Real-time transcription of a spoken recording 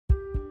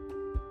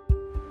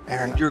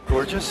Aaron, you're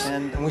gorgeous,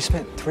 and we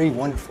spent 3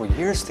 wonderful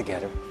years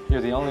together.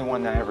 You're the only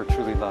one I ever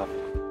truly loved.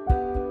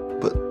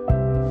 But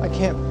I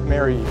can't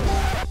marry you.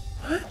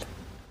 What?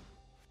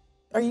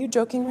 Are you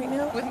joking right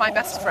now? With my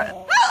best friend. How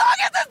long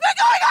has this been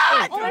going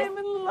on? I'm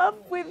in love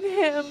with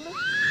him.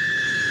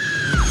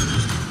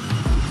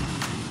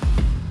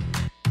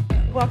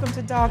 Welcome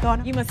to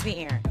Doggone. You must be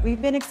Aaron.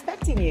 We've been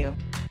expecting you.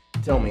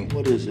 Tell me,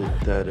 what is it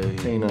that a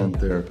canine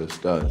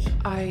therapist does?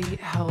 I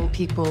help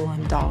people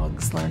and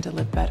dogs learn to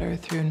live better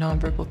through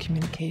nonverbal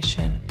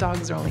communication.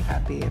 Dogs are only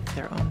happy if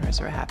their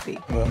owners are happy.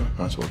 Well,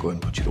 might as well go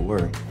ahead and put you to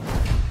work.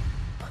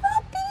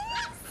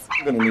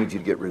 I'm gonna need you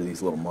to get rid of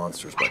these little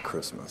monsters by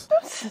Christmas.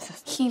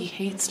 He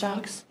hates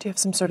dogs. Do you have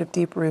some sort of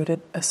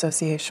deep-rooted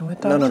association with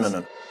dogs?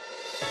 No.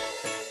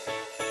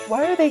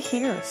 Why are they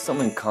here?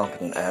 Some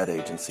incompetent ad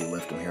agency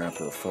left them here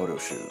after the photo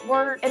shoot.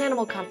 We're an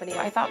animal company.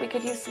 I thought we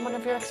could use some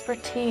of your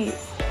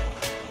expertise.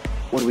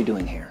 What are we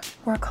doing here?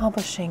 We're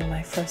accomplishing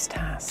my first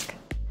task.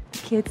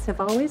 Kids have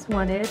always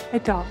wanted a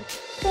dog.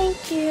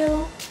 Thank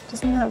you.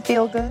 Doesn't that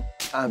feel good?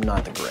 I'm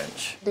not the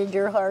Grinch. Did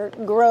your heart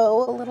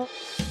grow a little?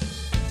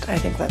 I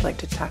think I'd like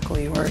to tackle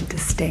your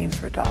disdain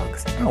for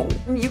dogs. No.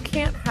 You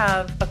can't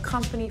have a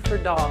company for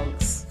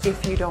dogs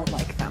if you don't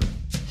like them.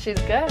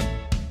 She's good.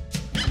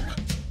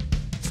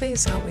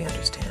 Please help me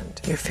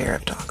understand your fear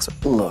of dogs.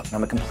 Look,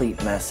 I'm a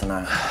complete mess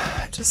and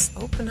Just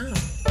open up.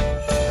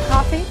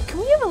 Coffee?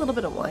 Can we have a little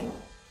bit of wine?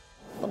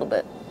 A little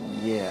bit.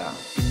 Yeah.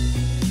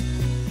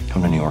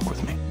 Come to New York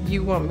with me.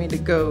 You want me to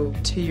go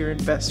to your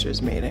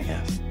investors meeting?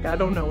 Yes. I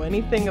don't know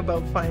anything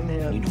about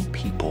finance. You know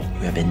people.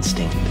 You have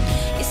instinct.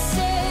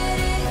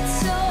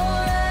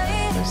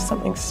 There's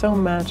something so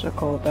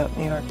magical about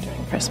New York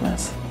during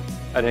Christmas.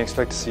 I didn't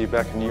expect to see you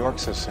back in New York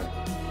so soon.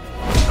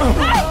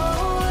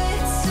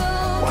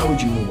 Why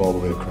would you move all the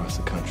way across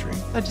the country?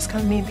 I just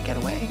kind of need to get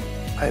away.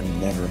 I've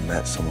never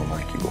met someone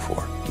like you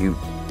before. You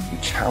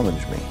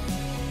challenged me.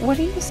 What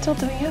are you still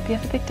doing up? You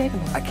have a big day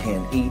tomorrow. I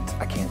can't eat.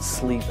 I can't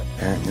sleep.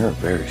 Aaron, you're a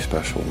very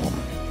special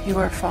woman. You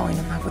are falling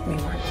in love with me,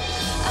 Mark.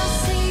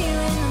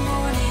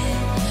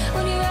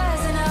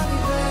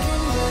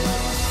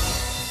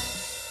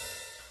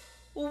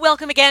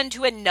 Welcome again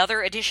to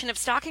another edition of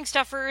Stocking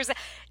Stuffers.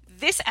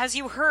 This, as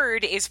you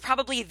heard, is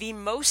probably the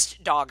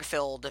most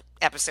dog-filled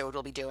episode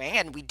we'll be doing,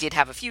 and we did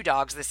have a few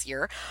dogs this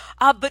year.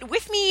 But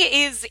with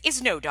me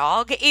is no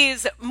dog,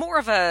 is more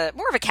of a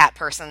cat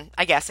person,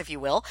 I guess, if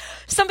you will.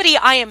 Somebody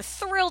I am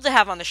thrilled to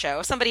have on the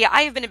show. Somebody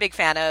I have been a big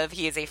fan of.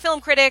 He is a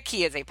film critic.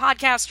 He is a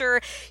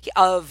podcaster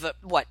of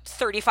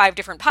 35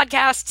 different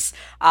podcasts,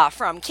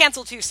 from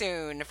Cancel Too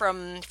Soon,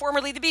 from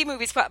formerly the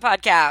B-Movies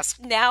podcast,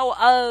 now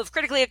of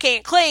critically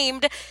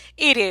acclaimed.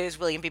 It is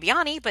William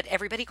Bibiani, but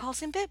everybody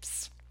calls him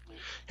Bibbs.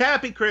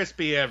 Happy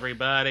Crispy,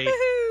 everybody.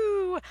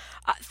 Woohoo!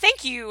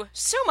 Thank you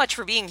so much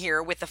for being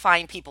here with the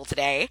fine people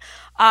today.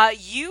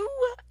 You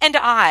and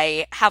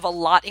I have a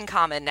lot in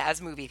common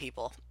as movie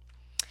people.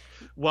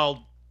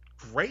 Well,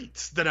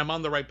 great that I'm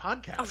on the right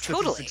podcast. Oh,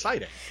 totally. This is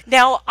exciting.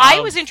 Now, I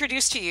was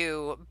introduced to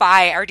you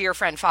by our dear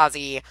friend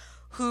Fozzie,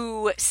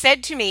 who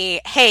said to me,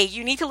 hey,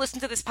 you need to listen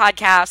to this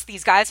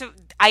podcast.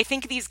 I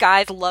think these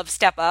guys love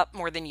Step Up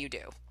more than you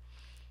do.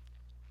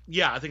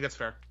 Yeah, I think that's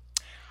fair.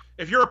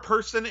 If you're a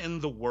person in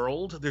the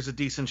world, there's a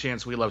decent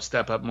chance we love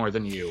Step Up more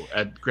than you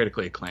at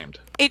critically acclaimed.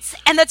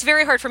 And that's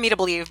very hard for me to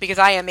believe because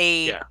I am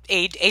a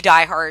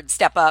diehard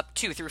Step Up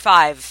 2 through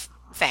 5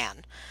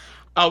 fan.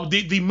 Oh,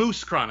 the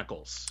Moose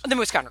Chronicles. The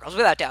Moose Chronicles,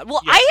 without doubt. Well,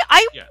 Yeah.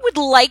 I would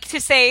like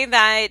to say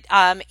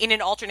that in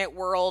an alternate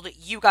world,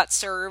 You Got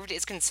Served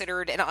is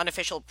considered an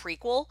unofficial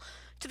prequel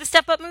to the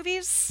Step Up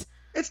movies.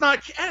 It's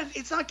not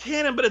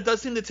canon, but it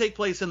does seem to take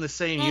place in the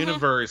same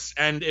universe.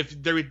 And if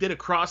they did a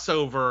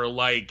crossover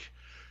like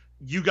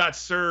You Got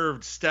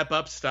Served Step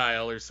Up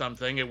style or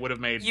something, it would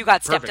have made You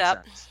Got perfect Stepped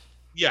Up. sense.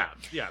 Yeah.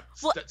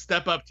 Well,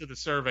 Step up to the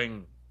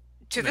serving.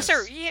 To the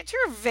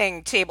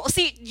serving table.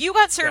 See, You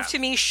Got Served to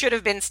me should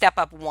have been Step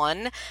Up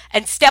 1,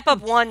 and Step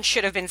Up 1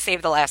 should have been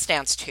Save the Last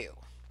Dance 2.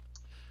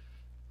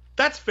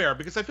 That's fair,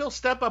 because I feel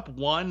Step Up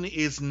 1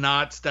 is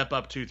not Step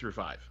Up 2 through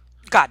 5.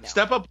 God, no.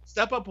 Step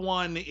Up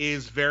 1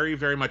 is very,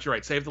 very much, you're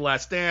right, Save the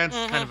Last Dance,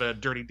 kind of a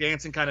Dirty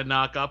Dancing kind of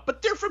knockoff,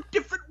 but they're from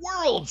different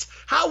worlds.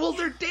 How will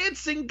their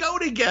dancing go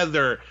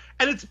together?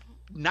 And it's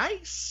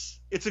nice.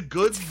 It's a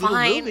good little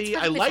movie.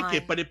 I like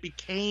it, but it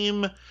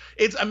became...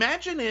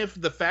 Imagine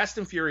if the Fast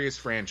and Furious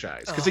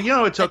franchise, because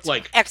it took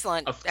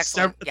excellent.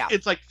 Yeah.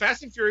 It's like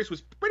Fast and Furious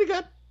was pretty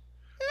good.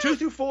 2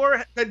 through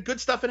 4 had good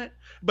stuff in it,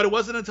 but it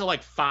wasn't until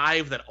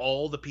 5 that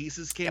all the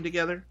pieces came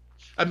together.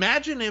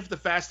 Imagine if the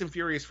Fast and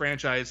Furious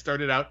franchise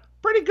started out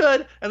pretty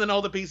good, and then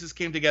all the pieces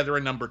came together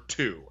in number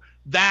 2.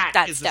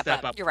 That's is the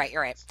step up. You're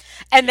right.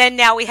 And then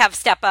now we have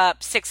Step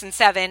Up 6 and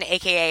 7,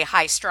 aka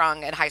High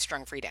Strung and High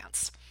Strung Free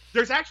Dance.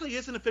 There's actually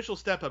is an official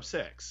Step Up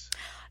 6.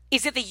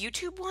 Is it the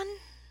YouTube one?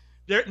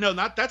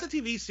 That's a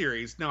TV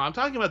series. No, I'm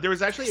talking about there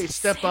was actually a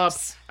Step Up,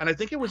 and I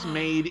think it was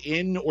made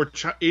in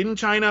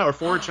China or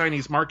for a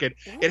Chinese market.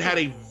 It had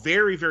a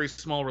very, very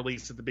small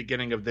release at the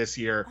beginning of this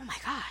year. Oh my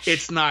gosh.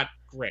 It's not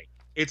great.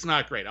 It's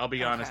not great. I'll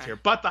be honest here.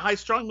 But the High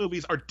Strung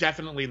movies are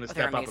definitely in the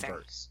Step Up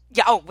verse.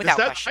 Yeah. Without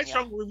question. High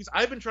Strung movies.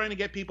 I've been trying to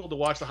get people to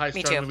watch the High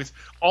Strung movies.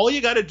 All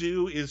you got to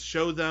do is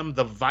show them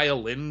the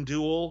violin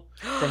duel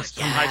from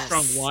High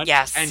Strung 1.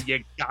 Yes. And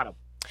you got them.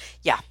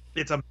 Yeah.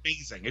 It's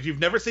amazing. If you've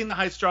never seen the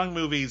High Strung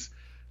movies,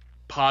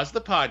 pause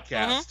the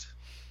podcast,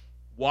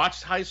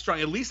 watch High Strung,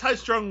 at least High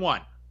Strung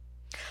 1.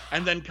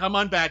 And then come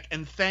on back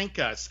and thank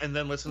us, and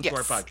then listen to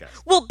our podcast.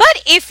 Well,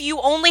 but if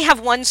you only have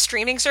one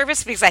streaming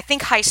service, because I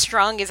think High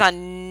Strung is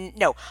on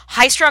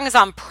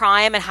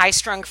Prime, and High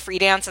Strung Free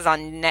Dance is on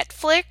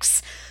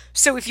Netflix.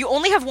 So if you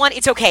only have one,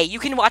 it's okay. You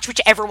can watch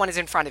whichever one is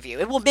in front of you.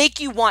 It will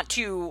make you want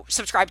to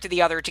subscribe to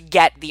the other to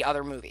get the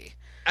other movie.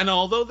 And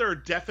although there are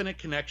definite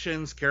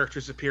connections,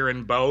 characters appear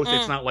in both.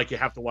 It's not like you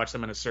have to watch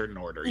them in a certain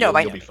order. No,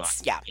 you'll be fine.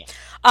 Yeah.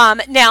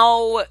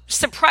 Now,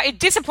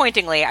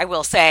 disappointingly, I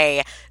will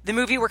say, the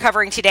movie we're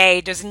covering today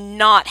does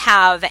not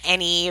have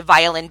any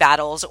violin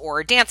battles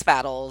or dance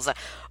battles,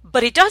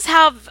 but it does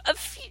have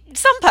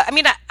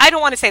I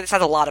don't want to say this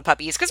has a lot of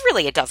puppies, because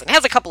really it doesn't. It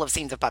has a couple of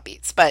scenes of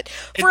puppies, but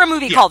for a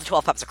movie called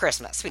 12 Pups of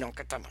Christmas, we don't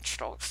get that much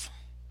dogs.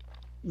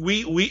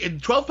 We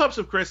 12 Pups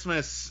of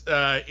Christmas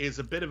is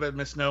a bit of a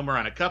misnomer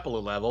on a couple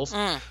of levels.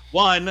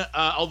 One,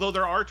 although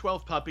there are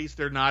 12 puppies,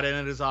 they're not in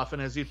it as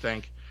often as you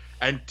think.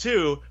 And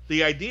two,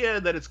 the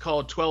idea that it's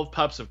called 12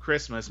 Pups of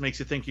Christmas makes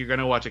you think you're going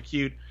to watch a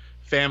cute,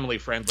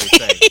 family-friendly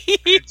thing.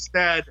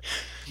 Instead,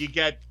 you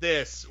get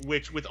this,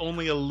 which with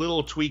only a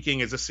little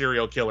tweaking is a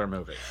serial killer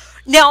movie.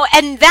 No,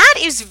 and that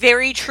is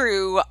very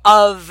true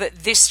of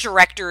this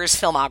director's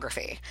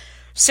filmography.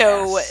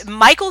 So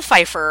Michael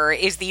Pfeiffer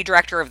is the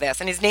director of this,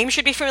 and his name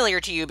should be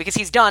familiar to you because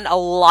he's done a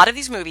lot of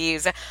these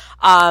movies.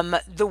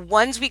 The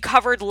ones we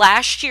covered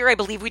last year, I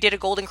believe we did a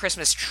Golden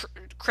Christmas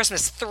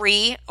Christmas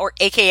 3, or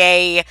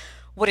AKA,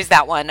 what is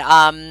that one?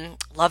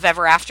 Love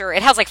Ever After.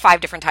 It has like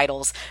 5 different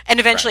titles, and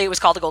eventually it was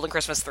called a Golden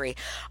Christmas 3.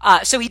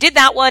 So he did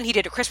that one. He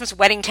did A Christmas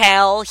Wedding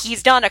Tale.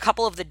 He's done a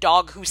couple of the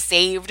Dog Who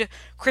Saved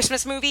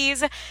Christmas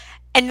movies.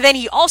 And then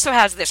he also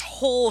has this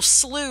whole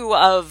slew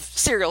of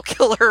serial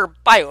killer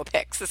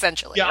biopics,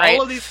 essentially. Yeah, right?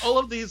 all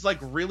of these like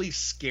really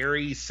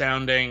scary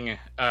sounding,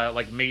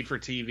 like made for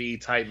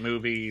TV type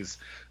movies,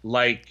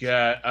 like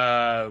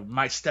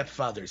My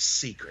Stepfather's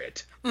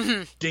Secret,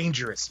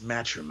 Dangerous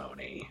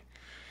Matrimony,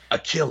 A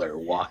Killer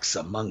Walks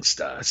Amongst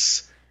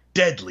Us,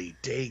 Deadly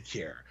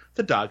Daycare,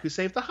 The Dog Who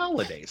Saved the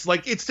Holidays.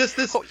 Like, it's just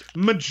this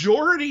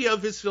majority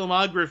of his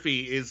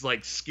filmography is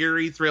like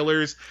scary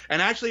thrillers.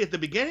 And actually, at the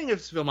beginning of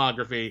his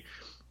filmography,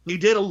 he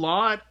did a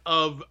lot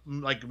of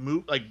like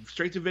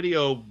straight to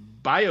video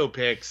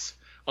biopics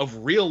of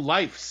real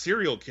life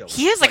serial killers.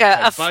 He has like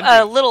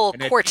a little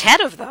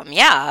quartet of them.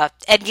 Yeah,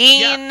 Ed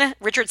Gein,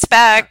 Richard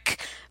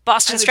Speck,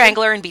 Boston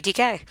Strangler, and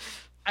BTK.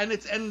 And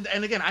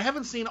again, I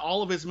haven't seen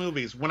all of his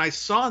movies. When I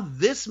saw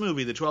this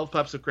movie, The 12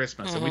 Pups of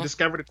Christmas, and we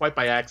discovered it quite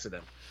by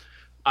accident,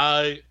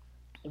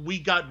 we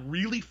got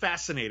really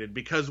fascinated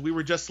because we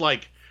were just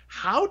like,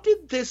 how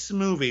did this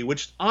movie,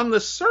 which on the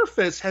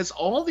surface has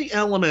all the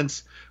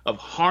elements of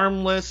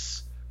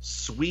harmless,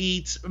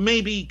 sweet,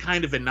 maybe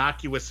kind of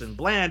innocuous and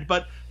bland,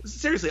 but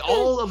seriously,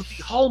 all of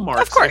the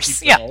hallmarks, of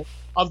course,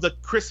 of the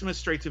Christmas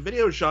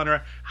straight-to-video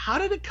genre, how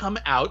did it come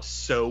out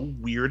so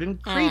weird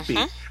and creepy?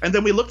 And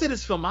then we looked at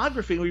his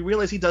filmography and we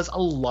realized he does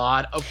a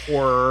lot of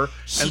horror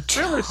and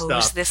thriller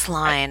stuff. This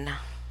line.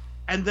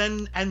 And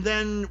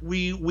then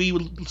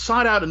we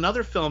sought out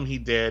another film he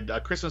did,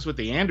 Christmas with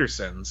the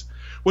Andersons,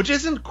 which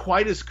isn't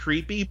quite as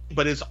creepy,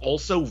 but is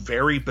also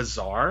very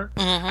bizarre.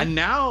 And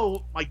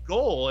now my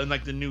goal in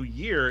like the new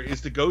year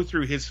is to go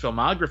through his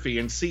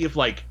filmography and see if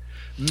like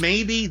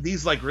maybe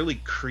these like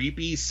really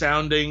creepy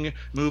sounding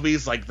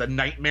movies like The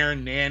Nightmare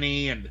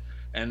Nanny and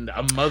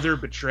A Mother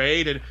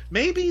Betrayed, and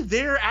maybe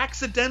they're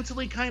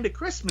accidentally kind of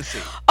Christmassy.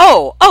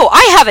 Oh,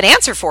 I have an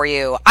answer for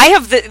you. I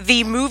have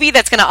the movie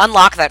that's going to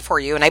unlock that for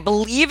you, and I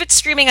believe it's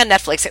streaming on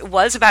Netflix. It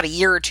was about a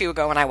year or two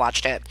ago when I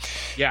watched it.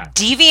 Yeah.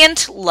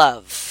 Deviant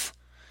Love.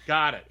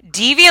 Got it.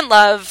 Deviant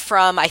Love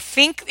from, I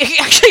think,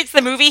 actually it's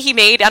the movie he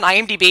made on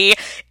IMDb.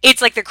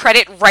 It's like the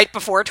credit right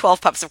before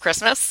 12 Pups of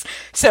Christmas.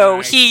 So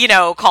he,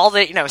 called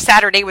it,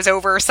 Saturday was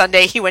over,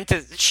 Sunday he went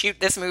to shoot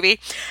this movie.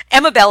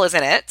 Emma Bell is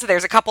in it. So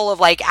there's a couple of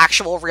like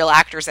actual real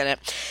actors in it.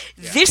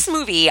 Yeah. This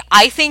movie,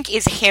 I think,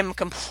 is him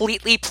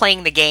completely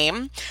playing the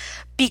game,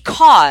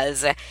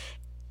 because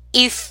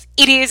if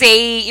it is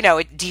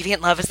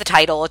Deviant Love is the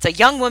title. It's a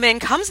young woman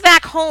comes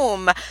back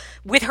home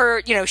with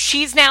her,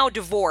 she's now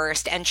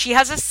divorced and she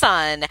has a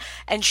son,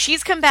 and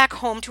she's come back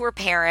home to her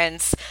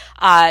parents,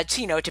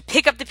 to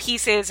pick up the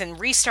pieces and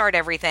restart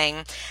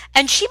everything.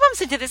 And she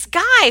bumps into this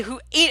guy who,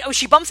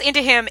 she bumps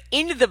into him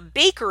in the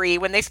bakery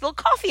when they spill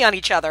coffee on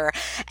each other.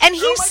 And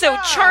he's so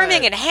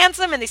charming and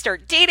handsome, and they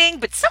start dating,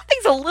 but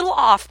something's a little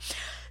off.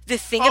 The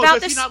thing about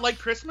does this, he not like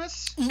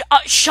Christmas?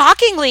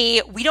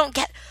 Shockingly, we don't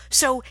get.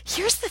 So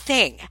here's the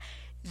thing: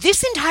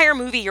 this entire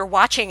movie you're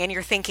watching, and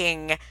you're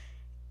thinking,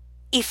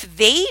 if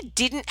they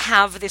didn't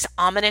have this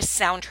ominous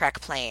soundtrack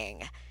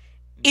playing,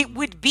 it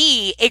would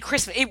be a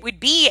Christmas. It would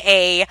be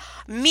a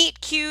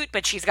meet cute,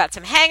 but she's got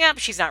some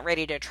hang-ups. She's not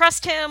ready to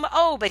trust him.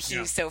 Oh, but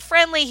he's so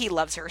friendly. He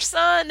loves her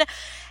son.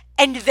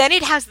 And then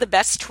it has the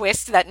best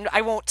twist that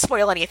I won't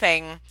spoil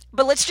anything,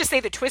 but let's just say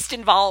the twist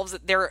involves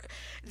there's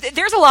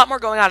a lot more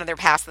going on in their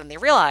past than they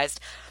realized.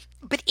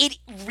 But it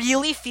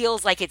really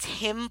feels like it's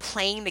him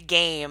playing the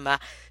game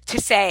to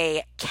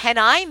say, can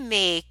I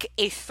make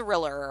a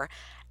thriller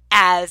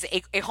as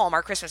a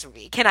Hallmark Christmas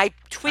movie? Can I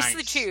twist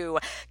the two?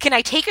 Can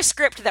I take a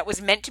script that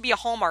was meant to be a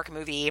Hallmark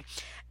movie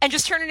and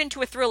just turn it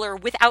into a thriller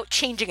without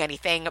changing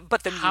anything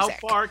but the music?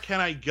 How far can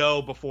I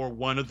go before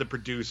one of the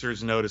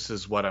producers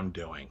notices what I'm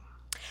doing?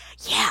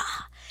 Yeah.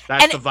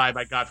 That's the vibe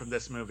I got from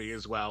this movie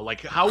as well.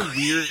 Like, how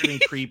weird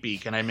and creepy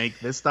can I make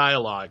this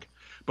dialogue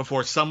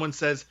before someone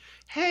says,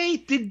 hey,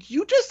 did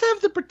you just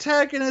have the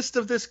protagonist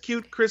of this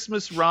cute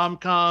Christmas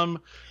rom-com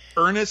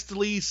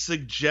earnestly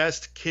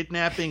suggest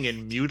kidnapping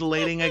and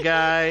mutilating a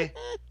guy?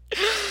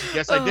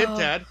 Yes, I did,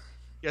 Ted.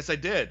 Yes, I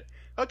did.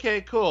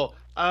 Okay, cool.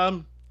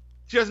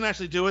 She doesn't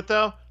actually do it,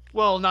 though?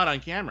 Well, not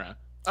on camera.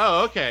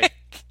 Oh, okay.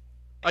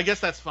 I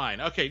guess that's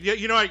fine. Okay,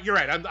 you know what? You're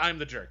right. I'm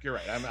the jerk. You're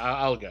right.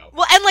 I'll go.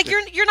 Well, and like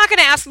you're not going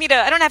to ask me to.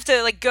 I don't have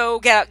to like go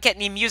get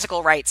any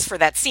musical rights for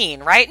that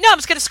scene, right? No, I'm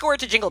just going to score it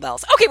to Jingle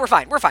Bells. Okay, we're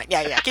fine.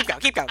 Yeah. Keep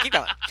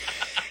going.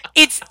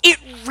 It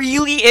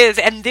really is,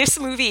 and this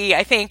movie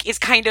I think is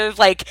kind of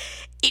like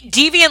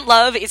Deviant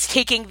Love is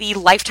taking the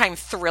Lifetime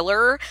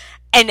thriller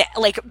and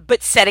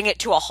but setting it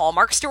to a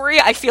Hallmark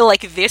story. I feel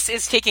like this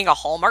is taking a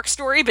Hallmark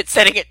story but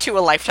setting it to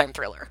a Lifetime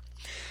thriller.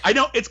 I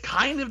know, it's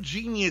kind of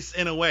genius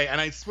in a way, and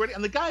I swear,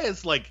 and the guy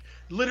has like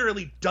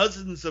literally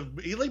dozens of.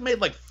 He made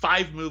like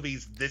 5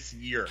 movies this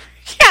year.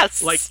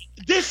 Yes, like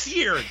this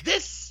year,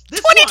 this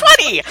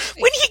 2020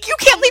 when you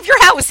can't leave your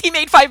house. He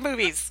made 5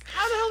 movies.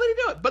 How the hell did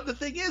he do it? But the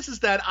thing is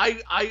that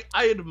I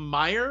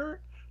admire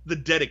the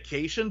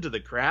dedication to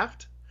the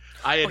craft.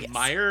 I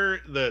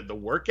admire the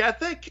work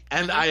ethic,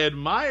 and I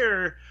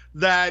admire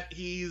that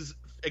he's.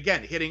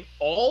 Again, hitting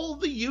all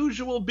the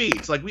usual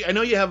beats. Like I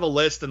know you have a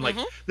list, and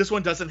this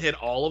one doesn't hit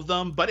all of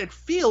them, but it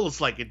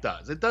feels like it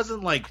does. It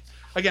doesn't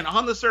again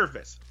on the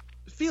surface,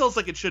 it feels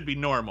like it should be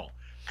normal,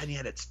 and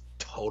yet it's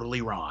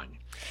totally wrong.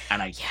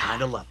 And I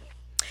kind of love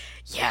it.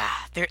 Yeah,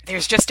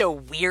 there's just a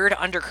weird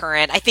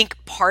undercurrent. I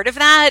think part of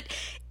that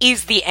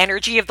is the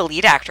energy of the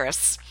lead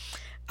actress.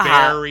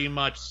 Very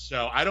much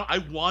so. I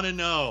want to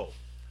know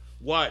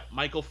what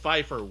Michael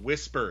Pfeiffer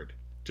whispered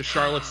to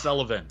Charlotte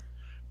Sullivan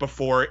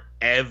before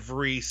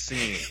every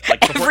scene,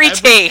 every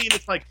take. Scene,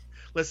 it's like,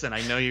 listen,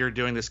 I know you're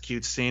doing this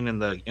cute scene in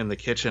the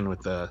kitchen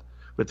with the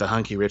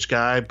hunky rich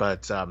guy,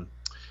 but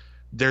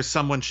there's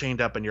someone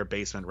chained up in your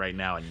basement right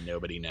now and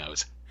nobody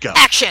knows. Go.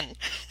 Action.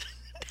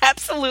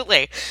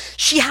 Absolutely.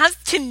 She has,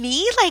 to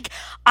me,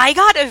 I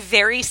got a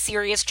very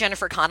serious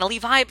Jennifer Connelly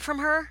vibe from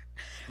her.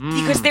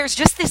 Because there's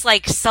just this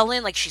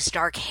sullen, she's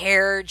dark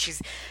haired,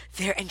 she's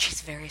there, and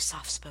she's very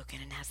soft spoken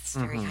and has this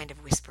very kind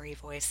of whispery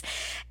voice,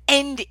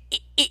 and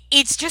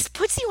it just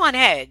puts you on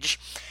edge.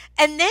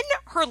 And then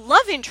her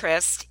love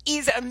interest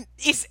is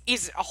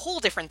a whole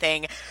different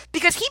thing,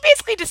 because he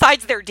basically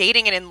decides they're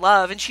dating and in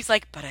love, and she's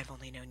like, "But I've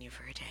only known you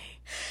for a day."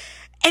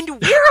 And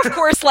we're, of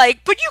course,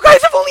 but you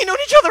guys have only known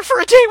each other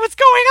for a day. What's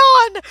going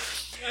on?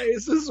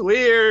 This is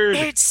weird.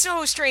 It's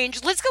so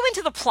strange. Let's go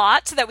into the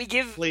plot so that we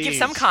give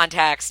some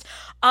context.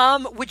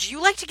 Would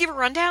you like to give a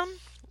rundown?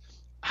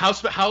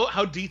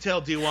 How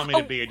detailed do you want me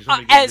to be?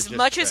 As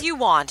much as you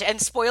want,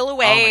 and spoil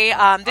away.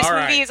 This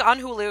movie is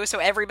on Hulu, so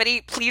everybody,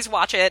 please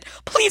watch it.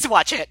 Please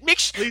watch it.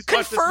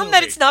 Confirm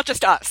that it's not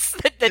just us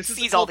that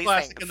sees all these things.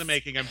 This is a classic in the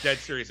making. I'm dead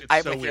serious.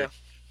 It's so weird.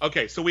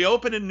 Okay, so we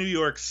open in New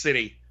York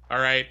City. All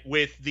right,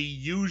 with the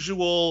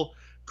usual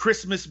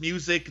Christmas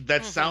music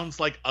that sounds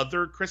like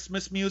other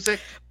Christmas music,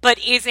 but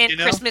isn't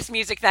Christmas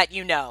music that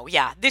you know.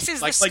 Yeah, this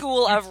is the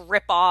school of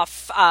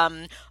rip-off,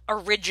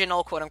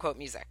 original quote-unquote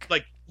music.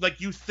 Like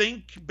you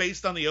think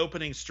based on the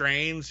opening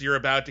strains, you're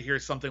about to hear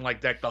something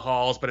like "Deck the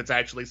Halls," but it's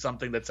actually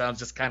something that sounds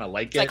just kind of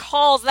like it. Like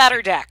halls that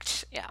are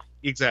decked. Yeah,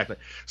 exactly.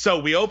 So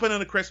we open in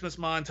a Christmas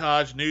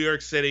montage, New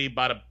York City.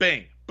 Bada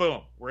bing,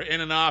 boom. We're in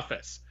an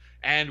office.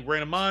 And we're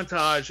in a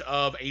montage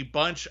of a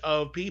bunch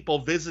of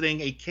people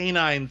visiting a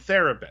canine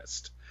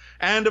therapist.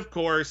 And, of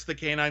course, the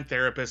canine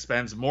therapist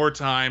spends more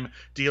time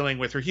dealing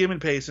with her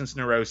human patients'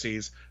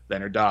 neuroses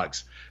than her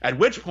dogs. At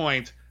which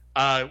point,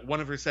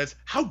 one of her says,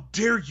 "How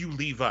dare you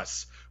leave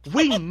us?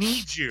 We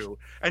need you."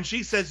 And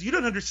she says, "You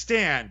don't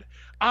understand.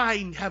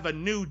 I have a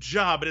new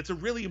job, and it's a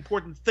really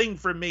important thing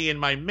for me in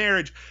my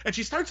marriage." And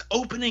she starts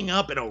opening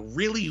up in a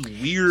really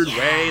weird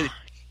way.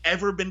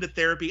 Ever been to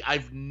therapy?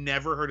 I've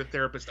never heard a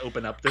therapist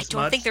open up this much.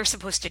 I don't think they're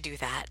supposed to do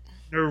that.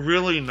 They're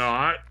really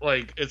not.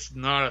 It's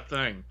not a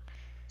thing.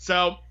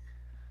 So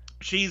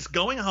she's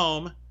going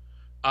home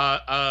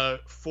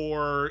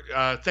for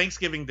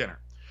Thanksgiving dinner.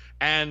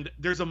 And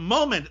there's a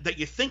moment that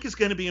you think is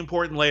going to be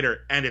important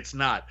later, and it's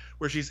not,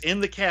 where she's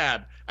in the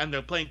cab, and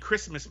they're playing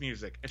Christmas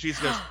music. And she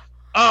goes,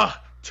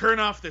 turn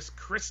off this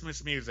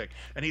Christmas music.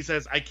 And he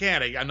says, I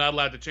can't. I'm not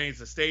allowed to change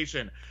the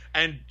station.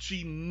 And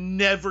she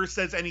never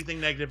says anything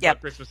negative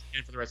about Christmas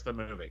again for the rest of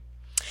the movie.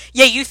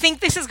 Yeah, you think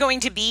this is going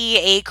to be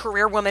a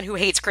career woman who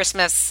hates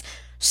Christmas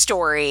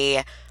story.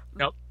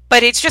 Nope.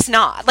 But it's just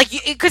not. Like,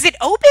 because it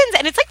opens,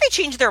 and it's like they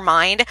changed their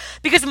mind.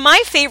 Because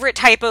my favorite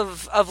type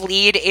of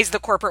lead is the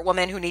corporate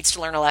woman who needs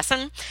to learn a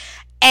lesson.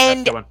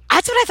 And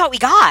that's what I thought we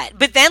got.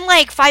 But then,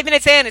 like, 5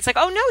 minutes in, it's like,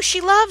 oh, no, she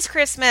loves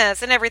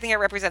Christmas and everything it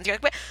represents. You're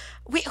like,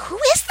 wait, who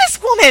is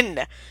this woman?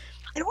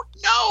 I don't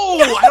know.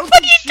 Nobody I don't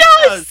think she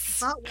does.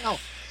 It's not well.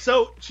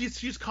 So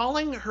she's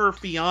calling her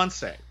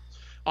fiance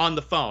on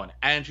the phone,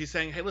 and she's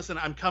saying, hey, listen,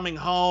 I'm coming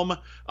home.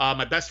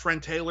 My best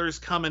friend Taylor's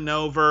coming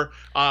over.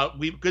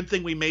 Good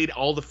thing we made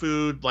all the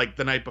food like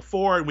the night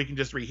before, and we can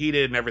just reheat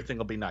it and everything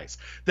will be nice.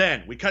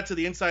 Then we cut to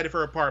the inside of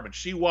her apartment.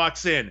 She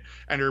walks in,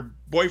 and her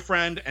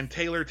boyfriend and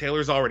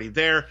Taylor's already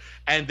there,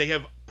 and they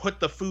have put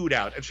the food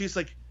out. And she's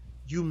like,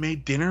 you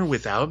made dinner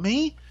without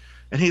me?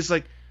 And he's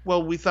like,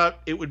 well, we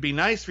thought it would be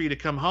nice for you to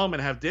come home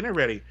and have dinner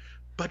ready,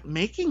 but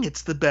making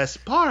it's the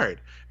best part.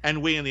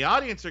 And we in the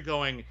audience are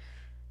going,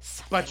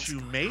 but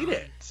you made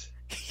it.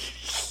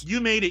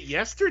 You made it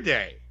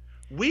yesterday.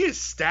 We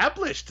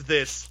established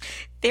this.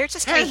 They're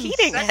just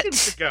reheating 10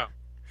 seconds ago.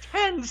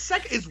 10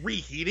 seconds. Is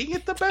reheating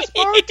it the best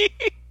part?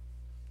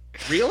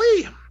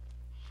 Really?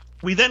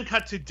 We then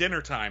cut to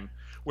dinner time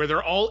where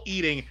they're all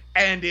eating,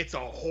 and it's a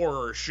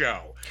horror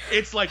show.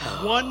 It's like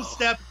one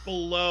step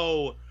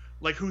below,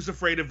 like, Who's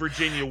Afraid of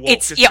Virginia Woolf.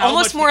 It's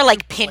almost more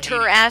like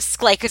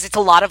Pinter-esque, like, because it's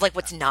a lot of like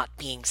what's not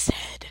being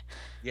said.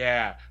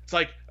 Yeah, it's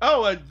like,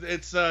 oh,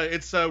 it's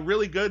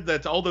really good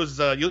that all those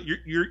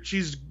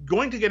she's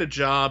going to get a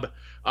job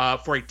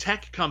for a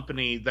tech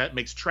company that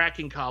makes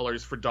tracking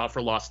collars for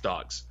lost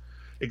dogs.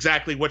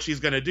 Exactly what she's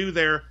going to do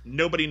there,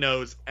 nobody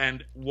knows,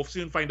 and we'll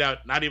soon find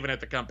out. Not even at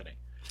the company.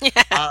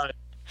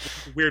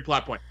 Weird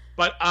plot point,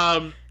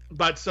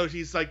 but so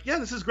she's like, yeah,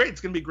 this is great.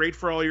 It's going to be great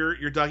for all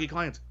your doggy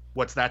clients.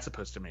 What's that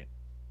supposed to mean?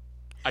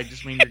 I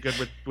just mean you're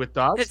good with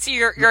dogs.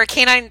 You're a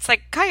canine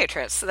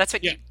psychiatrist, so that's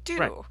what you do.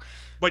 Right.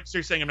 But so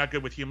you're saying I'm not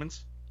good with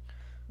humans?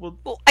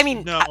 Well, I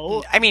mean,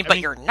 no. But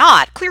you're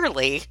not,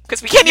 clearly,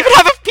 because we can't even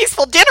have a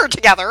peaceful dinner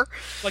together.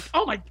 Like,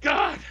 oh my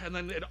God. And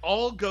then it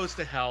all goes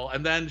to hell.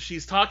 And then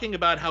she's talking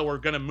about how we're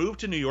going to move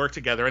to New York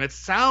together. And it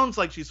sounds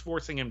like she's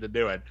forcing him to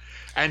do it.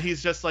 And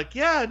he's just like,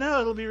 yeah,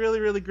 no, it'll be really,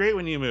 really great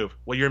when you move.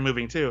 Well, you're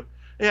moving too.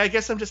 Yeah, I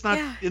guess I'm just not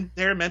in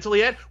there mentally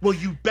yet. Well,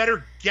 you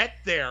better get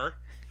there.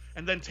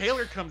 And then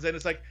Taylor comes in.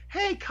 It's like,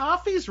 hey,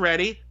 coffee's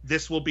ready.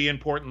 This will be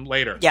important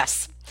later.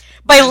 Yes.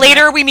 By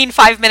later, we mean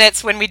 5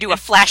 minutes when we do a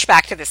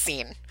flashback to the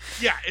scene.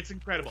 Yeah, it's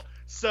incredible.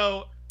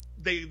 So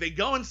they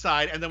go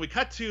inside, and then we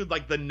cut to,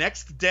 like, the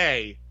next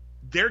day.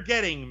 They're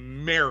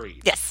getting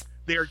married. Yes.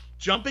 They're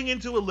jumping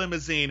into a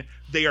limousine.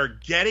 They are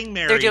getting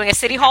married. They're doing a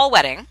city hall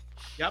wedding.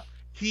 Yep.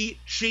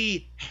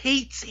 She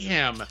hates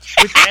him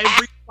with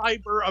every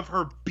fiber of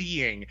her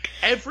being.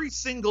 Every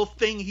single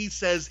thing he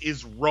says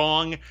is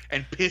wrong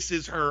and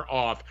pisses her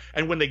off.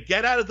 And when they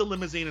get out of the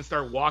limousine and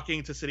start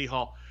walking to City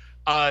Hall,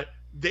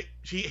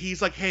 he's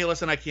like, hey,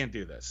 listen, I can't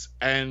do this.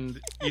 And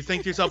you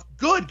think to yourself,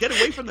 good, get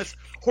away from this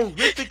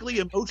horrifically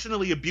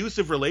emotionally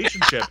abusive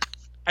relationship.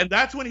 And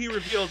that's when he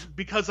reveals,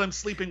 because I'm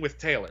sleeping with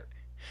Taylor.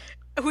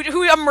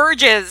 Who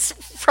emerges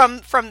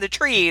from the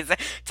trees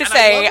to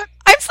say,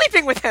 I'm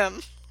sleeping with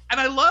him. And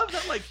I love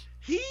that, like,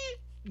 he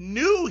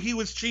knew he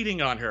was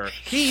cheating on her.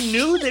 He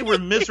knew they were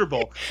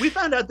miserable. We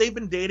found out they've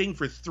been dating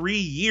for 3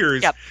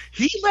 years. Yep.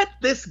 He let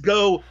this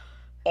go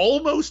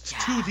almost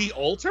to the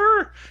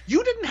altar.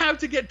 You didn't have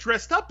to get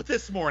dressed up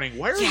this morning.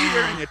 Why are you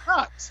wearing a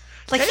tux?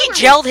 Like, Taylor he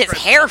gelled his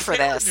hair for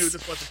Taylor this. Knew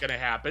this wasn't going to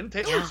happen.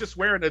 Taylor's just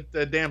wearing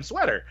a damn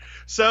sweater.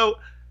 So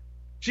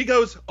she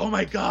goes, oh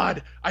my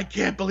God, I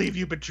can't believe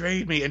you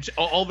betrayed me. And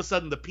all of a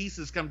sudden the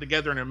pieces come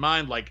together in her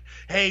mind, like,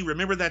 hey,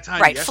 remember that time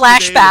yesterday?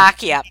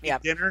 Flashback,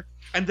 yep. Dinner?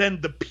 And then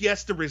the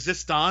pièce de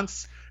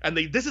résistance. And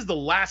this is the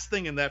last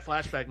thing in that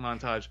flashback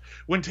montage.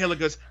 When Taylor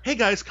goes, hey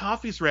guys,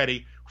 coffee's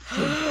ready.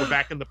 We're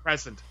back in the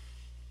present.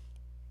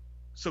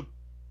 So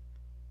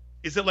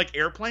is it like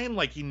Airplane?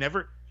 Like he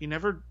never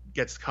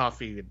gets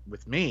coffee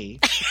with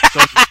me. So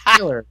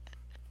Taylor,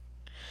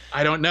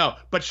 I don't know.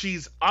 But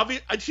she's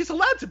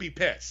allowed to be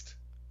pissed.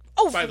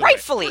 Oh,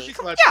 rightfully.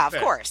 Yeah, of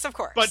course.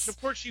 But of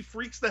course she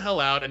freaks the hell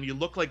out, and it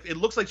looks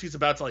like she's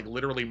about to, like,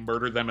 literally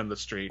murder them in the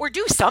street. Or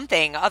do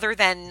something other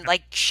than,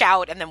 like,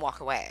 shout and then walk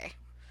away.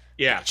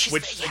 Yeah.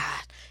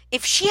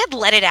 If she had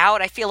let it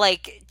out, I feel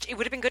like it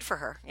would have been good for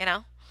her, you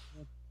know?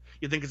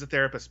 You think as a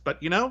therapist.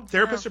 But,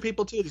 therapists are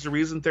people too. There's a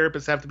reason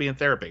therapists have to be in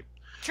therapy.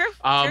 True.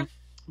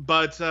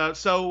 But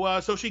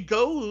so she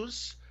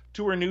goes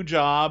to her new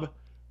job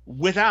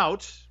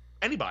without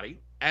anybody.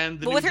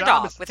 And with her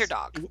dog. With her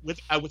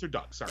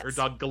dog. Sorry, yes. Her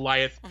dog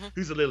Goliath,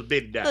 who's a little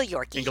bitty dog. Little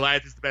Yorkie. And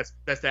Goliath is the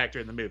best actor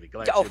in the movie.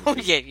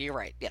 Yeah, you're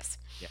right. Yes.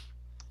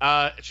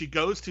 Yeah. She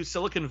goes to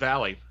Silicon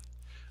Valley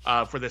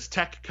for this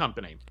tech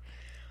company.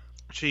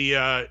 She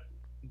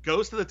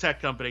goes to the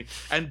tech company,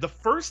 and the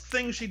first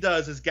thing she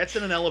does is gets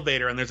in an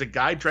elevator, and there's a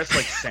guy dressed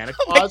like Santa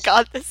Claus. Oh my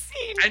God, the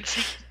scene!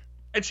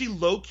 And and she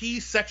low-key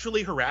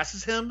sexually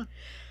harasses him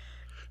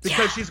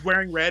because she's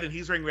wearing red and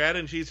he's wearing red,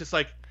 and she's just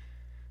like,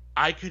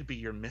 I could be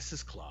your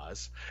Mrs.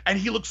 Claus. And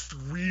he looks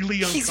really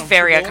uncomfortable. He's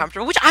very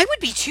uncomfortable, which I would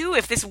be too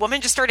if this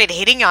woman just started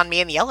hitting on me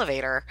in the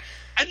elevator.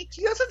 And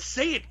he doesn't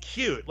say it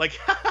cute. Like,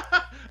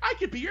 I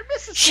could be your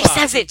Mrs. Claus. She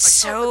says it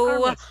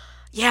so...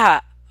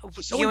 yeah,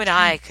 so you and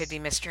I could be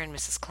Mr. and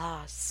Mrs.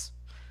 Claus.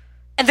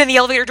 And then the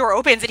elevator door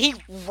opens and he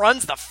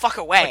runs the fuck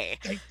away.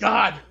 Like, thank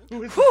God.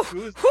 Who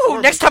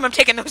is next time I'm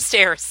taking those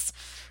stairs.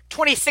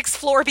 26th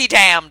floor be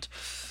damned.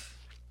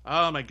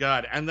 Oh my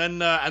God! And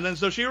then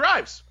so she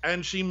arrives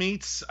and she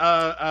meets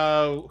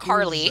Carly.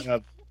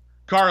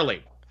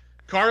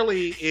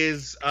 Carly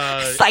is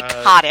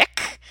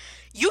psychotic.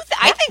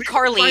 I think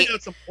Carly. We find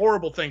out some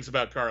horrible things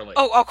about Carly.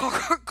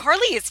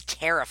 Carly is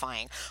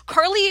terrifying.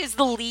 Carly is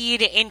the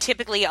lead in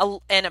typically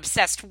an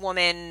obsessed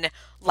woman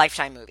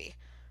Lifetime movie.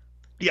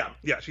 Yeah,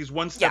 she's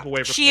one step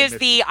away from. She is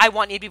the I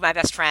want you to be my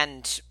best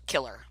friend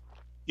killer.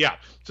 Yeah,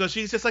 so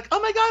she's just like, oh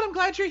my God, I'm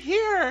glad you're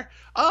here.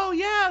 Oh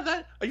yeah,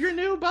 that your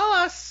new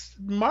boss,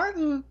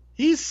 Martin.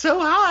 He's so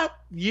hot.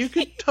 You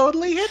could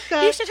totally hit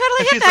that. You should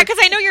totally hit that because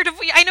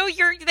I know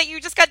that you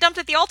just got dumped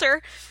at the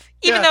altar,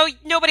 even though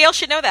nobody else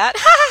should know that.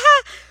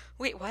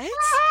 Wait, what?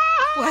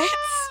 What?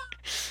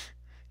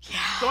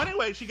 Yeah. So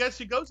anyway, she goes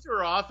to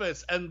her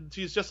office and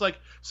she's just like,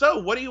 so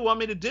what do you want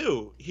me to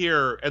do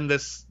here in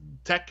this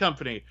tech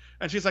company?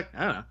 And she's like,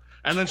 I don't know.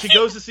 And then she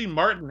goes to see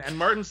Martin, and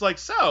Martin's like,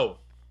 so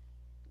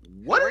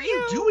what are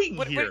you doing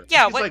here?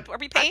 What are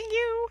we paying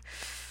you?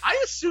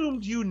 I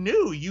assumed you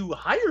knew. You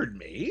hired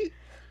me.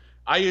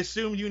 I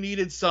assumed you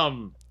needed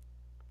some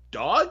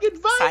dog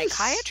advice?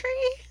 Psychiatry?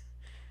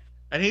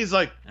 And he's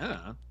like, I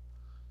don't know.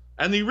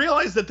 And you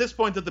realize at this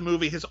point that the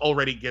movie has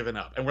already given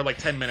up, and we're like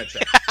 10 minutes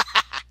in.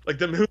 Like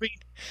the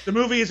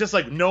movie is just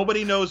like,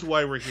 nobody knows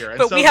why we're here. And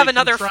but so we have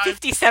another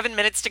 57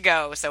 minutes to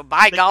go, so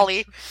by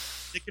golly.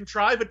 They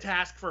contrive a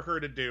task for her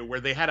to do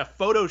where they had a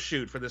photo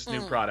shoot for this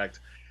new product,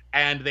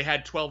 and they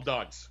had 12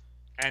 dogs.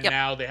 And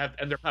now they have,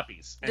 and they're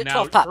puppies. And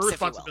now pups, her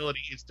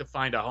responsibility is to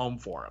find a home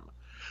for them.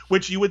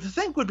 Which you would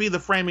think would be the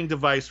framing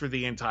device for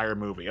the entire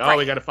movie. Oh,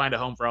 we got to find a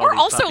home for all these puppies.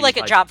 Or also like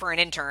a job for an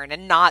intern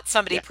and not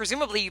somebody,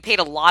 presumably you paid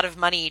a lot of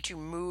money to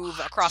move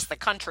across the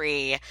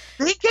country.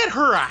 They get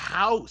her a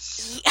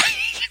house. They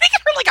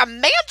get her like a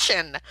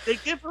mansion. They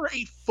give her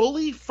a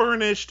fully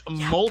furnished,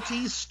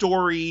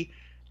 multi-story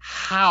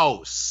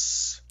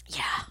house.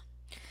 Yeah.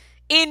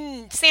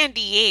 In San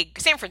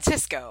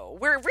Francisco,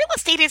 where real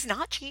estate is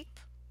not cheap.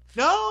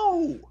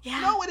 No.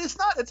 Yeah. No, it is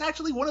not. It's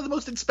actually one of the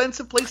most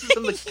expensive places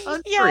in the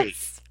country.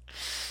 Yes.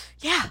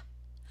 Yeah.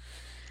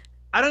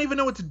 I don't even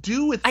know what to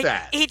do with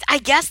that. I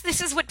guess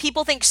this is what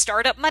people think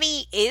startup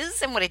money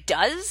is, and what it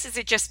does is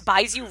it just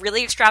buys you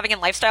really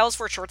extravagant lifestyles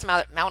for a short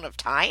amount of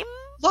time.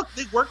 Look,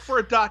 they work for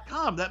a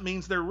 .com. That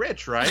means they're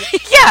rich, right?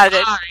 Yeah.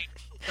 I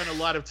spend a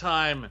lot of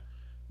time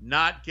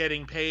not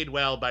getting paid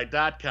well by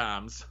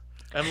 .coms.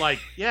 I'm like,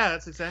 yeah,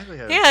 that's exactly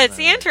how. Yeah, it's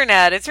the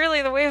internet. It's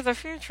really the way of the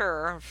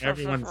future.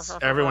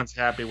 Everyone's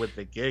happy with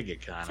the gig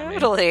economy.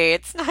 Totally,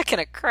 it's not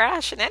going to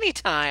crash at any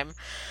time.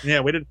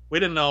 Yeah, we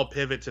didn't all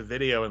pivot to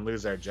video and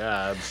lose our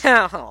jobs.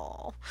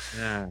 Oh.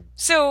 Yeah.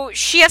 So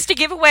she has to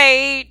give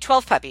away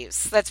 12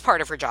 puppies. That's part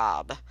of her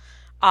job.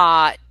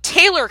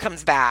 Taylor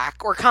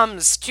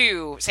comes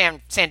to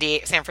San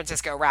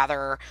Francisco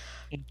rather.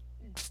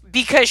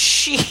 Because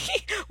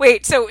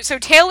so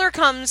Taylor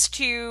comes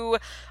to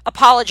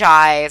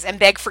apologize and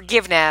beg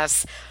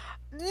forgiveness,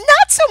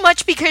 not so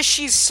much because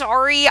she's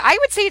sorry. I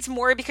would say it's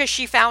more because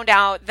she found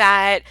out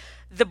that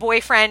the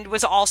boyfriend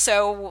was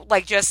also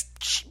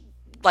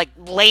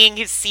laying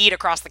his seed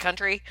across the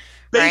country.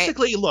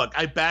 Basically, look,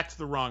 I backed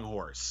the wrong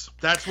horse.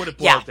 That's what it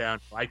boiled down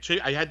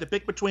to. I had to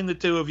pick between the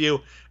two of you,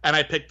 and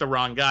I picked the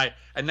wrong guy.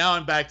 And now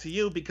I'm back to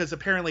you because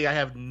apparently I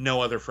have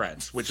no other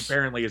friends, which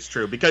apparently is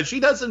true. Because she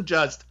doesn't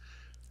just...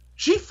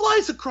 She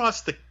flies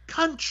across the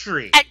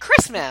country at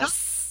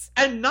Christmas,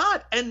 and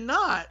not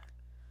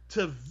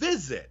to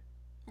visit.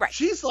 Right.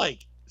 She's like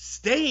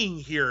staying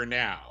here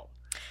now.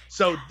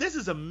 So this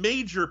is a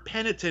major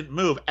penitent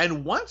move.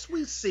 And once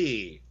we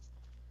see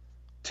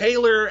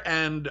Taylor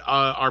and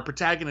our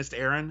protagonist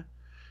Aaron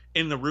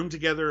in the room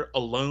together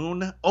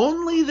alone,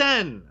 only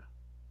then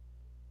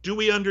do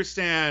we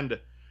understand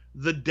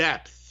the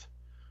depth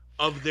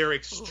of their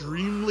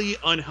extremely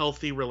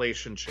unhealthy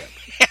relationship.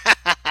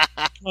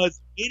 Because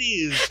it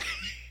is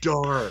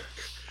dark.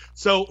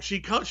 So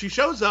she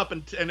shows up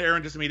and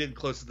Aaron just immediately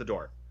closes the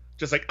door.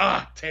 Just like,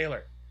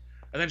 Taylor.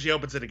 And then she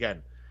opens it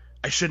again.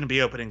 I shouldn't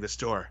be opening this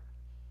door.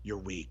 You're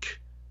weak.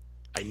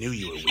 I knew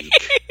you were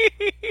weak.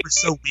 You're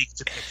so weak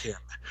to pick him.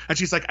 And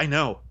she's like, I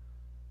know.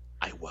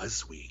 I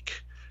was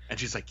weak. And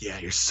she's like, yeah,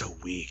 you're so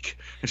weak.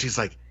 And she's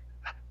like,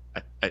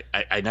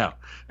 I know.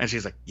 And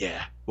she's like,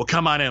 yeah. Well,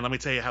 come on in. Let me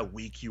tell you how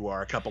weak you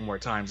are a couple more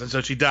times. And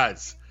so she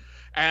does.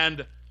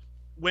 And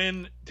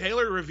when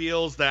Taylor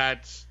reveals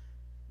that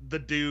the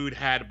dude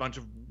had a bunch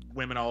of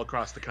women all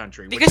across the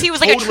country. Because he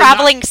was like a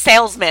traveling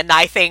salesman,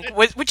 I think,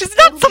 which is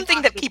not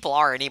something that people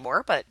are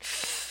anymore, but...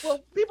 Well,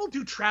 people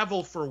do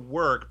travel for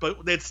work, but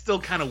it's still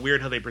kind of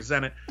weird how they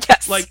present it.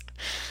 Yes. Like,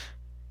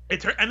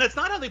 and that's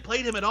not how they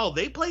played him at all.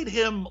 They played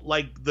him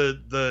like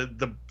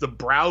the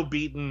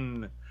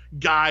browbeaten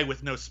guy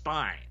with no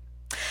spine.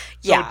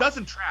 So it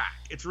doesn't track.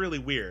 It's really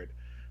weird.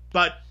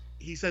 But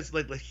he says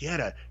like he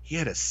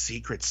had a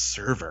secret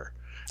server.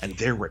 And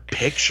there were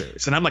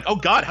pictures. And I'm like, oh,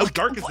 God, how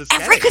dark is this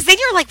getting? Because then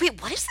you're like,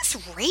 wait, what is this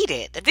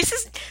rated?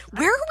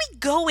 Where are we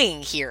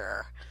going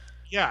here?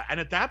 Yeah, and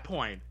at that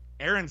point,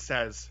 Aaron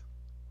says,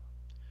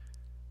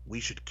 we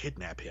should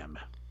kidnap him,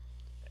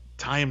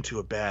 tie him to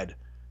a bed,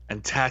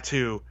 and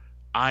tattoo,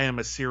 I am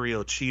a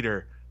serial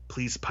cheater,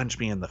 please punch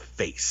me in the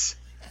face.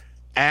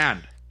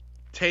 And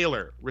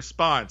Taylor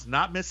responds,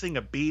 not missing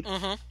a beat,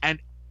 and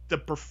the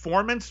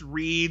performance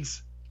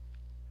reads,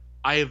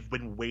 I have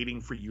been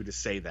waiting for you to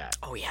say that.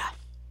 Oh, yeah.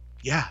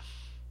 Yeah,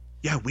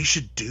 we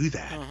should do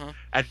that.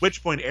 At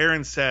which point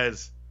Aaron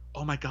says,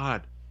 oh my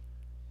God,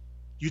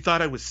 you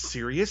thought I was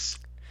serious?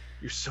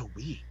 You're so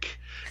weak.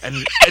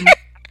 And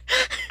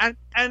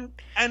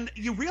and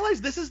you realize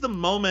this is the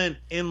moment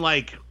in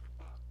like,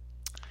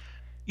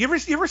 you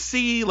ever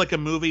see like a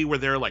movie where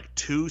there are like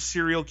two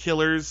serial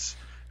killers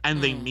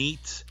and they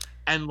meet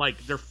and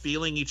like they're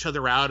feeling each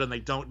other out and they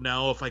don't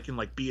know if I can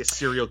like be a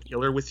serial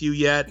killer with you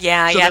yet.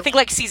 Yeah, I think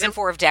like season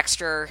 4 of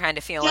Dexter kind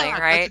of feeling,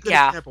 right? That's a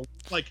good example.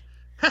 Like,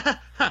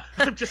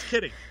 I'm just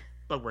kidding.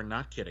 But we're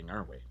not kidding,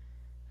 are we?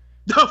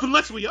 No,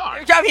 unless we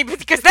are. I mean,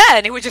 because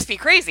then it would just be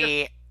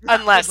crazy.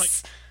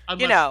 Unless,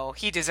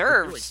 he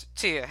deserves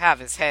to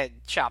have his head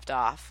chopped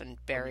off and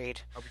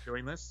buried. Are we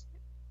doing this?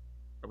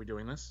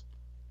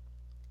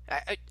 No,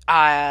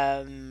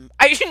 I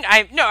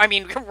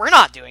mean, we're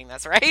not doing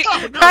this, right?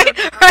 No, right?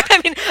 No.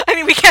 I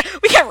mean, we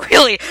can't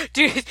really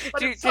do.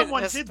 But if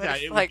someone did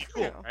that, it would be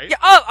cool, right? Yeah.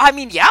 Oh, I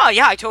mean, yeah,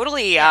 I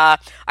totally.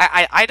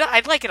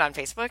 I'd like it on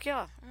Facebook.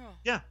 Yeah.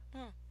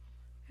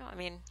 I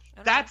mean,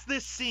 that's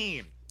this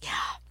scene. Yeah.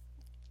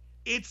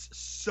 It's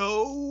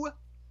so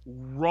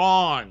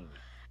wrong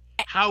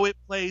how it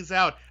plays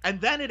out, and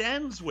then it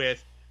ends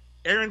with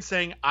Aaron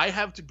saying, "I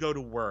have to go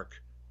to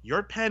work.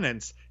 Your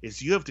penance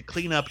is you have to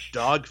clean up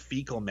dog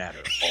fecal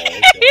matter all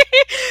day."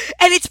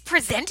 And it's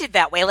presented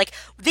that way. Like,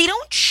 they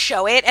don't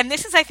show it. And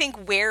this is, I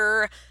think,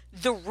 where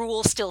the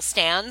rule still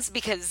stands.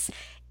 Because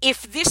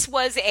if this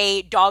was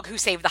a Dog Who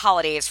Saved the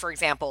Holidays, for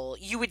example,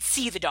 you would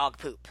see the dog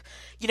poop.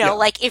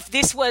 Like, if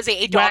this was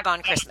a Dog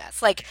on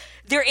Christmas. Like,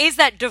 there is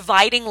that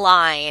dividing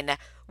line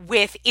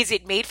with, is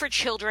it made for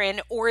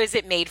children or is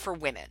it made for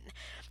women?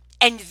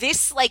 And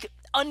this, like,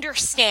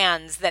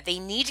 understands that they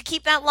need to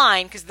keep that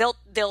line because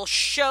they'll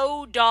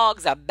show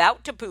dogs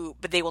about to poop,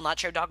 but they will not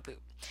show dog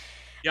poop.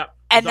 Yeah,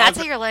 and that's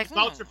how you're like,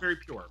 dogs are very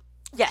pure.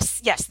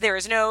 Yes. There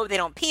is they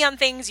don't pee on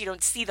things. You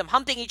don't see them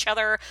humping each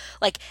other.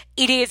 Like,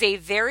 it is a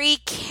very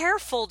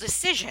careful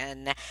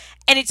decision.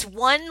 And it's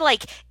one,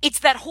 like, it's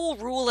that whole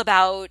rule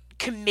about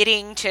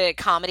committing to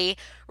comedy,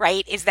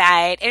 right?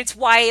 And it's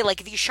why,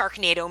 like, these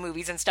Sharknado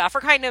movies and stuff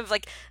are kind of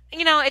like,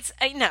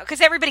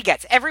 because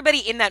everybody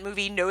in that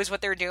movie knows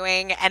what they're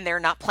doing and they're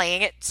not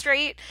playing it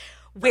straight.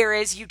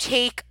 Whereas you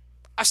take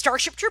a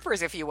Starship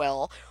Troopers, if you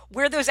will,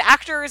 where those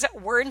actors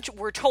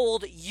were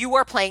told, you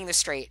are playing this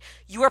straight.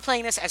 You are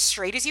playing this as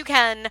straight as you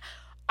can.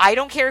 I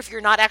don't care if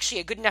you're not actually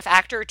a good enough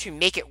actor to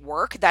make it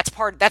work.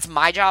 That's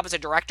my job as a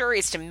director,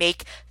 is to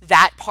make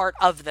that part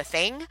of the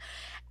thing.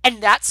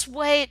 And that's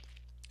what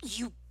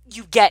you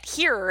get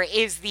here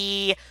is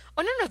they're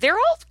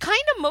all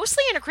kind of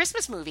mostly in a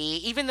Christmas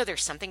movie, even though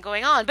there's something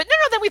going on. But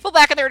then we pull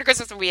back and they're in a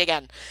Christmas movie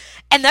again.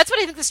 And that's what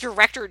I think this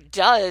director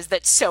does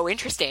that's so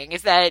interesting,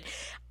 is that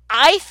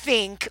I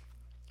think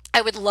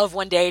I would love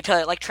one day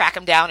to, like, track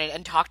him down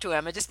and talk to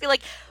him and just be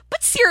like,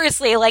 but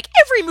seriously, like,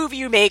 every movie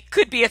you make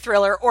could be a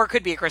thriller or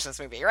could be a Christmas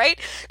movie, right?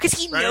 Because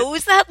he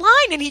knows that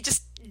line and he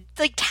just,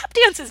 like, tap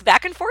dances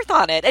back and forth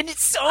on it. And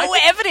it's so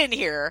evident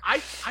here. I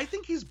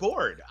think he's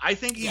bored. I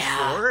think he's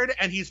bored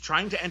and he's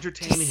trying to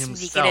entertain himself.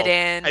 Sneaking it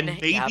in. And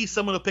maybe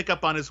someone will pick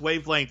up on his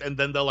wavelength and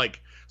then they'll, like,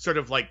 sort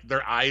of, like,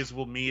 their eyes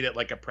will meet at,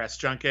 like, a press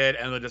junket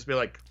and they'll just be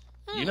like,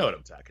 you know what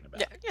I'm talking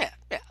about. Yeah.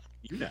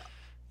 You know.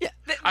 Yeah.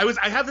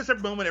 I have this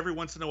moment every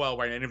once in a while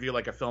where I interview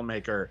like a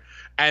filmmaker,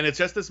 and it's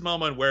just this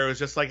moment where it was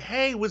just like,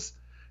 hey,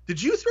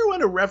 did you throw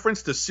in a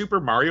reference to Super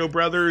Mario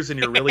Brothers in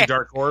your really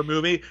dark horror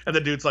movie? And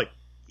the dude's like,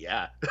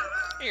 yeah.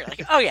 You're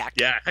like, oh yeah.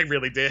 Yeah, I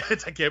really did.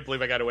 I can't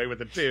believe I got away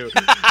with it too.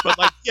 But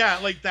like, yeah,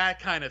 like that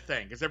kind of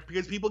thing.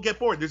 Because people get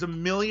bored. There's a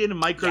million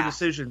micro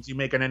decisions you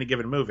make on any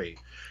given movie.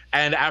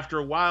 And after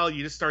a while,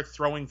 you just start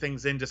throwing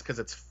things in just because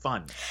it's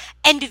fun.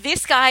 And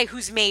this guy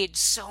who's made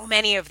so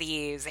many of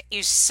these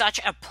is such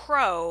a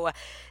pro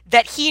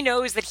that he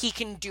knows that he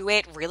can do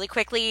it really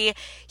quickly.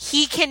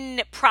 He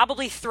can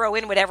probably throw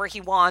in whatever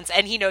he wants,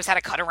 and he knows how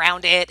to cut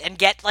around it and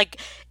get, like,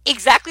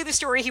 exactly the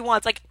story he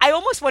wants. Like, I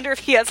almost wonder if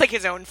he has, like,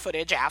 his own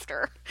footage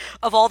after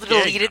of all the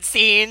deleted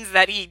scenes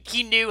that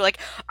he knew, like,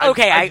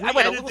 okay, I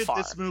went a little far.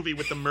 This movie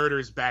with the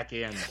murders back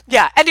in.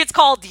 Yeah, and it's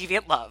called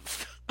Deviant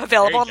Love,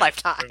 available on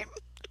Lifetime.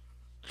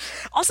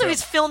 Also,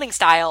 his filming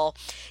style.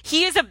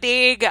 He is a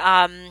big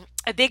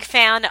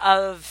fan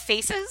of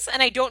faces,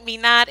 and I don't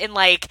mean that in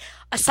like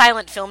a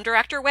silent film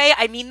director way.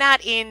 I mean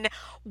that in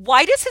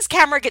why does his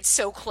camera get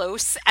so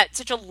close at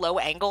such a low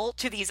angle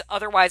to these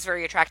otherwise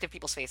very attractive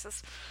people's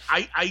faces?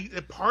 I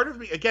part of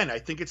me, again, I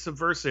think it's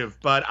subversive,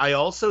 but I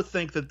also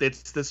think that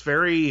it's this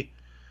very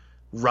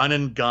run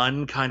and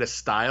gun kind of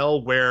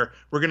style where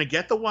we're going to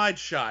get the wide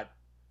shot,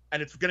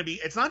 and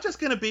it's not just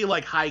going to be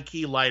like high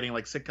key lighting,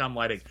 like sitcom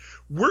lighting.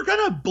 We're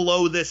going to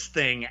blow this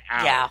thing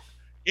out. Yeah.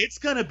 It's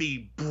going to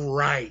be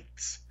bright.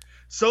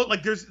 So,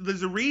 like, there's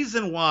a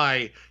reason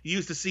why you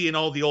used to see in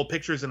all the old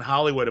pictures in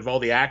Hollywood of all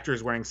the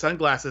actors wearing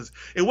sunglasses.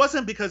 It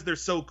wasn't because they're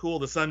so cool,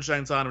 the sun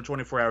shines on them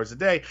 24 hours a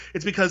day.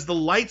 It's because the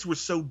lights were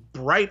so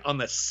bright on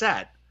the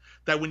set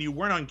that when you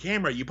weren't on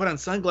camera, you put on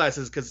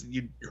sunglasses because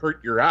you'd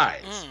hurt your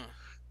eyes.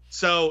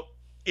 So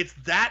it's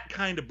that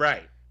kind of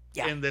bright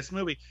in this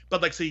movie.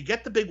 But, like, so you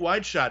get the big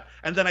wide shot,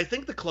 and then I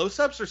think the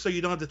close-ups are so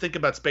you don't have to think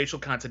about spatial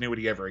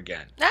continuity ever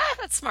again.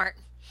 That's smart.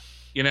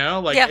 You know,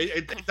 like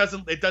it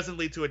doesn't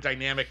lead to a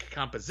dynamic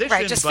composition.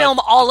 Right, just film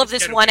all of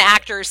this one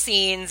actor's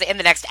scenes in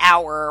the next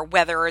hour,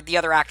 whether the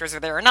other actors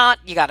are there or not.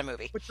 You got a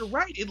movie. But you're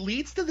right; it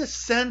leads to this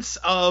sense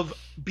of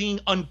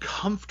being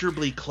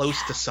uncomfortably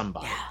close to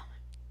somebody. Yeah.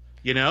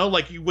 You know,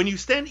 like when you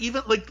stand,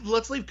 even like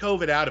let's leave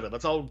COVID out of it.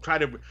 Let's all try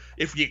to,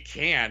 if you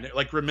can,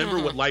 like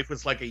remember what life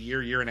was like a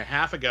year and a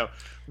half ago,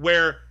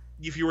 where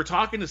if you were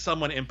talking to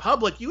someone in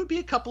public, you would be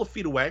a couple of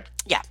feet away.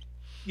 Yeah.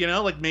 You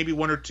know, like maybe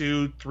 1 or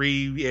 2,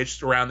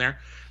 3-ish around there.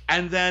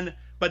 And then,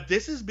 but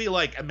this is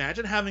like,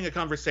 imagine having a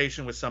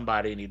conversation with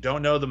somebody and you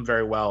don't know them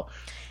very well,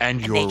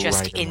 and you're they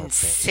just right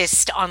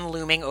insist on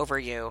looming over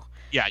you.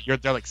 Yeah,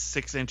 they're like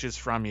 6 inches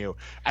from you.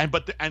 And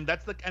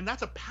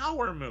that's a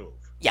power move.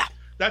 Yeah.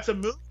 That's a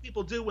move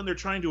people do when they're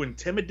trying to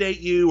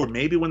intimidate you or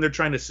maybe when they're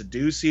trying to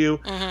seduce you.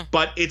 Mm-hmm.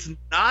 But it's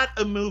not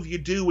a move you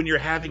do when you're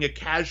having a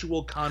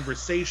casual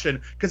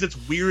conversation because it's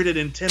weird and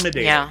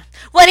intimidating. Yeah.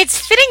 Well, and it's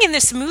fitting in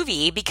this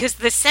movie because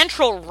the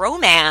central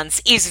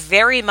romance is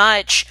very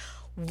much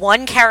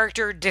one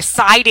character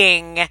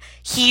deciding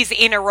he's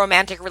in a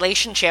romantic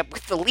relationship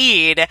with the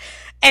lead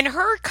and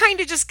her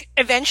kind of just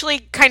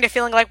eventually kind of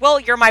feeling like,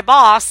 well, you're my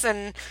boss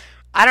and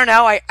I don't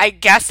know, I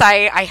guess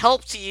I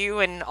helped you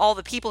and all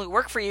the people who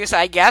work for you, so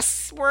I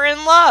guess we're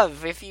in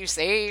love, if you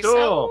say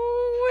so.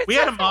 We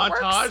had a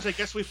montage. I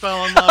guess we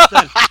fell in love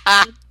then.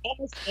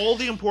 Almost all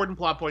the important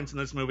plot points in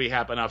this movie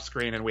happen off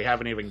screen, and we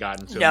haven't even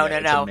gotten to them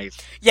yet. It's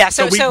amazing. Yeah,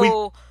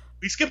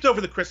 we skipped over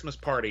the Christmas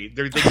party.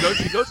 She goes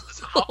to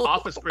this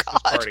office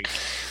Christmas party.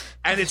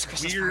 And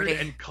it's weird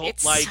and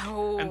cult-like,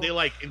 and they,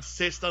 like,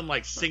 insist on,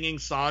 like, singing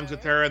songs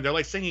with her, and they're,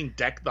 like, singing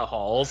Deck the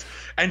Halls,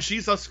 and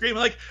she's all screaming,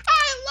 like,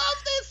 I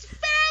love this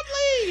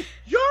family!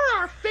 You're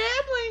our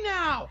family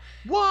now!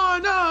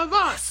 One of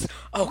us!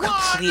 Oh,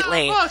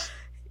 completely. One of us!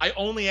 I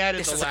only added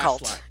this the is last a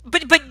cult.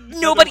 line. But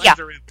nobody,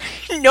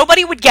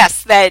 nobody would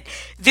guess that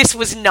this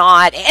was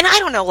not, and I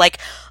don't know, like,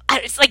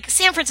 it's like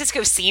San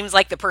Francisco seems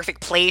like the perfect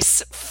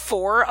place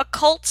for a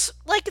cult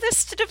like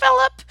this to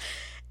develop.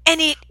 And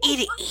it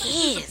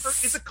is.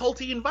 It's a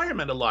culty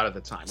environment a lot of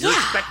the time. You're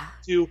expected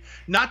to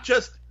not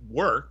just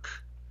work,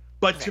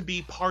 but to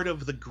be part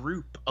of the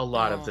group a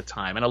lot of the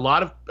time. And a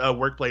lot of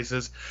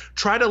workplaces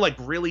try to like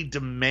really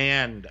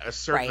demand a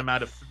certain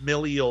amount of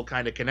familial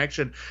kind of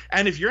connection.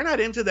 And if you're not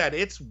into that,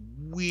 it's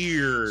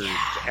weird.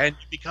 And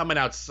you become an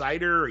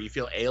outsider or you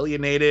feel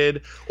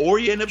alienated or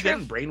you end up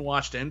getting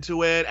brainwashed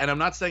into it. And I'm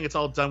not saying it's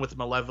all done with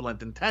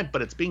malevolent intent,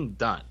 but it's being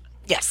done.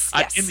 Yes.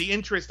 In the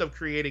interest of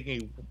creating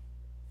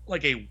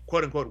a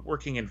quote-unquote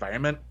working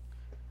environment.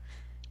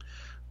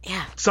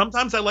 Yeah.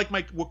 Sometimes I like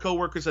my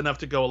coworkers enough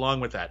to go along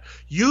with that.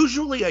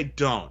 Usually I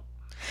don't.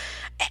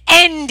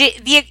 And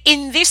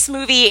in this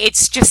movie,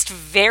 it's just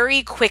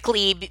very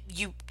quickly,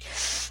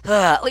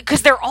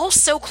 because they're all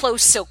so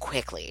close so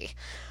quickly.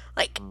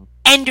 Like,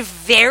 and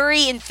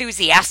very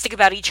enthusiastic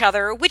about each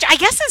other, which I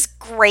guess is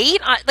great.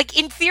 Like,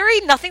 in theory,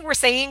 nothing we're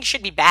saying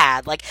should be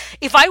bad. Like,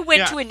 if I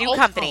went to a new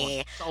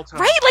company,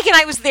 right? Like, and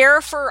I was there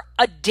for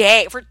a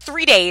day, for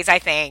 3 days, I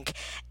think,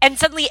 and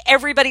suddenly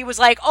everybody was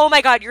like, oh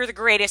my God, you're the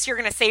greatest. You're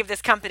going to save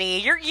this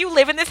company. You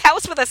live in this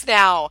house with us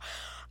now.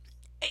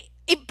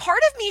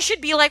 Part of me should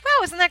be like,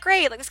 wow, isn't that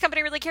great? Like, this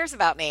company really cares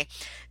about me.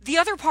 The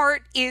other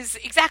part is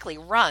exactly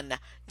run.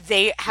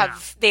 They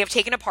have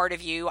taken a part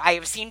of you. I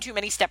have seen too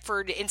many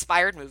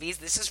Stepford-inspired movies.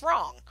 This is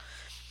wrong.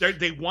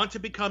 They want to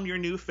become your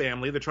new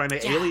family. They're trying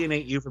to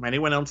alienate you from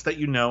anyone else that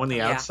you know in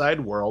the outside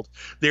world.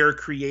 They're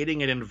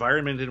creating an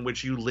environment in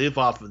which you live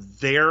off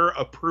their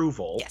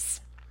approval.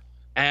 Yes.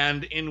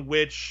 And in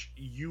which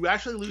you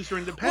actually lose your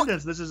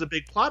independence. This is a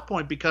big plot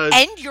point because...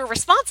 And you're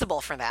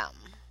responsible for them.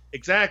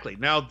 Exactly.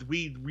 Now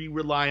we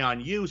rely on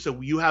you, so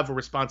you have a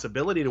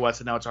responsibility to us,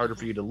 and now it's harder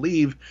for you to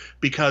leave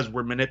because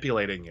we're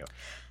manipulating you.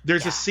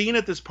 There's a scene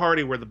at this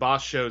party where the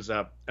boss shows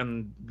up,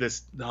 and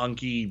this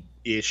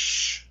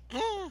hunky-ish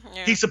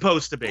Yeah. He's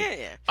supposed to be.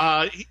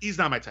 Yeah. He's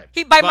not my type.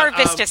 By Mar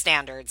Vista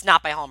standards,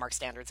 not by Hallmark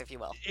standards, if you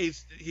will.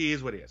 He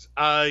is what he is.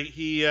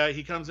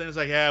 He comes in and is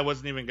like, I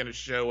wasn't even going to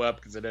show up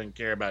because I don't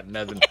care about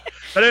nothing.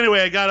 But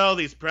anyway, I got all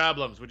these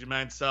problems. Would you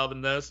mind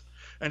solving those?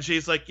 And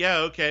she's like, yeah,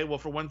 okay. Well,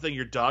 for one thing,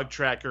 your dog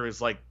tracker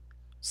is like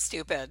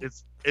stupid.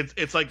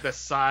 It's like the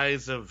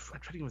size of, I'm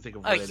trying to even think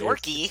of what it is.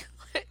 Yorkie.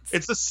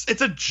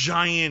 It's a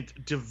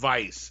giant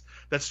device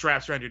that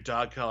straps around your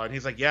dog collar. And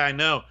he's like, yeah, I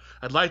know.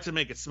 I'd like to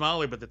make it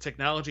smaller, but the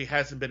technology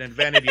hasn't been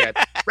invented yet.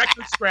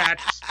 Record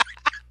scratch.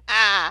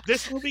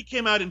 This movie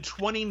came out in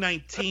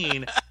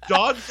 2019.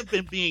 Dogs have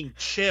been being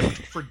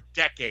chipped for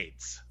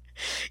decades.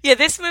 Yeah,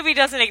 this movie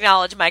doesn't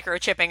acknowledge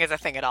microchipping as a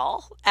thing at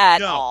all.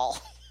 At all.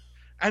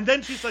 And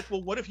then she's like,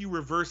 well, what if you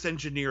reverse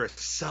engineer a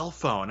cell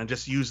phone and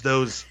just use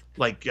those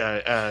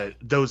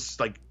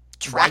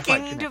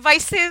tracking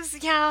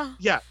devices?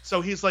 Yeah.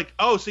 So he's like,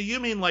 oh, so you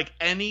mean like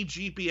any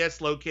GPS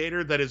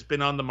locator that has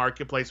been on the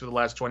marketplace for the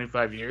last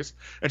 25 years?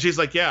 And she's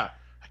like, yeah,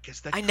 I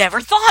guess that. I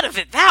never thought of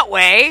it that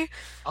way.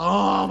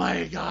 Oh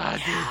my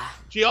God. Yeah.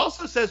 Dude. She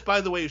also says,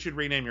 by the way, you should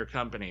rename your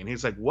company. And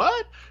he's like,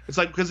 what? It's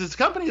like, because his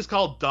company is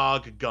called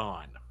Dog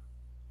Gone,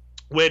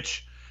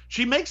 which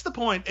she makes the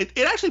point. It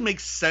actually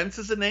makes sense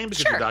as a name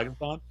because your dog is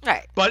gone.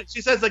 Right. But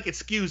she says like it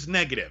skews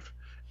negative.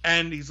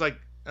 And he's like,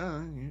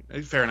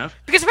 fair enough.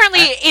 Because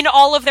apparently in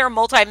all of their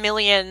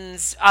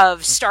multi-millions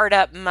of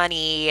startup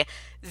money,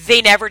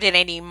 they never did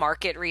any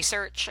market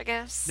research, I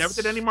guess. Never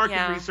did any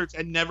market research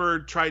and never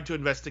tried to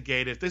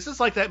investigate it. This is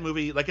like that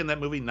movie, like in that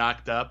movie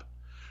Knocked Up,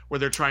 where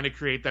they're trying to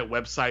create that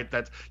website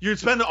that you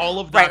spend all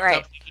of Knocked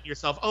Up thinking to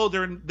yourself, oh,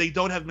 they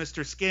don't have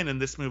Mr. Skin in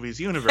this movie's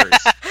universe.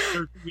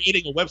 They're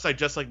creating a website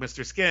just like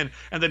Mr. Skin.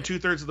 And then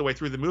 2/3 of the way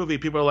through the movie,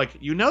 people are like,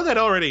 you know that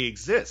already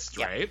exists,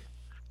 right?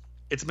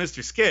 It's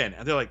Mr. Skin.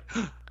 And they're like,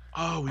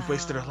 oh, we've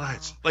wasted our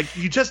lives. Like,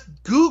 you just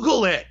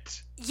Google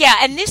it. Yeah,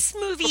 and this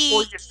movie...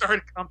 before you start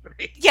a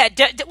company. Yeah,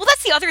 well,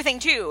 that's the other thing,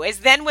 too, is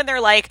then when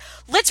they're like,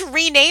 let's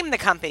rename the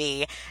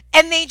company,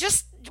 and they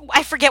just...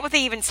 I forget what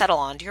they even settle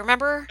on. Do you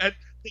remember?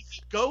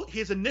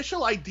 His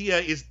initial idea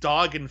is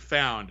Dog and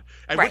Found,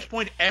 at which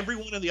point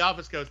everyone in the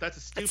office goes, that's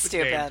a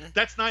stupid name.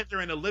 That's neither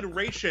an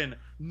alliteration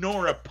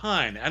nor a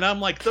pun. And I'm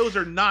like, those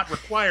are not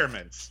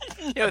requirements.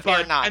 No,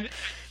 they're not.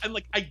 And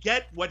like, I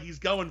get what he's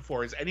going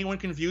for. Is anyone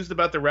confused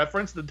about the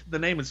reference? The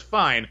name is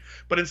fine.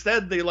 But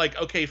instead they like,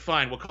 okay,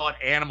 fine, we'll call it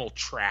Animal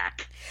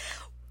Track.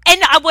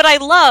 And what I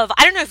love,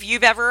 I don't know if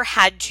you've ever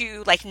had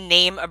to like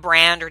name a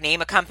brand or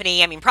name a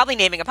company. I mean, probably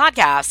naming a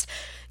podcast.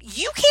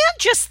 You can't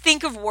just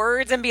think of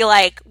words and be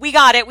like, we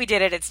got it, we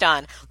did it, it's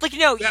done. Like,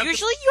 no,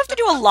 usually you have to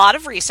do a lot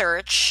of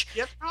research.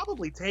 Yeah,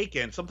 probably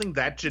taken something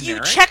that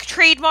generic. You check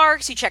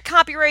trademarks, you check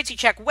copyrights, you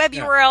check web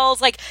URLs,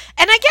 like,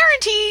 and I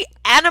guarantee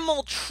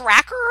Animal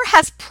Tracker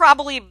has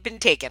probably been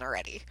taken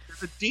already.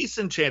 There's a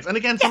decent chance. And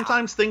again,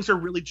 sometimes things are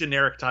really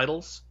generic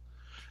titles.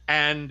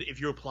 And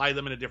if you apply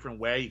them in a different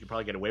way, you can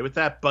probably get away with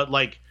that. But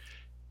like,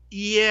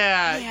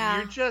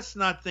 you're just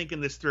not thinking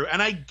this through. And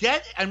I'm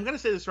going to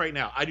say this right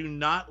now. I do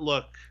not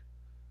look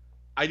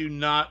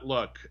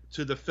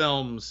to the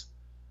films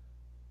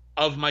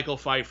of Michael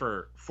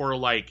Pfeiffer for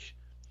like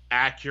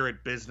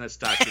accurate business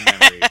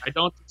documentaries. I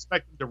don't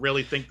expect them to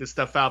really think this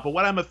stuff out. But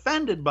what I'm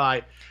offended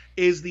by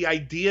is the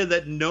idea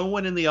that no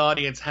one in the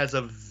audience has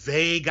a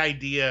vague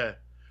idea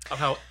of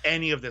how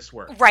any of this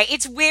works. Right.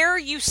 It's where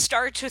you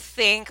start to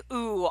think,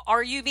 ooh,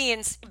 are you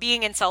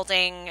being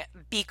insulting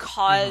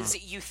because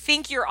you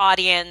think your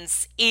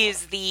audience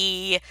is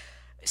the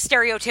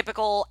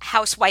stereotypical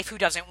housewife who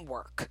doesn't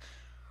work?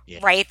 Yeah.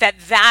 Right?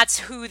 That's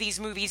who these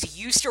movies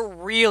used to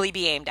really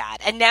be aimed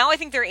at. And now I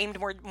think they're aimed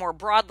more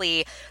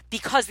broadly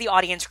because the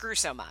audience grew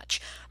so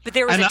much. But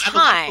there was a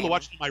time... people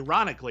watched them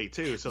ironically,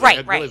 too. So they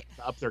had really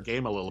up their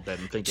game a little bit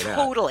and think it out.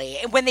 Totally.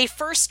 When they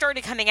first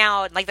started coming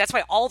out, like that's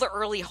why all the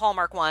early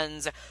Hallmark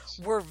ones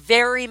were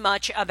very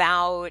much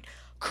about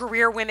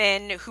career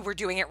women who were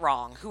doing it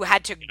wrong, who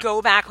had to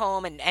go back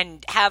home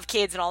and have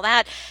kids and all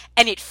that.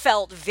 And it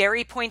felt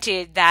very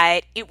pointed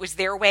that it was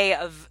their way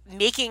of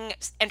making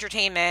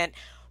entertainment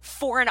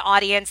for an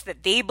audience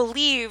that they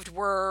believed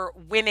were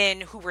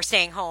women who were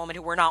staying home and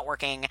who were not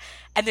working,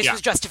 and this was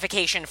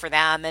justification for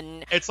them,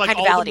 and it's like kind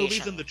of all validation. The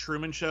movies in the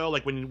Truman Show,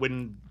 like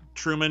when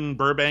Truman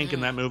Burbank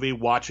in that movie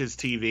watches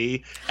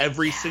TV,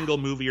 every single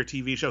movie or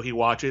TV show he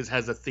watches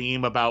has a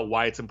theme about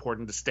why it's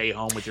important to stay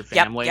home with your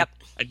family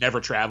and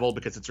never travel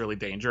because it's really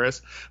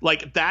dangerous.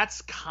 Like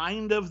that's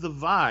kind of the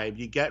vibe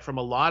you get from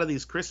a lot of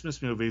these Christmas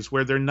movies,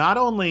 where they're not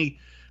only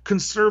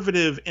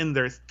conservative in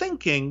their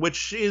thinking,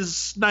 which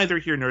is neither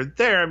here nor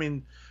there. I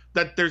mean,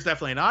 that there's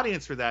definitely an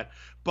audience for that,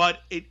 but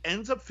it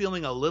ends up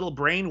feeling a little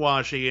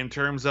brainwashy in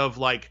terms of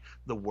like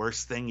the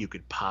worst thing you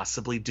could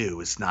possibly do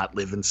is not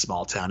live in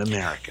small town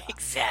America.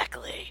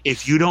 Exactly.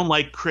 If you don't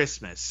like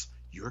Christmas,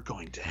 you're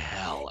going to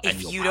hell.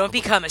 If you don't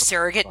become a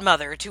surrogate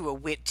mother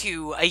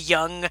to a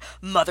young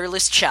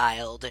motherless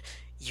child,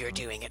 you're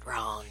doing it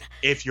wrong.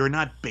 If you're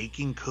not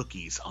baking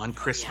cookies on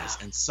Christmas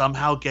and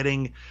somehow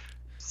getting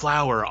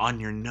flour on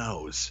your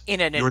nose in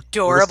an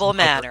adorable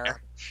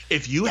manner.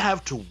 If you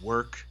have to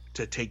work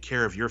to take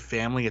care of your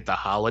family at the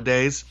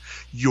holidays,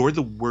 you're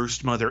the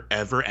worst mother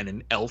ever, and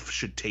an elf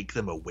should take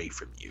them away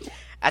from you.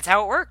 That's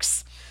how it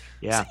works.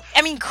 Yeah. So,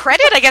 I mean,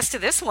 credit, I guess, to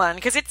this one,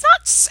 because it's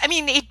not, I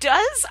mean, it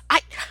does,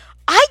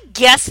 I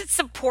guess it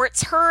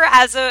supports her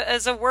as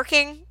a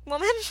working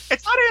woman.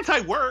 It's not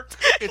anti-work.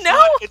 It's No.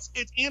 not, it's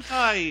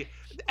anti,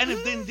 and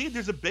if indeed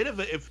there's a bit of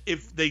it,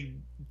 if they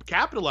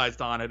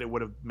capitalized on it, it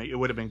would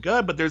have been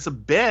good, but there's a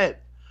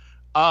bit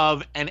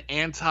of an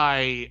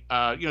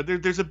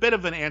there's a bit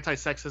of an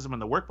anti-sexism in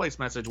the workplace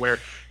message, where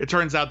it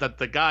turns out that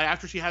the guy,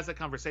 after she has that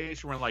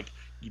conversation where, like,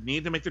 you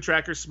need to make the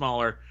trackers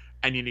smaller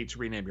and you need to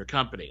rename your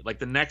company. Like,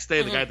 the next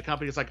day, the guy at the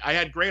company is like, I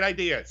had great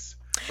ideas.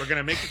 We're going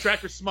to make the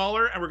trackers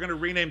smaller and we're going to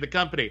rename the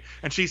company.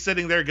 And she's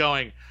sitting there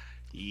going,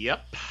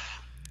 yep,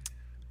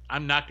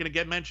 I'm not going to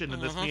get mentioned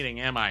in this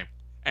meeting, am I?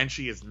 And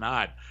she is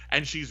not.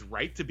 And she's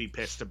right to be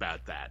pissed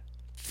about that.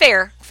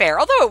 Fair.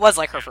 Although it was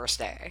like her first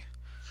day.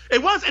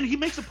 It was, and he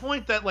makes a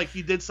point that, like,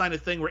 you did sign a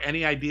thing where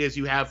any ideas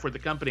you have for the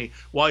company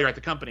while you're at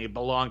the company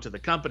belong to the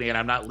company, and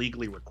I'm not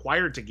legally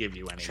required to give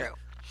you any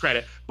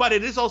credit. But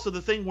it is also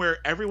the thing where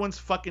everyone's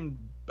fucking...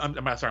 I'm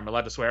sorry, I'm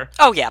allowed to swear?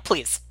 Oh, yeah,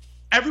 please.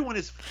 Everyone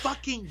is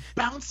fucking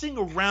bouncing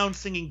around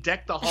singing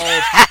Deck the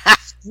Halls,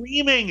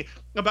 screaming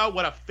about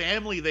what a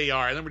family they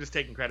are, and then we're just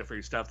taking credit for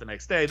your stuff the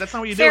next day. That's not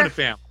what you do in a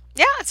family.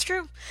 Yeah, it's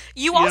true.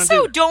 You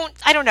also don't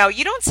I don't know,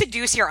 you don't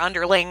seduce your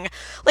underling.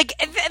 Like,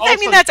 I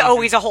mean, that's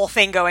always a whole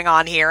thing going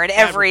on here in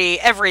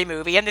every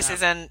movie, and this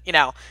isn't,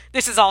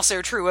 this is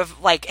also true of,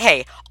 like,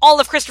 hey, all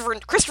of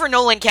Christopher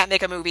Nolan can't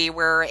make a movie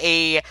where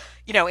a,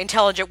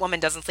 intelligent woman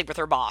doesn't sleep with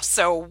her boss,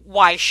 so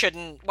why should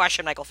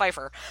Michael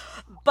Pfeiffer?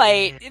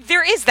 But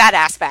there is that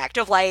aspect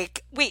of,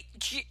 like, wait,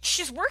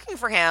 she's working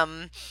for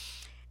him.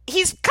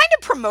 He's kind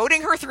of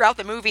promoting her throughout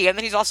the movie, and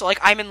then he's also like,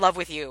 I'm in love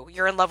with you.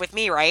 You're in love with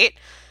me, right?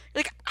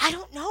 Like, I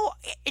don't know.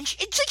 And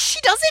she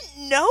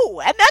doesn't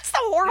know. And that's the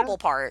horrible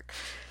part.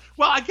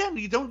 Well, again,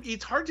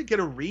 it's hard to get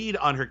a read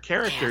on her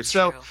character. Yeah,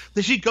 so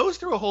she goes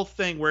through a whole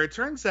thing where it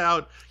turns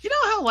out,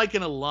 how, like,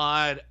 in a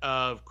lot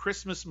of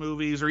Christmas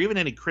movies or even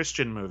any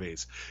Christian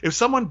movies, if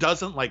someone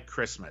doesn't like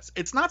Christmas,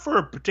 it's not for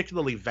a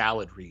particularly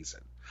valid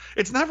reason.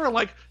 It's never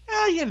like,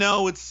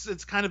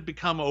 it's kind of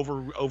become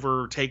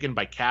overtaken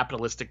by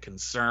capitalistic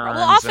concerns.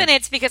 Well, often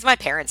it's because my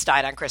parents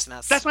died on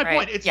Christmas. That's my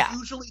point. It's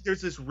usually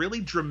there's this really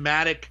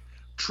dramatic,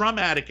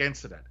 traumatic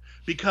incident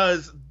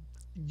because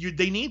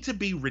they need to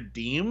be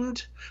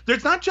redeemed.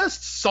 There's not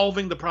just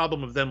solving the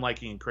problem of them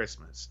liking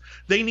Christmas.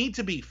 They need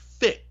to be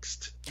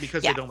fixed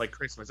because they don't like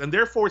Christmas, and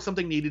therefore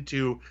something needed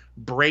to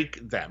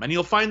break them. And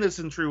you'll find this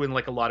true in,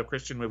 like, a lot of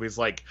Christian movies,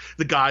 like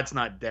the God's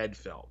Not Dead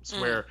films,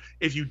 where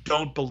if you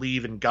don't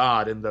believe in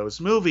God in those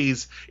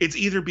movies, it's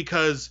either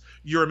because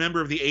you're a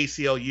member of the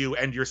ACLU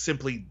and you're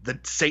simply the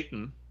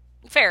Satan.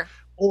 Fair.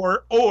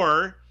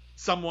 Or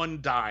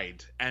someone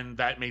died and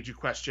that made you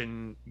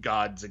question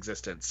God's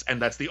existence,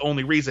 and that's the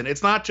only reason.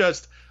 It's not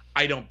just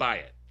I don't buy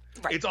it.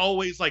 Right. It's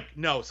always like,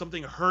 no,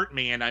 something hurt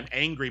me and I'm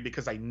angry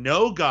because I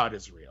know God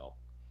is real.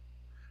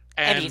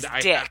 And he's a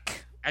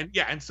dick.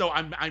 And so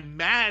I'm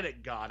mad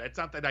at God. It's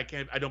not that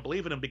I don't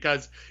believe in him,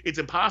 because it's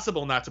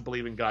impossible not to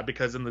believe in God,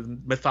 because in the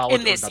mythology,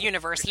 in this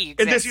universe, he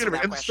exists. In this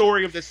universe, in the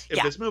story of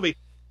this movie,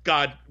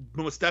 God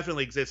most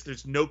definitely exists.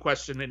 There's no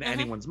question in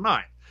anyone's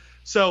mind.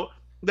 So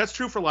that's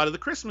true for a lot of the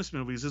Christmas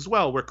movies as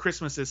well, where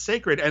Christmas is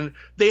sacred. And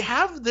they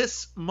have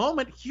this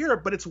moment here,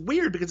 but it's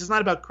weird because it's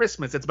not about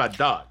Christmas. It's about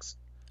dogs.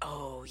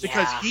 Oh, yeah.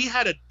 Because he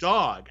had a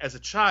dog as a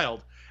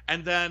child,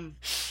 and then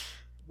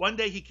one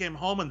day he came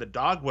home and the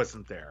dog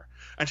wasn't there.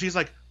 And she's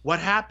like, what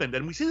happened?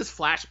 And we see this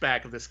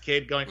flashback of this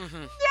kid going,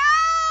 no,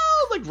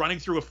 like running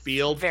through a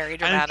field. Very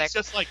dramatic.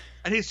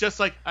 And he's just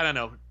like, I don't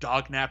know,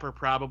 dog napper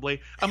probably.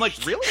 I'm like,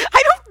 really?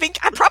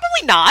 I'm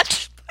probably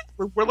not.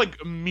 We're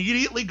like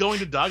immediately going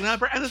to dog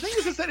napper. And the thing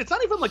is that it's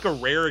not even like a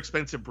rare,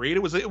 expensive breed.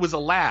 It was a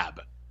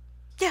lab.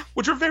 Yeah.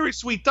 Which are very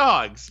sweet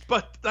dogs,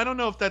 but I don't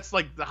know if that's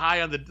like the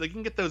high on the. They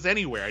can get those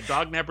anywhere. A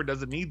dog napper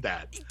doesn't need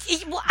that.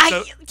 Well,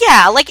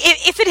 like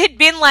if it had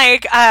been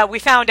like we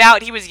found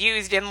out he was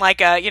used in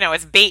like a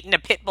as bait in a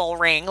pit bull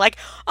ring, like,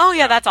 oh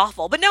yeah, that's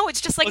awful. But no,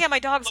 it's just like, my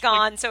dog's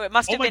gone, so it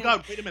must have been. Oh my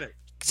god, wait a minute.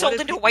 Sold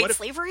into white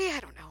slavery?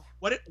 I don't know.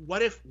 What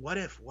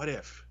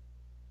if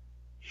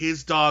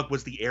his dog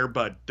was the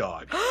Airbud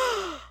dog?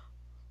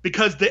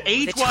 Because the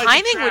age-wise, the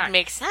timing would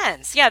make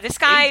sense. Yeah, this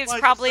guy is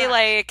probably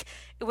like.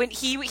 When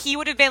he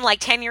would have been like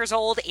 10 years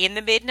old in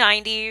the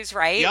mid-90s,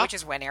 right? Yep. Which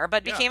is when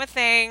Airbud became a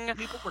thing.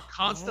 People were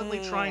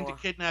constantly trying to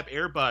kidnap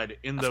Airbud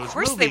in those movies. Of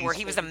course they were.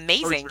 He was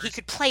amazing. He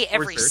could play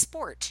every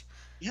sport.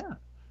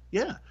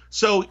 Yeah.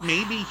 So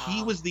maybe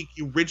he was the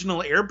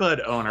original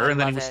Airbud owner, and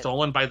then he was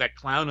stolen by that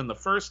clown in the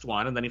first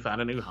one, and then he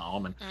found a new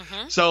home. And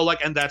so,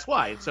 like, and that's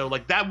why. So,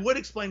 like, that would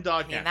explain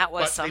dog napping. That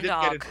was some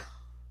dog.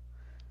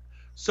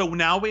 So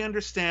now we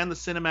understand the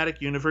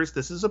cinematic universe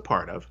this is a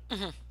part of,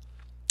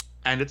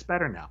 and it's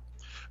better now.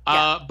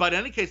 Yeah. But in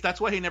any case,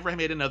 that's why he never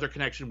made another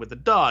connection with the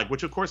dog,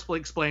 which of course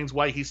explains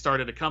why he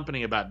started a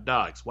company about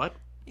dogs. What?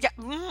 Yeah.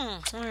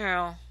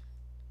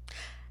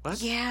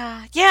 What?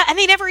 Yeah. And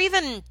they never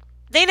even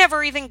They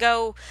never even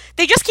go,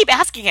 they just keep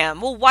asking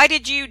him, well, why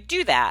did you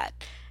do that?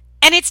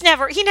 And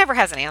he never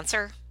has an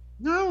answer.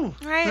 No.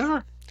 Right?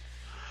 Never.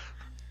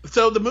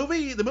 So the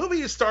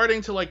movie is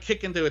starting to like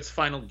kick into its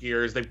final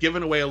gears. They've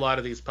given away a lot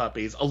of these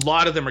puppies. A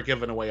lot of them are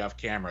given away off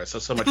camera.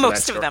 So much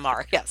Most of them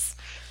are, yes.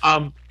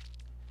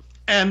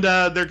 And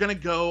they're going to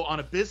go on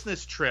a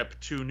business trip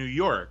to New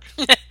York.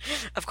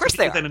 Of course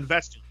they are. With an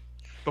investor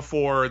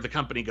before the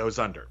company goes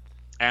under.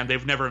 And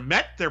they've never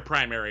met their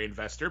primary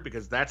investor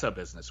because that's how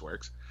business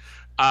works.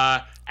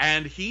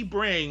 And he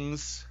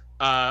brings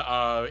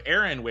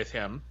Aaron with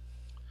him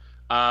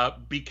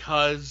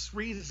because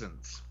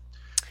reasons.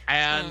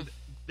 And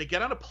they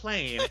get on a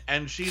plane,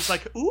 and she's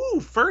like,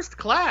 ooh, first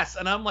class.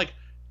 And I'm like,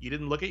 you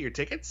didn't look at your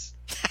tickets?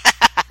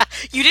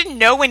 You didn't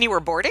know when you were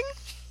boarding?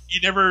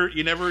 You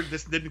never,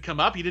 this didn't come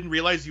up? You didn't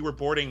realize you were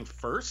boarding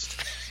first?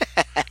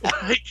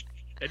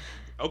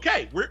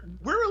 Okay,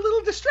 we're a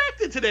little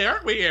distracted today,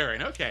 aren't we,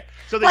 Aaron? Okay.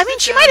 So well, I mean,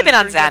 she might have been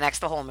on Xanax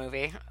the whole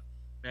movie.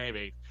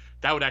 Maybe.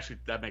 That makes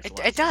a lot of sense.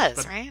 It does,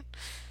 but, right?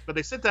 But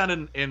they sit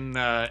down in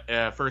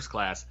first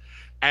class,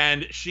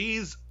 and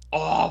she's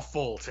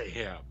awful to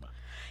him.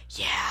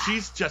 Yeah.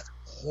 She's just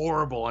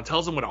horrible and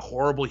tells him what a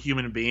horrible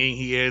human being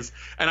he is.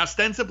 And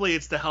ostensibly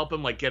it's to help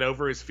him like get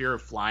over his fear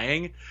of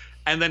flying.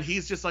 And then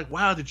he's just like,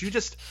 wow, did you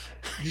just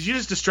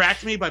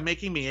distract me by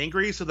making me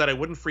angry so that I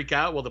wouldn't freak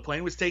out while the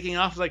plane was taking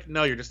off? He's like,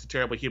 no, you're just a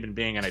terrible human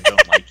being and I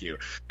don't like you.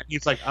 And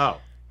he's like,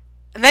 oh.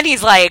 And then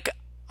he's like,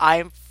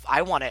 I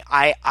want it.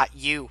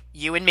 You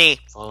and me.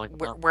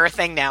 We're a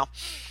thing now.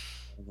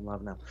 I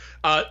love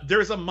now.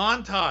 There's a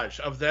montage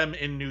of them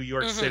in New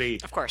York City,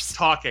 of course,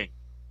 talking.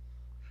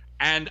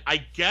 And I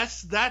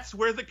guess that's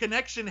where the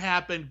connection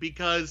happened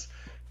because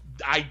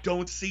I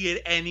don't see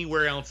it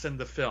anywhere else in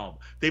the film.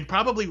 They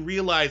probably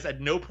realize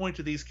at no point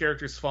do these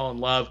characters fall in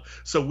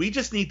love, so we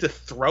just need to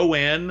throw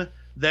in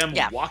them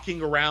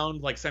walking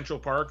around like Central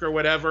Park or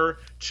whatever,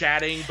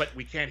 chatting, but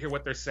we can't hear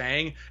what they're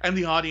saying, and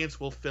the audience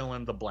will fill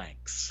in the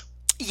blanks.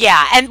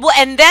 Yeah, and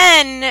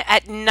then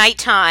at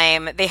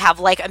nighttime they have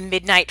like a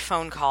midnight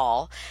phone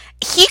call.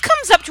 He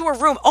comes up to her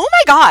room. Oh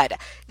my god,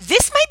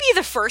 this might be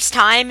the first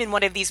time in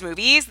one of these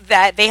movies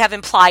that they have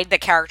implied that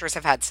characters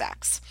have had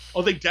sex.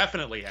 Oh, they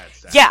definitely had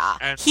sex. Yeah,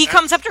 and he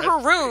comes up to her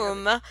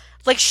room.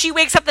 Like she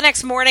wakes up the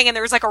next morning and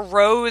there's like a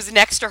rose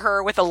next to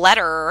her with a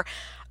letter.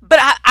 But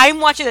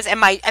I'm watching this,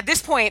 and at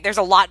this point, there's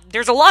a lot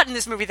in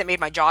this movie that made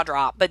my jaw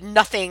drop, but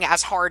nothing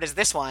as hard as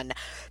this one.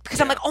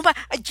 Because I'm like, oh my,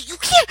 you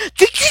can't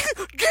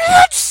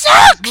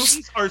sex! These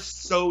movies are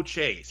so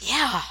chaste.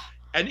 Yeah.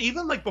 And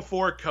even like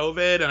before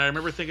COVID, and I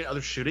remember thinking, oh,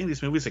 they're shooting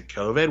these movies at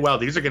COVID? Wow,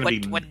 these are going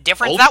to be what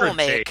difference that will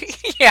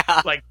make.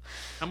 Yeah. Like,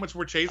 how much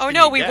more chaste Oh can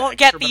no, you we get? won't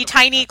get the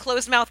tiny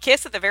closed mouth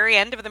kiss at the very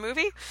end of the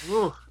movie?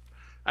 Ooh.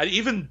 And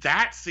even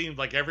that seemed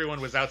like everyone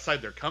was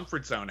outside their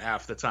comfort zone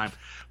half the time.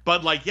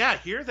 But like, yeah,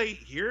 here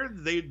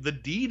the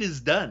deed is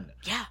done.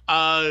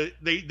 Yeah.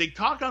 They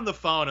talk on the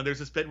phone, and there's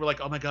this bit where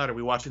like, oh my god, are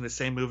we watching the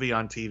same movie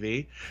on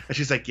TV? And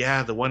she's like,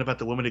 yeah, the one about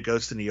the woman who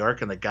goes to New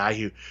York and the guy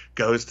who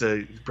goes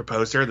to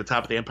propose to her at the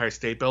top of the Empire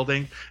State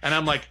Building. And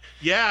I'm like,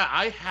 yeah,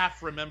 I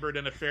half remembered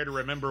An Affair to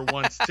Remember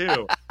once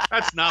too.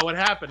 That's not what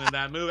happened in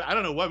that movie. I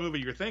don't know what movie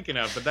you're thinking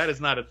of, but that is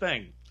not a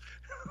thing.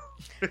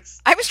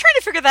 I was trying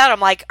to figure that out. I'm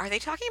like, are they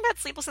talking about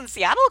Sleepless in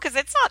Seattle? Because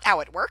it's not how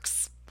it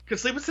works.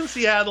 Because Sleepless in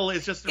Seattle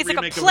is just a remake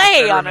like a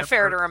play of on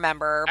Affair to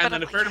Remember. And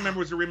then Affair to Remember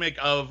was a remake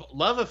of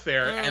Love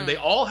Affair, and they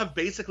all have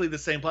basically the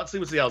same plot.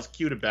 Sleepless in Seattle's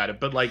cute about it,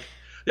 but like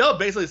they all have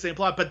basically the same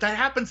plot, but that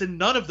happens in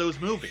none of those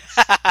movies.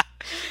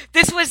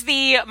 This was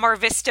the Mar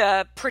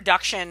Vista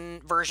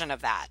production version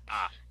of that.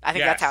 I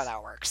think that's how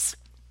that works.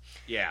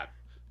 Yeah.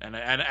 And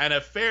an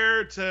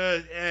affair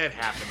to it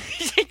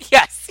happens.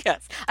 yes. I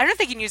don't know if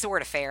they can use the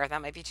word affair.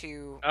 That might be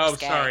too. Oh,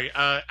 risque. sorry.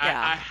 A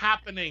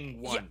happening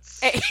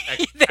once.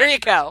 There you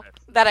go.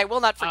 That I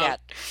will not forget.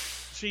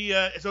 So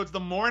it's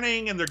the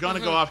morning, and they're going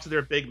to go off to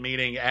their big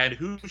meeting. And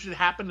who should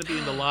happen to be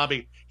in the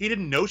lobby? He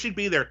didn't know she'd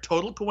be there.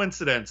 Total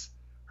coincidence.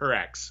 Her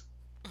ex.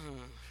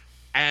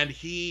 And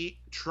he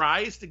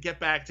tries to get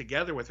back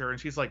together with her, and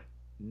she's like,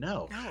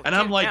 "No." And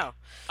I'm like,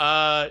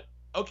 "No."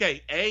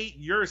 Okay, A,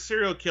 you're a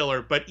serial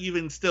killer, but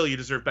even still, you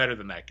deserve better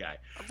than that guy.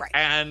 Right.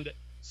 And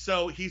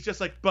so he's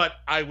just like, but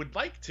I would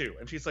like to.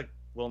 And she's like,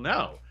 well,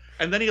 no.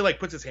 And then he like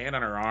puts his hand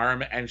on her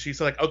arm, and she's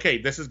like, okay,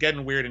 this is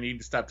getting weird, and you need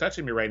to stop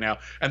touching me right now.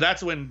 And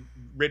that's when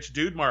Rich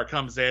Dudemar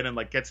comes in and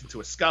like gets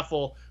into a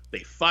scuffle.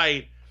 They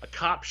fight. A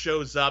cop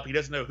shows up. He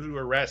doesn't know who to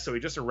arrest, so he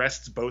just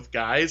arrests both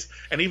guys.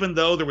 And even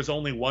though there was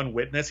only one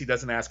witness, he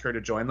doesn't ask her to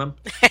join them.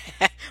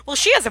 Well,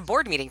 she has a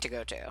board meeting to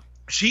go to.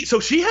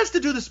 She has to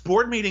do this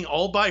board meeting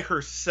all by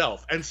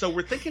herself. And so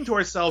we're thinking to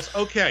ourselves,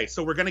 okay,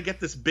 so we're going to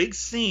get this big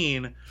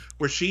scene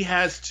where she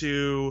has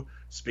to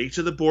speak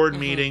to the board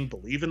meeting,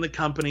 believe in the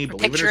company,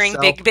 believe in herself.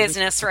 Picturing big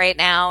business right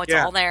now. It's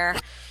all there.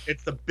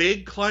 It's the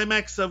big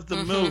climax of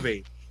the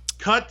movie.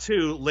 Cut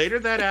to later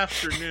that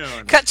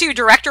afternoon. Cut to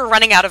director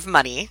running out of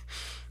money.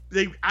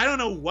 I don't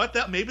know what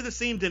that. Maybe the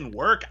scene didn't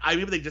work.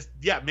 Maybe they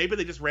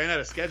just ran out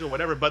of schedule,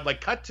 whatever. But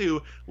like, cut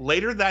to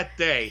later that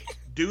day,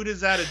 dude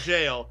is out of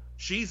jail.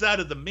 she's out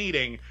of the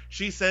meeting.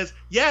 She says,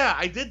 "Yeah,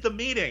 I did the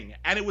meeting,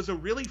 and it was a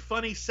really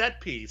funny set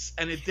piece,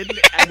 and we didn't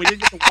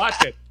get to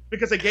watch it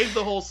because I gave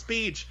the whole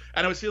speech,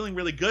 and I was feeling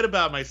really good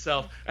about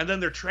myself. And then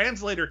their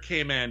translator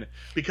came in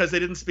because they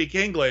didn't speak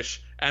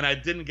English, and I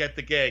didn't get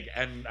the gig,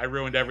 and I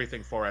ruined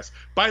everything for us."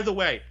 By the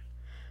way,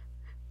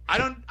 I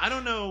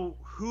don't know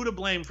who to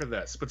blame for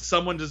this, but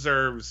someone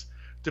deserves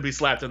to be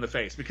slapped in the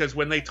face, because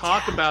when they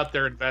talk about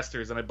their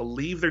investors, and I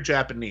believe they're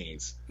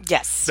Japanese,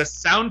 yes, the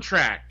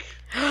soundtrack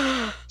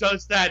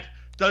does that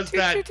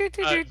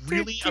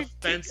really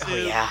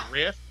offensive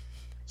riff,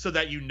 so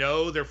that you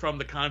know they're from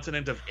the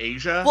continent of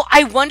Asia. Well,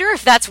 I wonder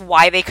if that's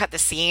why they cut the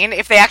scene.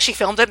 If they actually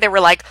filmed it, they were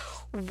like,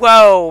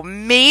 whoa,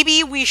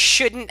 maybe we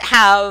should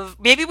have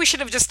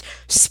just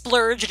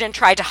splurged and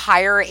tried to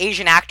hire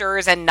Asian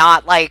actors and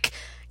not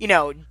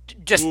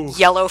just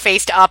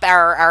yellow-faced up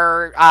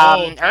our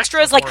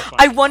extras. Like,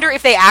 I wonder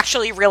if they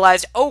actually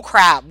realized, oh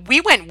crap,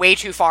 we went way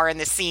too far in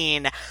this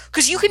scene.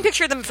 Because you can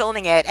picture them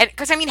filming it. And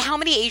because, I mean, how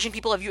many Asian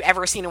people have you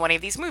ever seen in one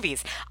of these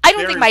movies? I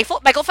don't think Michael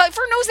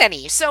Pfeiffer knows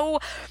any. So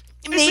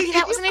maybe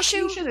that was an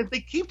issue. If they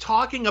keep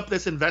talking up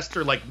this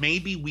investor, like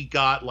maybe we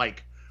got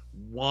like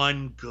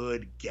one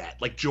good get,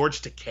 like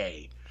George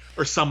Takei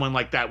or someone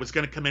like that was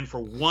going to come in for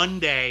one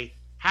day,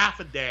 half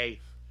a day,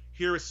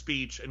 hear a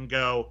speech and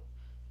go,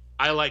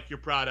 "I like your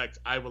product,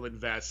 I will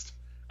invest,"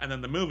 and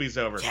then the movie's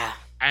over. Yeah.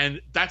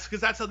 And that's because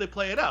that's how they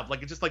play it up.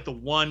 Like, it's just like the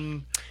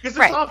one, because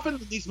there's often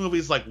in these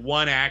movies like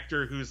one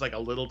actor who's like a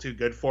little too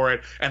good for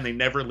it, and they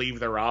never leave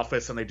their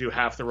office, and they do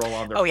half the role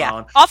on their phone.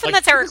 Yeah. Often like,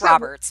 that's Eric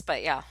Roberts,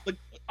 but yeah.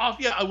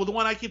 Well, the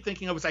one I keep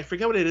thinking of is, I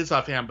forget what it is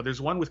offhand, but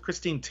there's one with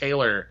Christine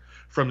Taylor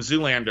from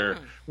Zoolander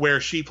where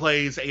she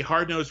plays a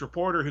hard-nosed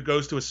reporter who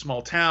goes to a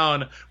small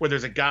town where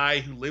there's a guy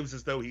who lives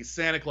as though he's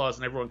Santa Claus,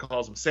 and everyone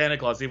calls him Santa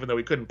Claus even though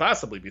he couldn't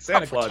possibly be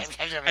Santa Claus.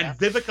 And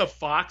Vivica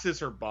Fox is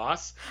her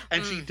boss,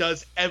 and she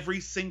does every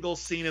single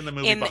scene in the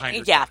movie behind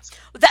her. Yeah,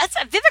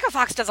 Vivica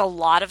Fox does a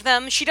lot of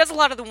them. She does a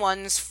lot of the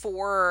ones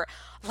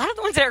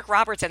that Eric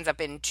Roberts ends up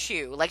in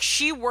too. Like,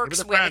 she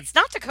works with, it's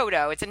not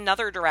Dakota, it's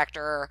another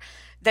director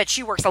that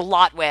she works a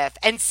lot with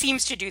and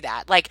seems to do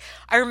that. Like,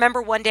 I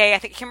remember one day, I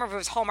can't remember if it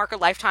was Hallmark or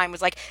Lifetime,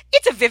 was like,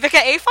 "It's a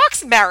Vivica A.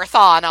 Fox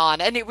marathon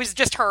on," and it was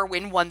just her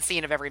in one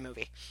scene of every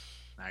movie.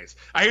 Nice.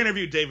 I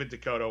interviewed David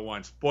Dakota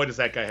once. Boy, does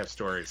that guy have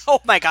stories. Oh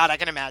my God, I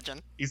can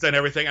imagine. He's done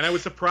everything. And I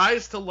was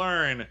surprised to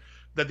learn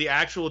that the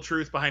actual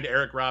truth behind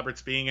Eric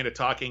Roberts being in A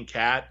Talking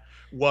Cat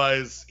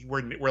was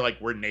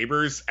we're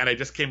neighbors, and I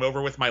just came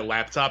over with my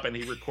laptop and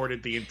he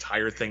recorded the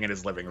entire thing in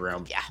his living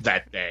room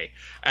that day.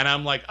 And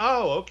I'm like,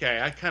 oh,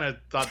 okay. I kind of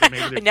thought that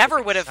maybe I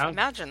never would have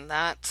imagined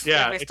that.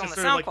 Yeah, based it's on just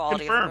the sort of sound like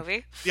quality confirmed. of the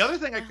movie. The other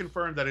thing I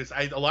confirmed that is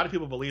a lot of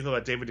people believe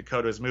about David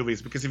Dakota's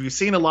movies, because if you've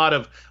seen a lot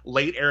of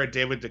late era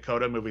David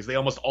Dakota movies, they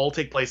almost all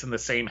take place in the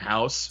same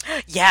house.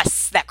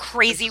 Yes, that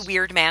crazy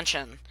weird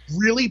mansion.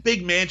 Really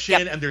big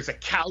mansion, and there's a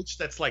couch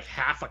that's like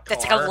half a car.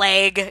 That's like a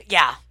leg,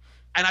 yeah.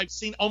 And I've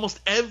seen almost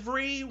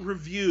every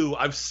review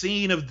I've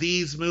seen of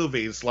these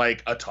movies,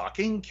 like A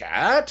Talking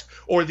Cat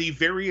or the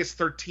various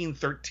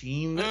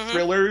 1313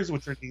 thrillers,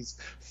 which are these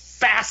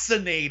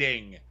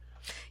fascinating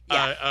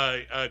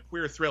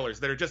queer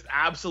thrillers that are just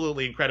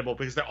absolutely incredible,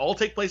 because they all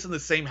take place in the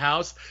same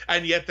house,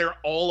 and yet they're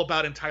all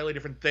about entirely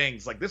different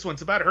things. Like, this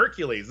one's about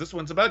Hercules, this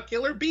one's about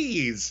killer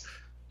bees.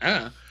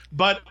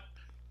 But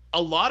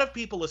a lot of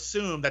people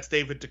assume that's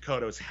David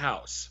Dakota's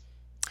house.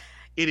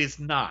 It is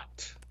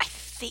not.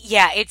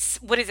 Yeah, it's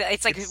what is it?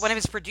 It's like one of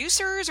his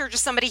producers, or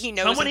just somebody he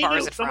knows and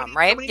borrows it from,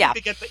 right? Yeah.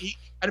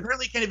 And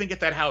apparently he can't even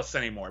get that house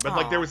anymore. But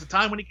like, there was a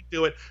time when he could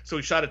do it, so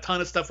he shot a ton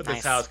of stuff at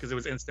this house because it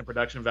was instant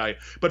production value.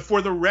 But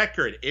for the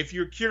record, if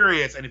you're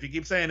curious, and if you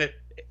keep saying it,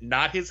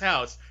 not his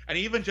house, and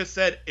he even just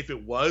said, if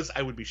it was,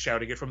 I would be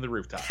shouting it from the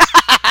rooftops.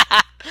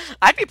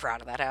 I'd be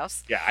proud of that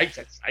house. Yeah, I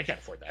can't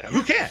afford that.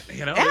 Who can?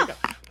 You know. Yeah.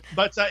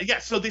 But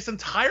so this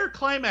entire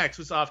climax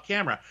was off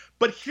camera.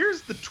 But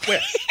here's the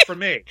twist for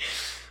me.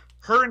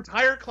 Her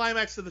entire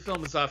climax of the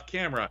film is off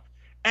camera,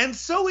 and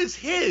so is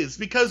his,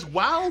 because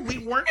while we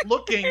weren't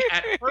looking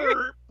at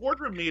her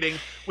boardroom meeting,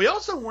 we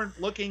also weren't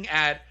looking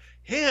at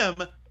him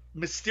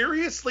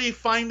mysteriously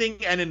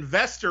finding an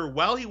investor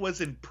while he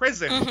was in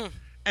prison.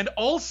 And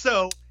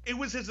also, it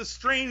was his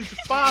estranged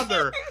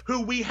father,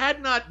 who we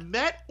had not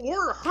met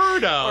or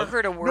heard of, or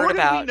heard a word nor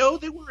about. did we know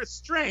they were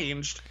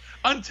estranged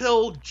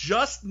until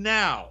just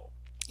now.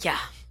 Yeah.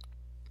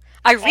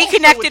 I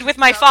reconnected with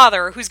my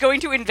father, who's going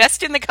to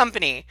invest in the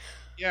company.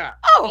 Yeah.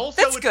 Oh,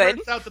 also, that's good.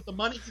 Turns out that the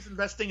money he's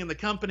investing in the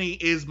company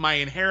is my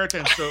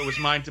inheritance, so it was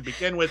mine to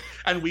begin with,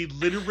 and we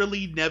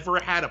literally never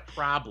had a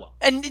problem.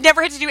 And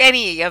never had to do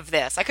any of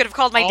this. I could have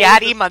called my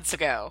daddy months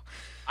ago.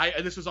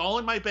 This was all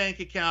in my bank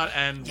account,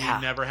 and we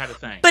never had a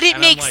thing. But it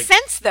makes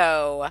sense,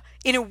 though,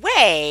 in a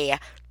way,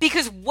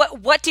 because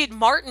what did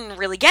Martin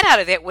really get out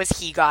of it was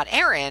he got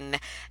Aaron,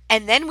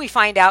 and then we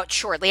find out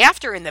shortly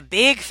after in the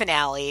big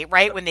finale,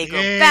 right, when they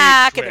go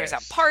back and there's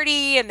a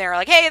party and they're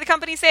like, hey, the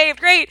company's saved,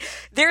 great.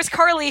 There's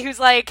Carly, who's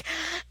like,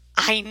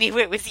 I knew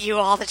it was you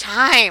all the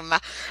time.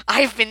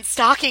 I've been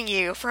stalking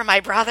you for my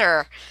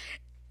brother.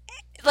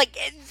 like,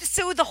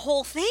 so the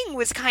whole thing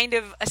was kind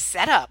of a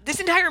setup. This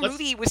entire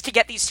movie was to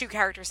get these two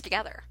characters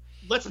together.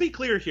 Let's be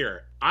clear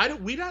here.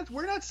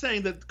 We're not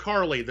saying that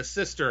Carly, the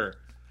sister,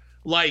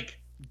 like,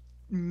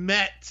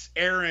 met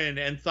Aaron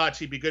and thought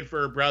she'd be good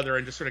for her brother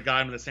and just sort of got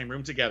them in the same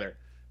room together.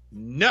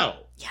 No.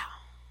 Yeah.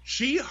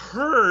 She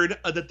heard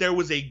that there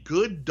was a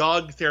good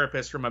dog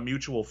therapist from a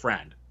mutual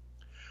friend,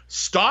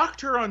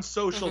 stalked her on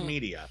social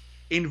media,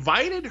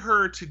 invited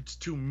her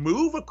to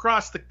move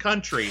across the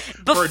country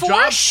for a job.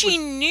 Before she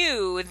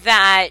knew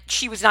that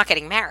she was not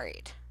getting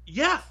married.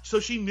 Yeah, so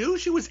she knew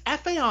she was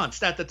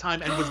affianced at the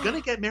time and was going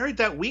to get married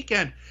that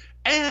weekend.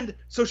 And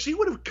so she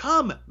would have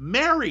come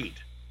married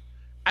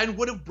and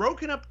would have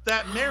broken up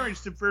that marriage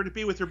for her to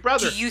be with her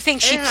brother. Do you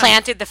think she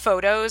planted the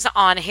photos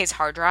on his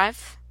hard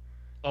drive?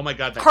 Oh my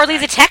God.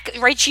 Carly's a tech,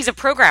 right? She's a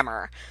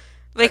programmer.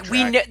 Like,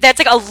 we know, that's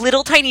like a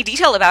little tiny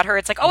detail about her.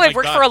 It's like, I've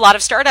worked for a lot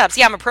of startups.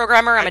 Yeah, I'm a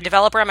programmer. I'm a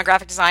developer. I'm a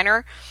graphic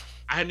designer.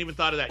 I hadn't even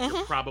thought of that.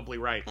 You're probably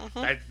right.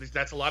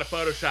 That's a lot of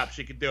Photoshop.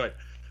 She could do it.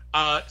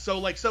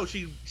 So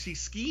she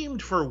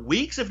schemed for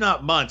weeks, if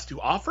not months, to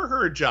offer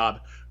her a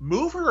job,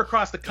 move her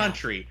across the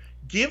country,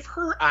 give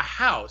her a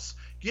house,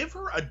 give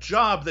her a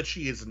job that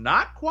she is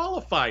not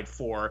qualified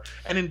for,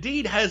 and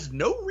indeed has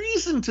no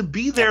reason to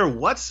be there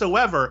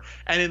whatsoever.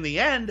 And in the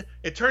end,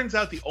 it turns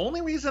out the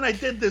only reason I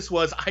did this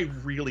was I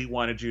really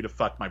wanted you to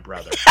fuck my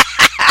brother.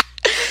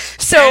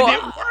 So and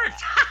it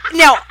worked.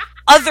 Now,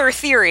 other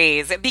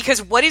theories,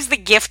 because what is the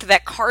gift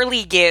that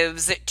Carly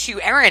gives to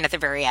Aaron at the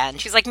very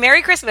end? She's like,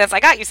 Merry Christmas, I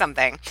got you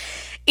something.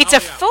 It's a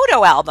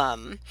photo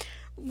album.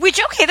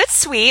 Which, okay, that's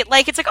sweet.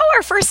 Like, it's like,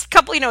 our first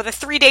couple, the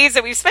 3 days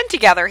that we've spent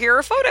together, here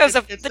are photos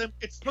of... It's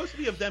supposed to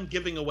be of them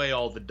giving away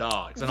all the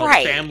dogs and all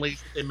the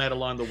families they met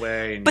along the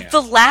way. And, but the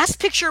last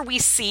picture we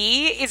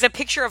see is a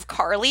picture of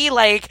Carly,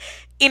 like,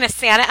 in a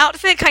Santa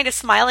outfit, kind of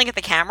smiling at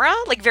the camera,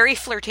 like, very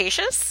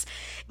flirtatious.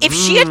 If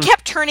she had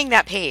kept turning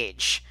that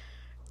page,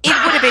 it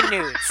would have been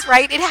nudes,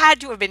 right? It had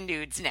to have been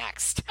nudes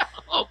next.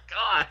 Oh,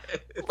 God.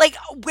 Like,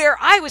 where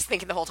I was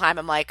thinking the whole time,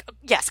 I'm like,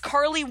 yes,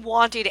 Carly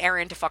wanted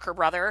Aaron to fuck her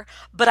brother,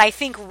 but I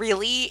think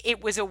really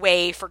it was a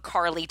way for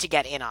Carly to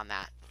get in on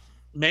that.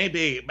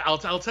 Maybe. I'll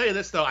tell you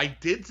this, though. I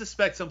did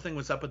suspect something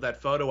was up with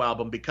that photo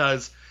album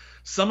because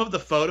some of the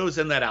photos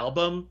in that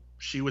album,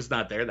 she was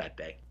not there that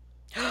day.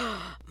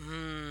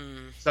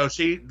 So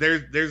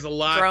there's a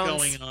lot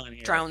going on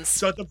here. Drones.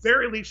 So at the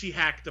very least, she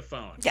hacked the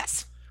phone.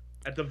 Yes.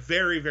 At the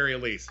very, very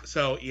least.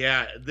 So,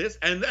 yeah, this...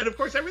 And of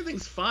course,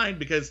 everything's fine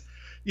because...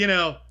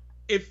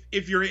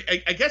 if you're,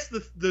 I guess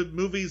the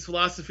movie's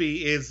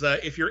philosophy is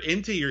if you're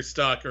into your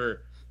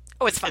stalker,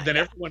 it's fine. Then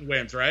everyone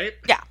wins, right?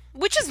 Yeah,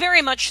 which is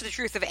very much the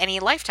truth of any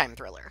Lifetime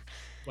thriller.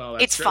 Well,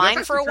 it's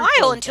fine for a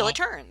while until it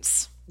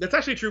turns. That's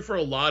actually true for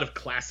a lot of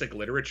classic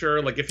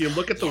literature. Like if you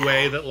look at the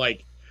way that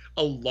like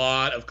a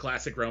lot of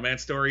classic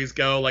romance stories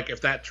go, like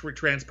if that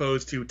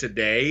transposed to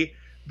today,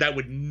 that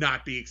would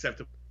not be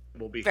acceptable.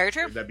 Very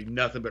true. That'd be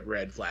nothing but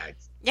red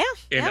flags. Yeah.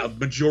 In a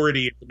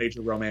majority of the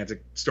major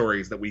romantic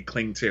stories that we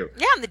cling to.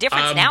 Yeah, and the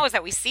difference now is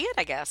that we see it,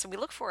 I guess, and we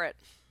look for it.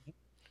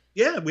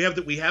 Yeah, we have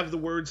the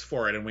words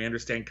for it, and we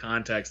understand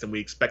context, and we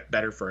expect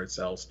better for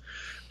ourselves.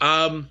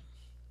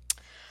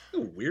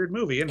 Weird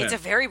movie, isn't it? It's a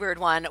very weird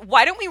one.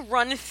 Why don't we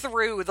run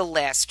through the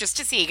list just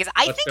to see? Because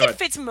I think it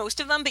fits most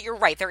of them, but you're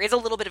right. There is a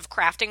little bit of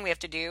crafting we have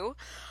to do.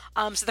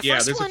 So the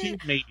first one, a few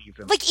maybes.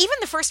 Like even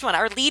the first one,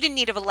 our lead in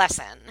need of a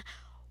lesson.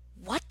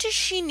 What does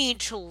she need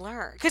to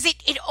learn? Because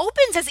it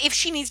opens as if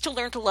she needs to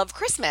learn to love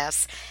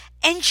Christmas,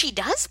 and she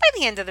does by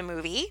the end of the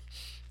movie.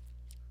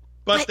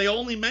 But they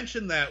only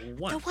mention that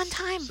once. The one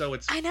time. So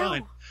it's I know.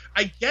 fine.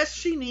 I guess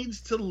she needs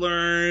to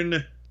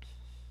learn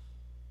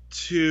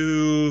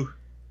to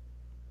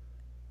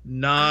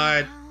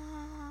not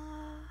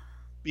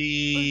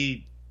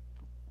be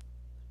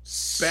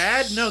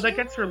bad. No, that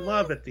gets her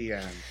love at the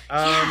end.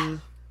 Yeah.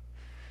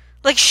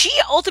 Like she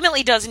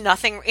ultimately does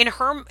nothing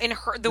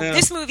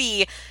this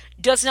movie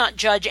does not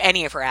judge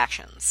any of her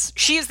actions.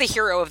 She is the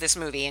hero of this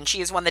movie, and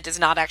she is one that does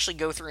not actually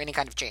go through any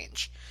kind of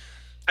change.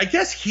 I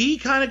guess he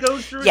kind of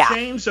goes through a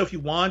change, so if you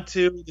want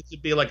to, this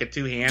would be like a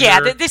two-hander.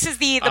 Yeah, this is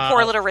the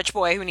poor little rich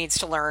boy who needs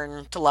to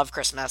learn to love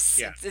Christmas.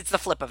 Yeah. It's the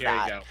flip of there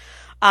that. You go.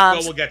 Well,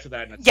 we'll get to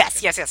that in a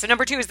second. Yes. So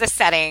number 2 is the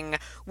setting,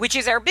 which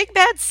is our big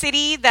bad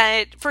city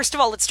that, first of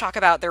all, let's talk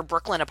about their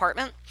Brooklyn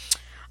apartment.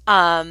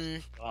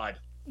 God.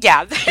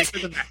 Yeah. Bigger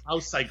than the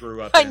house I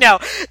grew up in. I know.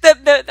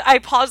 I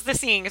pause the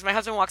scene because my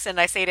husband walks in and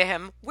I say to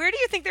him, where do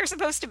you think they're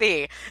supposed to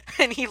be?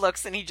 And he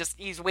looks and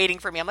he's waiting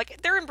for me. I'm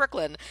like, they're in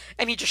Brooklyn.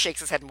 And he just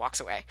shakes his head and walks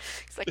away.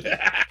 He's like,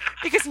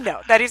 because no,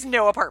 that is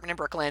no apartment in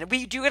Brooklyn.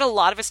 We do get a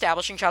lot of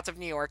establishing shots of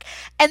New York.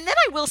 And then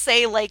I will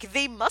say, like,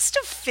 they must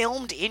have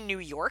filmed in New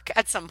York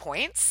at some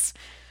points.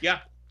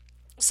 Yeah.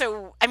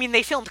 So, I mean,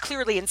 they filmed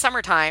clearly in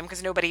summertime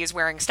because nobody is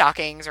wearing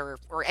stockings or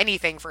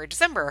anything for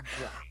December.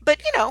 Right.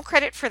 But,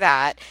 credit for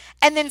that.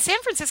 And then San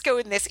Francisco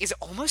in this is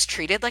almost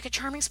treated like a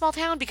charming small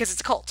town because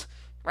it's a cult,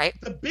 right?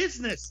 The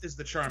business is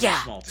the charming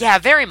small town. Yeah,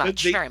 very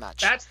much, very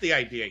much. That's the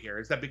idea here,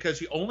 is that because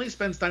she only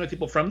spends time with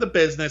people from the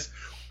business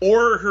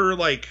or her,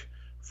 like,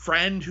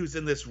 friend who's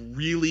in this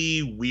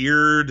really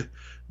weird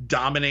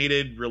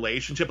dominated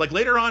relationship. Like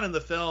later on in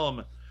the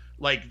film,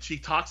 like she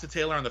talks to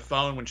Taylor on the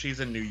phone when she's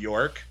in New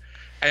York,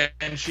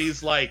 and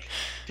she's like,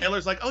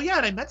 Taylor's like, oh yeah,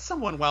 and I met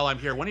someone while I'm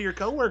here, one of your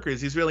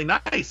coworkers, he's really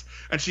nice,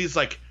 and she's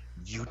like,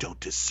 you don't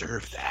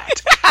deserve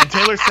that. And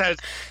Taylor says,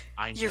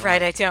 I know. You're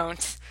right, I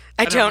don't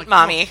Like,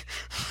 mommy.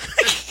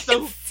 Oh,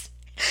 so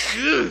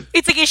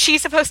it's like, is she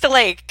supposed to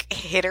like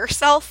hit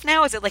herself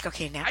now? Is it like,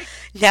 okay,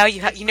 now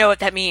you know what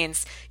that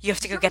means? You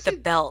have to go get the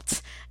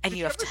belt, and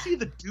you have to see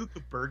the Duke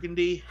of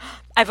Burgundy.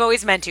 I've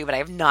always meant to, but I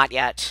have not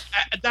yet.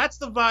 That's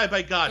the vibe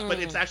I got, but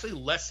it's actually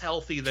less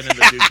healthy than in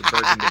the Duke of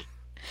Burgundy,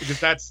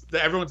 because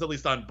everyone's at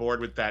least on board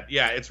with that.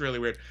 Yeah, it's really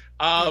weird.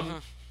 All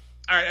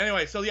right,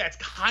 anyway, so yeah, it's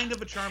kind of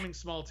a charming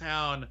small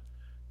town.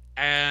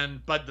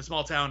 But the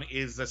small town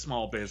is a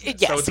small business.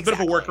 Yes, so it's a bit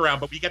of a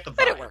workaround, but we get the vibe.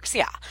 But it works,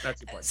 yeah. That's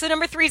the point. So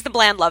number 3 is the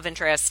bland love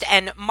interest,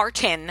 and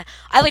Martin.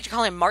 I like to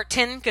call him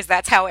Martin because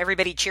that's how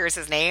everybody cheers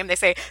his name.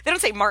 They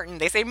don't say Martin,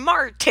 they say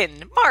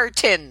Martin.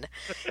 Martin.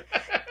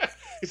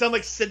 You sound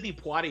like Sidney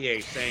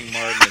Poitier saying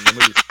Martin in the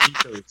movie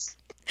Speakers.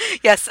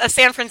 Yes,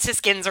 San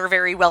Franciscans are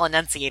very well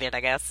enunciated,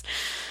 I guess.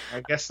 I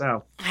guess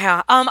so.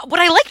 Yeah. What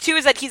I like too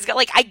is that he's got,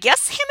 like, I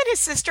guess him and his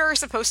sister are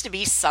supposed to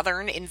be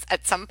Southern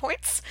at some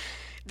points.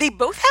 They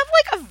both have,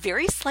 like, a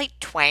very slight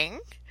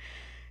twang.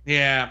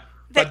 Yeah,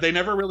 but they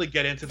never really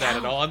get into that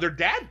at all. And their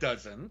dad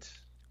doesn't.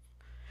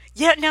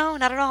 Yeah, no,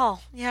 not at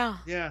all. Yeah.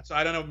 Yeah, so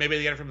I don't know. Maybe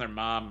they get it from their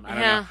mom. I don't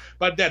know.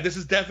 But this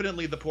is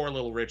definitely the poor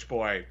little rich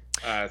boy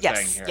thing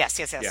here. Yes,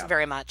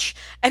 very much.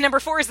 And number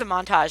 4 is the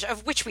montage,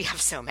 of which we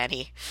have so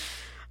many.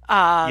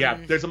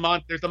 There's the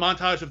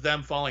montage of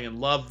them falling in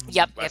love.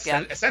 Yep.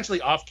 Essentially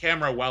off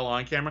camera while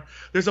on camera.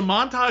 There's a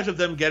montage of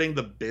them getting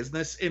the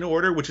business in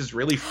order, which is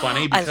really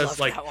funny because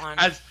like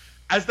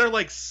as they're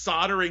like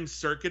soldering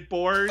circuit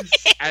boards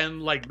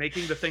and like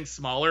making the thing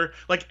smaller,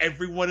 like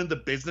everyone in the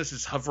business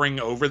is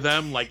hovering over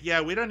them. Like, yeah,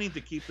 we don't need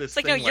to keep this. It's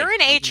like, thing, no, you're in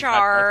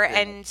HR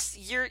and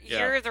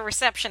you're the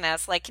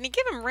receptionist. Like, can you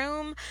give him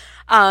room?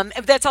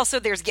 That's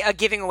also, there's a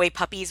giving away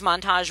puppies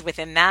montage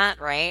within that,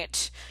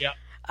 right? Yep.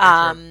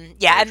 And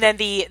then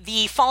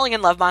the falling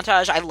in love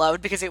montage I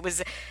loved because it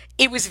was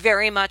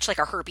very much like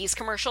a herpes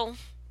commercial,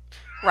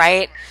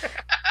 right?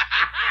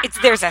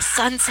 There's a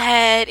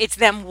sunset, it's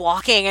them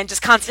walking and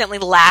just constantly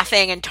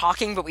laughing and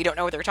talking, but we don't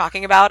know what they're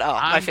talking about. Oh,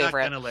 my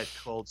favorite. I'm not gonna let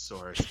cold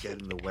sores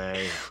get in the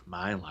way of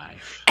my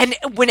life. And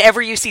whenever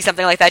you see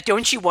something like that,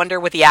 don't you wonder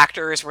what the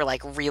actors were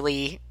like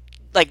really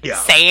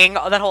saying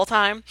that whole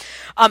time?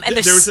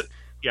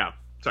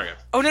 Sorry.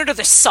 Oh no,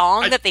 the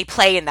song that they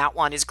play in that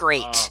one is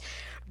great.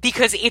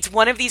 Because it's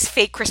one of these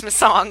fake Christmas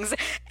songs,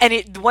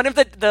 and one of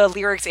the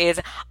lyrics is,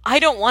 I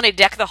don't want to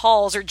deck the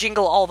halls or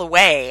jingle all the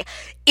way.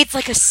 It's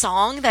like a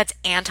song that's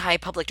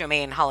anti-public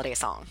domain holiday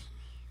song.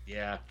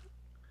 Yeah.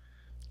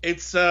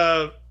 It's,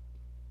 there's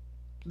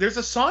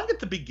a song at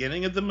the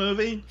beginning of the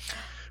movie,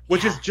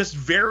 which is just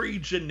very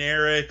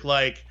generic,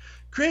 like,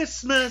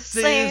 Christmas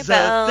is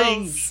a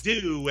thing we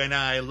do, and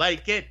I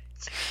like it.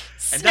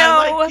 And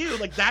I like you.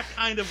 Like, that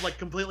kind of, like,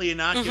 completely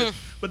innocuous.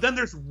 But then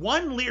there's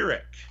one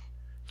lyric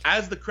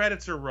as the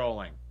credits are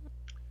rolling,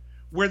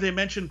 where they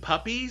mention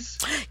puppies,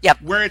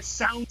 where it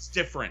sounds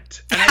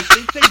different, and I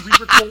think they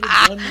re-recorded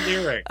one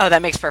lyric. Oh, that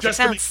makes perfect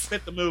sense. Just to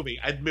fit the movie.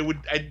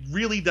 It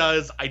really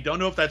does. I don't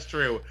know if that's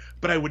true,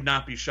 but I would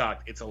not be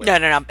shocked. It's hilarious.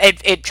 No.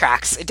 It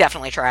tracks. It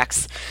definitely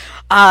tracks.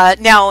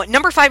 Now,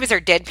 number 5 is her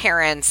dead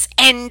parents,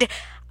 and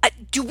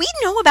do we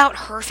know about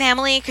her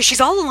family? Because she's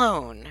all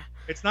alone.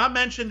 It's not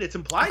mentioned. It's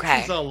implied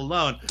she's all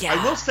alone. Yeah.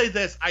 I will say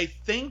this. I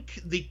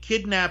think the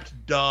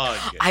kidnapped dog.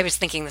 I was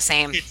thinking the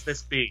same. It's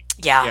this beat.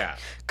 Yeah.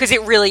 Because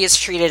it really is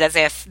treated as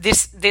if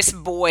this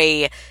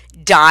boy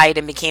died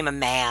and became a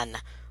man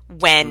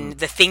when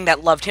the thing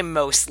that loved him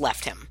most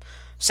left him.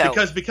 So,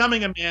 because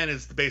becoming a man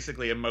is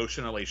basically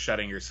emotionally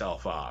shutting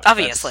yourself off.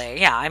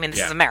 Obviously, yeah. I mean, this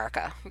is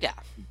America. Yeah.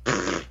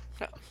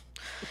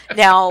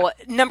 Now,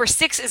 number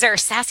 6 is our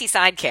sassy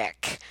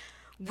sidekick.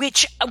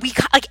 Which Erin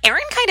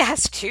kind of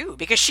has too,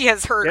 because she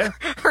has her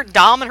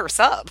dom and her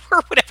sub,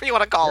 or whatever you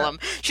want to call them.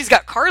 She's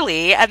got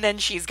Carly, and then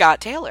she's got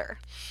Taylor.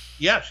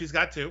 Yeah, she's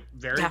got 2.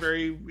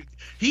 Very.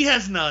 He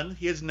has none.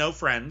 He has no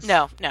friends.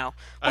 No. Well,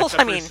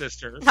 I mean, his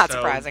sister, not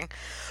surprising.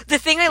 The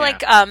thing I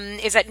like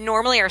is that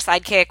normally our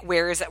sidekick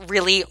wears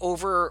really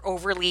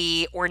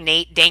overly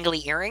ornate,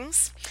 dangly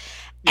earrings,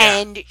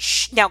 and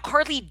now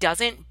Carly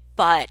doesn't.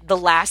 But the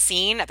last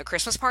scene at the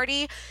Christmas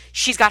party,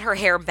 she's got her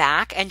hair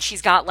back and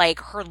she's got like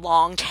her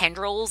long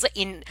tendrils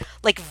in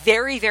like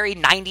very, very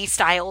 90s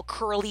style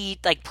curly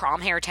like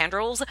prom hair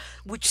tendrils,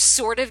 which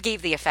sort of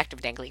gave the effect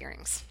of dangly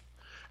earrings.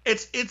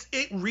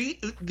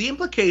 The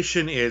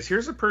implication is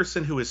here's a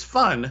person who is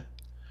fun,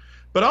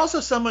 but also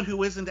someone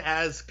who isn't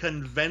as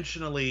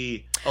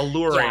conventionally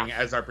alluring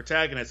as our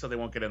protagonist, so they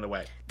won't get in the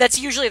way. That's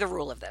usually the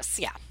rule of this,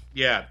 yeah.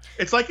 Yeah.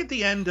 It's like at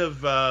the end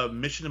of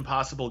Mission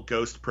Impossible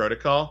Ghost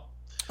Protocol.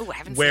 Oh, I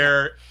haven't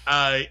where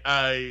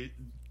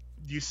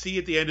you see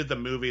at the end of the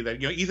movie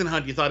that, Ethan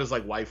Hunt, you thought his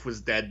like wife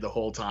was dead the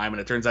whole time,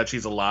 and it turns out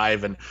she's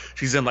alive and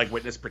she's in like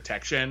witness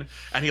protection,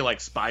 and he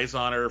like spies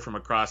on her from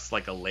across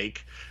like a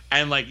lake,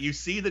 and like you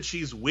see that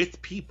she's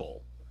with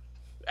people,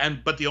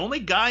 but the only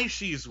guy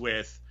she's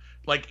with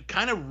like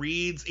kind of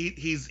reads,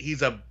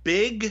 he's a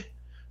big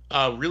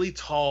really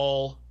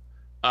tall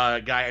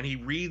guy, and he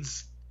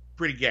reads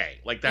pretty gay,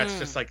 like that's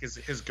just like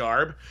his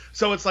garb.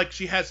 So it's like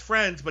she has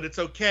friends, but it's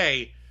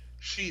okay.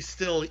 She's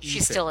still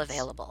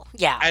available.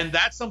 Yeah. And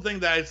that's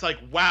something that it's like,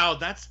 wow,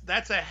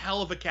 that's a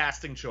hell of a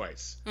casting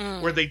choice.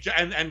 Where they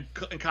and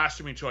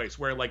costuming choice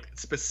where like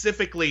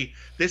specifically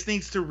this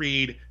needs to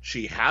read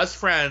she has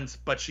friends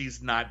but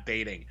she's not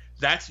dating.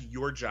 That's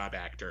your job,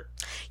 actor.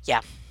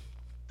 Yeah.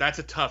 That's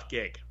a tough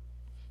gig.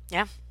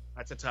 Yeah.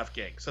 That's a tough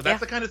gig. So that's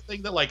the kind of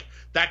thing that like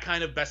that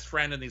kind of best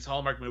friend in these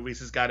Hallmark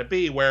movies has got to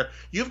be, where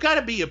you've got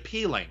to be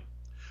appealing.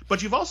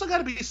 But you've also got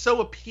to be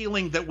so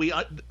appealing that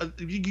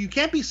you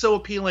can't be so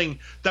appealing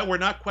that we're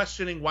not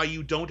questioning why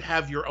you don't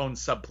have your own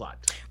subplot.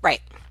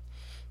 Right.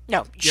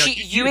 No,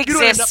 you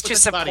exist to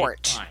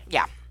support.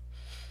 Yeah.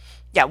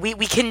 Yeah, we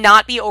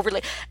cannot be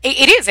overly...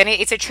 It is, and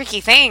it's a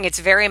tricky thing. It's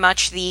very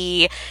much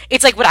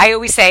it's like what I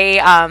always say,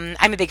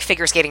 I'm a big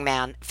figure skating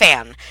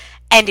fan.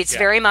 And it's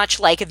very much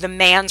like the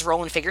man's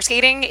role in figure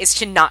skating is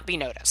to not be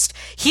noticed.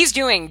 He's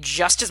doing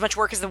just as much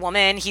work as the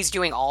woman. He's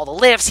doing all the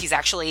lifts. He's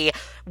actually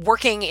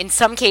working, in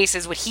some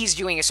cases, what he's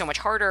doing is so much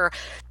harder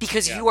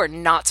because you are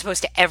not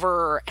supposed to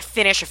ever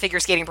finish a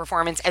figure skating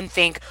performance and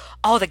think,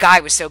 oh, the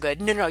guy was so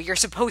good. No, you're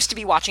supposed to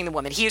be watching the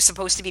woman. He is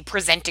supposed to be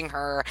presenting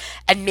her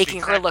and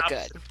making her look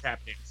good.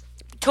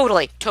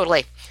 Totally.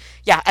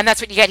 Yeah, and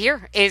that's what you get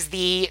here, is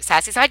the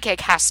sassy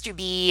sidekick has to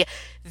be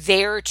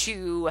there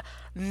to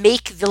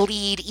make the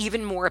lead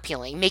even more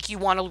appealing, make you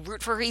want to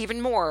root for her even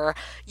more.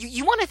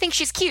 You want to think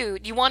she's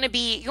cute. You want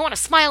to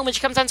smile when she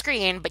comes on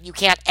screen, but you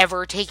can't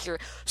ever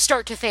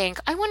start to think,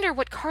 I wonder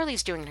what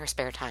Carly's doing in her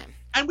spare time.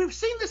 And we've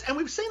seen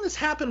this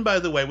happen, by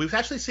the way. We've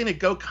actually seen it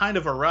go kind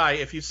of awry.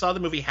 If you saw the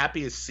movie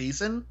Happiest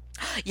Season.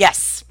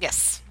 Yes.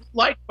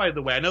 By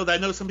the way, I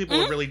know some people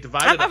were really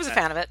divided. I was a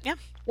fan of it. Yeah.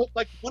 Well,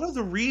 like one of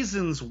the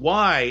reasons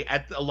why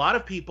a lot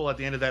of people at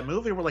the end of that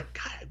movie were like,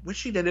 God, I wish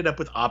she'd ended up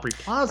with Aubrey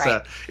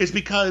Plaza, is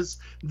because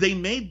they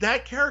made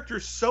that character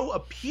so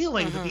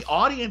appealing that the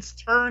audience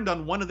turned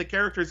on one of the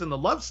characters in the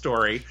love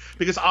story,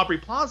 because Aubrey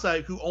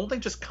Plaza, who only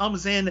just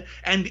comes in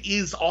and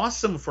is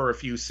awesome for a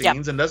few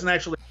scenes and doesn't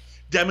actually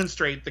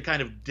demonstrate the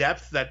kind of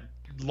depth that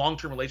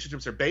long-term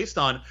relationships are based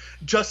on,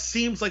 just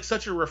seems like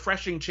such a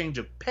refreshing change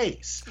of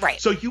pace. Right.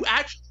 So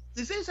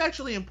this is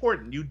actually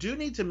important. You do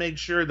need to make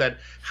sure that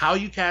how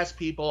you cast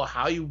people,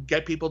 how you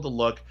get people to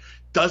look,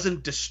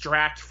 doesn't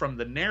distract from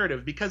the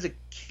narrative, because it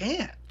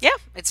can. Yeah,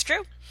 it's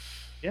true.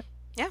 Yeah.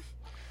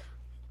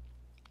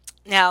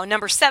 Now,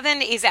 number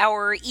 7 is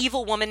our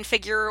evil woman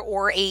figure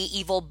or a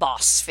evil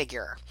boss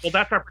figure. Well,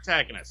 that's our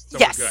protagonist, so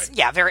yes. we're good.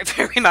 Yeah, very,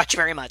 very much.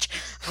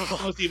 The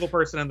most evil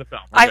person in the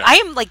film.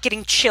 I am like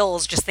getting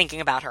chills just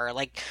thinking about her.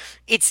 Like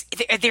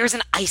there's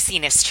an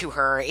iciness to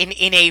her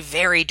in a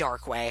very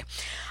dark way.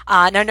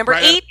 Now number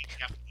 8.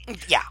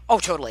 Yeah. Oh,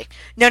 totally.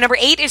 Now number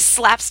 8 is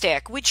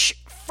slapstick, which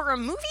for a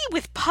movie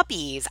with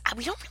puppies,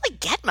 we don't really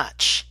get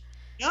much.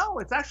 No,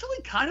 it's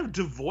actually kind of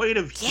devoid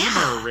of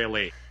humor,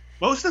 really.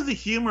 Most of the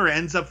humor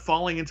ends up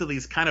falling into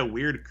these kind of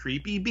weird,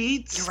 creepy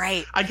beats. You're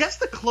right. I guess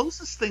the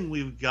closest thing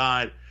we've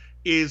got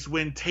is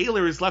when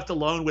Taylor is left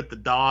alone with the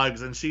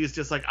dogs, and she's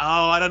just like,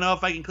 oh, I don't know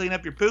if I can clean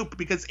up your poop,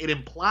 because it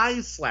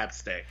implies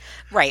slapstick.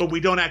 Right. But we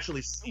don't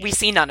actually see it. We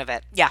see none of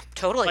it. Yeah,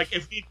 totally. Like,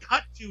 if we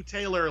cut to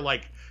Taylor,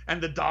 like,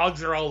 and the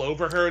dogs are all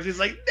over her, and she's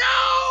like,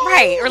 no!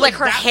 Right, or like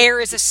her hair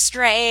is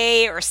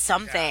astray or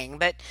something,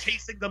 but...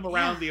 chasing them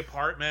around the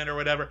apartment or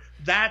whatever.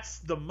 That's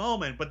the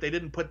moment, but they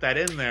didn't put that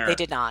in there. They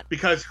did not.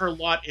 Because her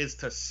lot is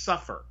to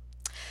suffer.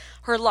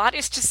 Her lot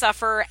is to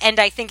suffer, and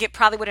I think it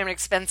probably would have been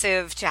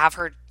expensive to have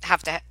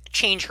to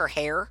change her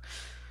hair,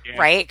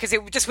 right? Because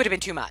it just would have been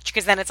too much.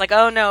 Because then it's like,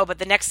 oh no, but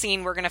the next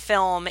scene we're going to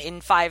film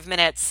in 5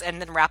 minutes and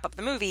then wrap up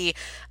the movie,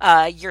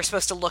 you're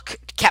supposed to look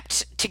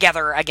kept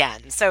together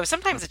again. So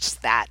sometimes it's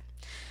just that.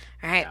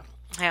 All right.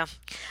 Yeah.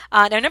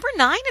 Now, number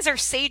 9 is our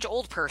sage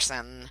old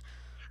person.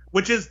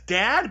 Which is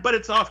Dad, but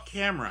it's off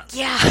camera.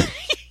 Yeah.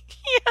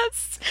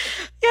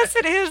 Yes,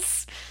 it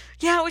is.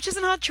 Yeah, which is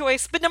an odd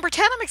choice. But number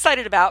 10 I'm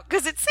excited about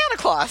because it's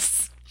Santa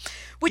Claus.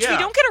 Which we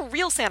don't get a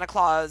real Santa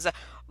Claus,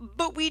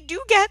 but we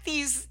do get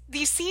these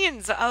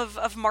scenes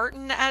of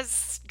Martin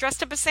as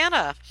dressed up as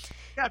Santa.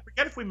 Yeah, I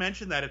forget if we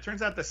mentioned that. It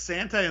turns out the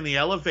Santa in the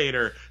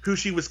elevator, who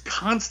she was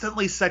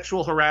constantly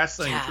sexual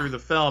harassing through the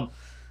film,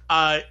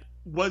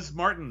 was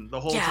Martin the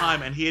whole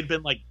time, and he had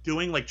been like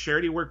doing like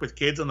charity work with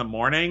kids in the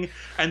morning,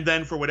 and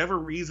then for whatever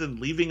reason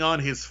leaving on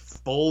his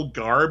full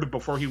garb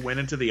before he went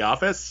into the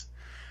office.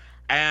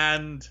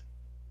 And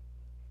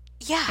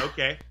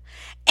okay.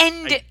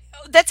 And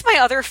that's my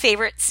other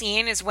favorite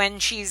scene, is when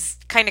she's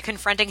kind of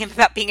confronting him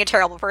about being a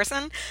terrible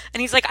person,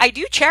 and he's like, I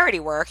do charity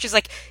work. She's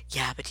like,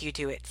 yeah, but do you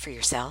do it for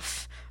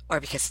yourself or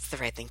because it's the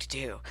right thing to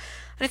do.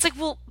 And it's like,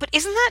 well, but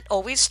isn't that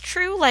always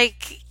true?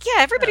 Like, yeah,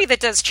 everybody that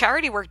does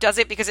charity work does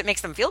it because it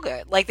makes them feel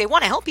good. Like, they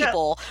want to help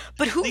people,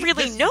 but who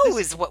really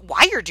knows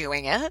why you're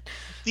doing it?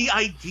 The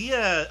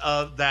idea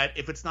of that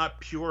if it's not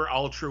pure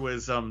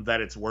altruism,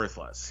 that it's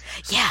worthless.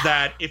 Yeah.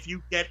 That if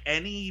you get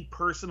any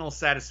personal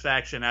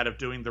satisfaction out of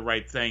doing the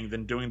right thing,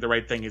 then doing the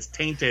right thing is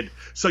tainted,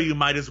 so you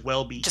might as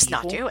well be just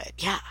evil. not do it.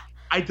 Yeah.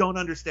 I don't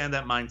understand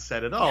that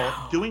mindset at all.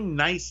 No. Doing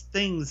nice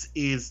things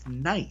is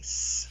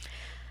nice.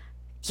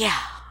 Yeah.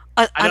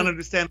 I don't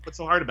understand what's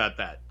so hard about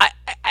that.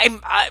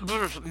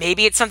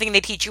 Maybe it's something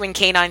they teach you in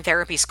canine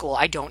therapy school.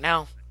 I don't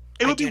know.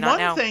 It would be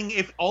one thing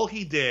if all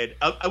he did,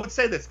 I would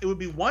say this, it would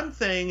be one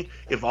thing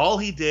if all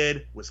he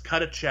did was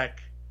cut a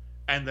check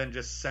and then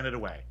just send it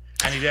away.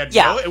 And he did,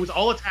 it was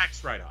all a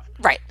tax write-off.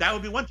 Right. That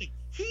would be one thing.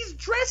 He's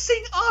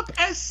dressing up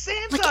as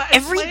Santa like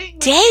and every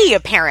day,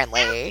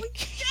 apparently. Every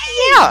day.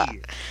 Yeah.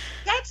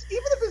 That's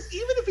even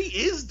if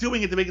he is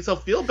doing it to make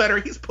himself feel better,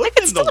 he's putting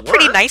it's in the still work. a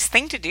pretty nice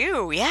thing to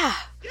do. Yeah.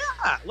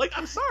 Yeah. Like,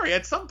 I'm sorry,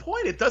 at some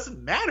point it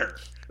doesn't matter.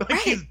 Like,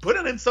 he's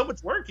putting in so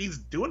much work, he's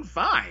doing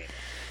fine.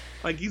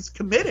 Like, he's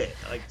committed.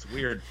 Like, it's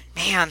weird.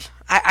 Man,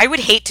 I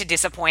would hate to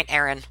disappoint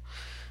Aaron.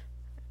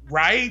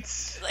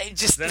 Right? Like,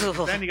 just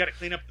then you got to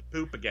clean up the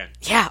poop again.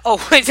 Yeah. Oh,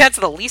 that's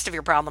the least of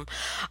your problem.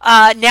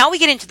 Now we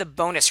get into the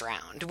bonus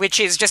round, which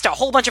is just a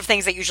whole bunch of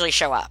things that usually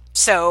show up.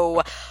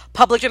 So,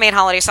 public domain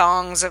holiday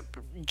songs.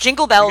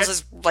 Jingle Bells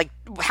is like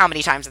how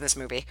many times in this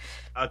movie?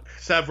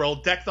 Several.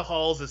 Deck the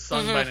Halls is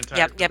sung by an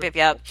entire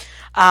Yep.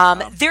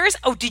 There's.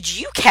 Oh, did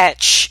you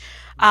catch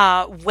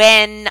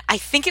when I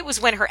think it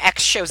was when her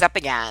ex shows up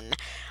again?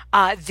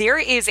 There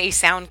is a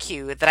sound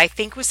cue that I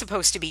think was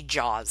supposed to be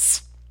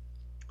Jaws.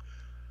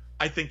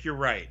 I think you're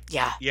right.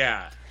 Yeah.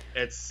 Yeah.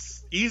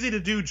 It's easy to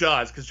do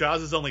Jaws because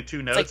Jaws is only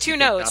 2 notes. It's like 2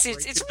 notes.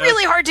 It's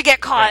really hard to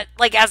get caught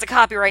like as a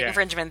copyright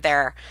infringement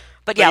there.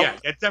 But yeah,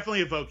 it's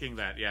definitely evoking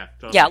that. Yeah.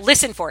 Totally. Yeah,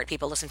 listen for it,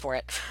 people. Listen for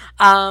it.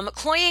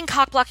 Cloying,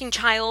 cock-blocking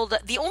child.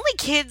 The only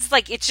kids,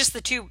 like, it's just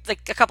the two,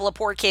 like, a couple of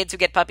poor kids who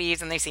get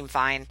puppies, and they seem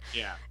fine.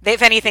 Yeah.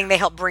 If anything, they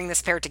help bring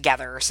this pair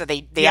together, so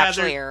they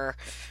actually are...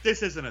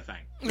 This isn't a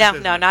thing.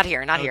 No, not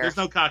here. There's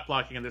no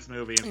cock-blocking in this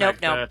movie. In nope.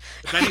 fact,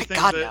 if anything,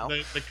 God, no.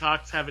 the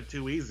cocks have it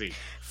too easy.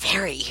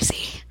 Very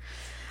easy.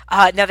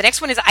 Now, the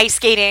next one is ice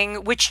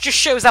skating, which just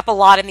shows up a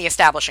lot in the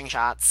establishing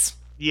shots.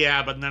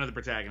 Yeah, but none of the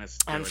protagonists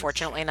do.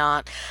 Unfortunately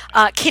not.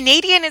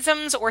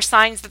 Canadianisms or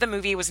signs that the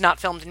movie was not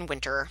filmed in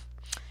winter.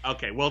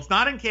 Okay, well, it's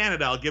not in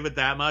Canada, I'll give it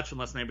that much,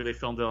 unless maybe they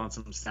filmed it on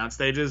some sound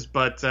stages,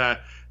 but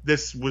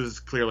this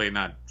was clearly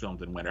not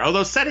filmed in winter.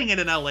 Although setting it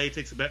in LA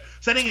takes a bit,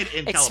 setting it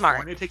in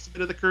California takes a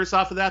bit of the curse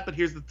off of that, but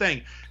here's the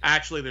thing.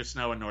 Actually, there's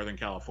snow in Northern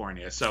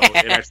California, so it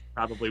actually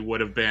probably would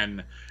have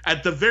been,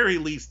 at the very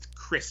least,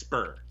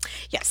 crisper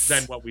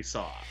than what we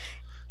saw.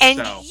 And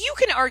you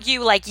can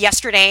argue, like,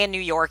 yesterday in New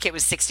York, it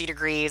was 60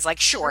 degrees. Like,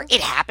 sure, it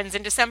happens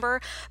in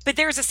December. But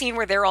there's a scene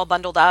where they're all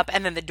bundled up,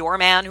 and then the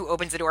doorman who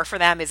opens the door for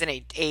them is in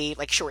a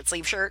like,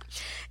 short-sleeve shirt.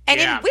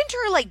 And in winter,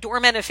 like,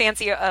 doormen of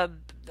fancy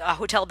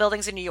hotel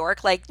buildings in New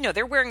York, like, no,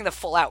 they're wearing the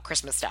full-out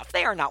Christmas stuff.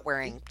 They are not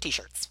wearing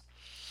T-shirts.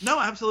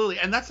 No, absolutely.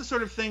 And that's the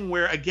sort of thing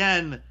where,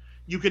 again,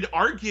 you could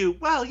argue,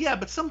 well, yeah,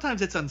 but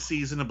sometimes it's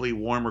unseasonably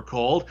warm or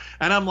cold.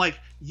 And I'm like,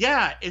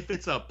 yeah, if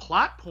it's a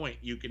plot point,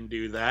 you can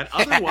do that.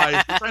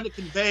 Otherwise, you're trying to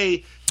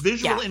convey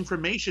visual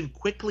information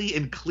quickly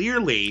and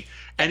clearly.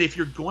 And if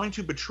you're going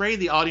to betray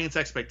the audience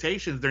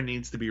expectations, there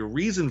needs to be a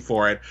reason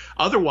for it.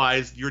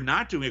 Otherwise, you're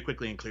not doing it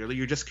quickly and clearly.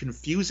 You're just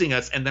confusing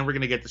us, and then we're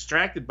going to get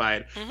distracted by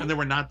it. And then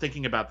we're not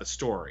thinking about the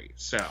story.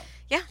 So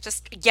yeah,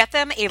 just get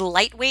them a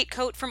lightweight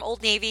coat from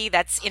Old Navy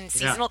that's in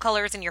seasonal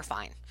colors, and you're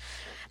fine.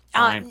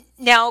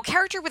 Now,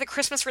 character with a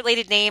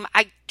Christmas-related name,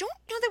 I don't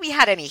know that we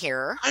had any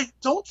here. I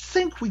don't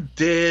think we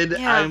did.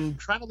 Yeah. I'm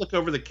trying to look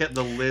over the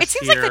list. It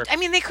seems here. like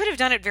they could have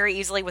done it very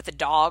easily with the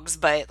dogs,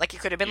 but like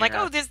it could have been like,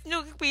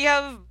 we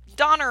have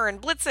Donner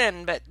and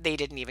Blitzen, but they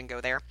didn't even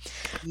go there.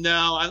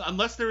 No,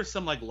 unless there was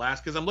some like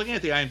last, because I'm looking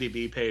at the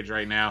IMDb page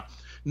right now.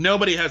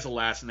 Nobody has a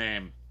last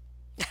name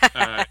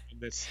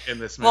in this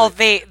movie. Well,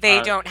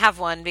 they don't have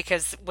one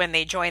because when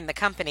they join the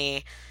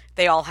company,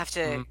 they all have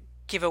to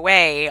give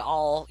away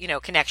all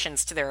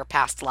connections to their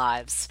past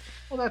lives.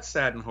 Well, that's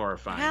sad and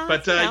horrifying. Well,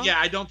 but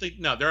I don't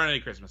think there aren't any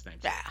Christmas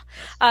names.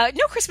 Yeah,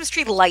 no Christmas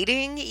tree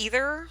lighting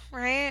either,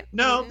 right?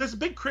 No, there's a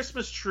big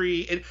Christmas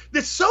tree.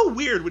 It's so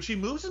weird when she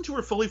moves into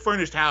her fully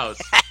furnished house.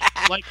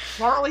 Like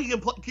Carly,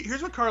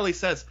 here's what Carly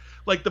says: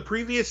 like the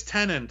previous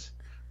tenant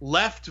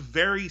left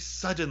very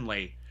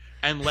suddenly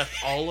and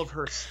left all of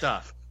her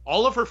stuff,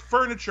 all of her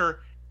furniture,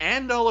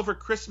 and all of her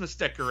Christmas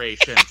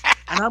decorations.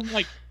 And I'm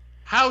like,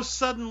 how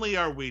suddenly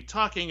are we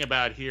talking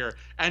about here?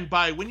 And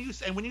when you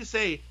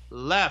say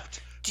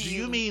left, do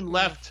you mean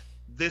left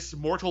this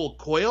mortal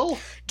coil?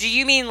 Do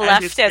you mean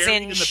left as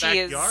in she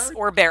is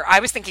or bare? I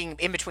was thinking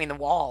in between the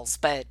walls,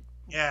 but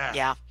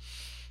yeah.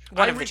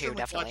 One of the two,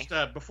 definitely.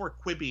 Watched, before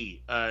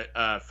Quibi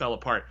fell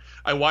apart,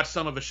 I watched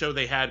some of a show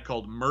they had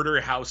called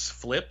Murder House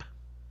Flip.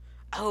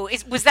 Oh,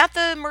 was that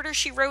the Murder,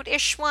 She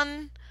Wrote-ish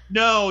one?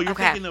 No, you're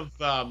thinking of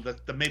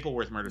the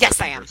Mapleworth murder. Yes,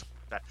 I am.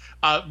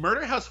 that.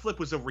 Murder House Flip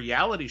was a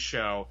reality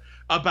show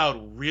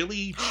about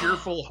really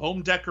cheerful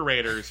home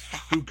decorators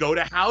who go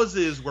to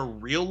houses where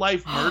real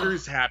life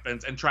murders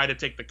happens and try to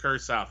take the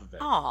curse off of it.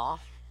 Aww.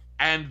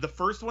 And the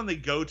first one they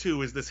go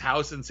to is this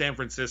house in San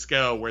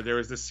Francisco where there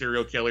was this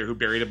serial killer who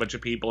buried a bunch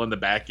of people in the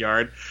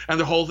backyard. And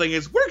the whole thing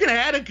is, we're going to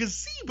add a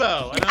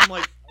gazebo. And I'm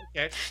like,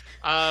 okay,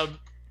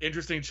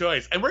 interesting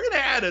choice. And we're going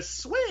to add a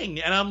swing.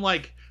 And I'm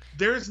like,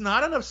 there's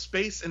not enough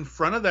space in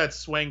front of that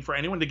swing for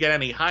anyone to get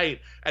any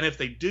height. And if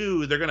they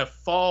do, they're going to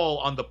fall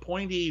on the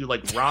pointy,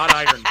 like, wrought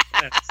iron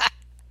fence.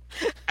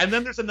 And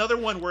then there's another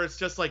one where it's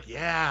just like,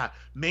 yeah,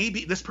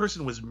 maybe this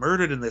person was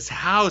murdered in this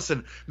house,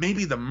 and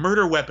maybe the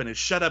murder weapon is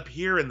shut up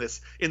here in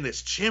this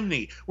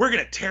chimney. We're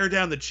going to tear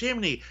down the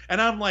chimney. And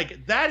I'm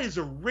like, that is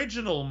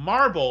original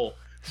marble.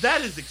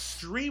 That is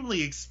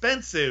extremely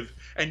expensive.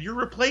 And you're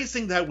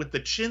replacing that with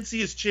the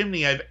chintziest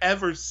chimney I've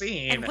ever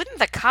seen. And wouldn't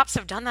the cops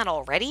have done that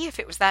already if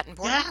it was that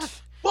important? Yeah.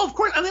 Well, of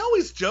course. And they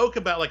always joke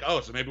about, like, oh,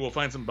 so maybe we'll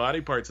find some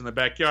body parts in the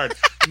backyard.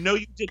 No,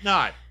 you did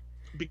not.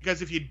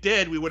 Because if you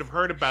did, we would have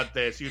heard about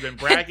this. You'd been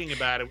bragging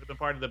about it. It would have been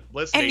part of the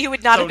publicity. And you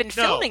would not have been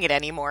filming it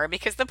anymore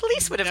because the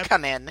police would have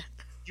come in.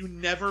 You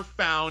never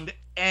found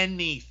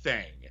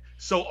anything.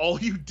 So all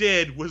you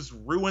did was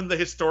ruin the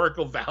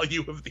historical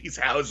value of these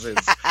houses.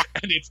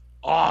 And it's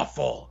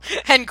awful.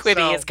 And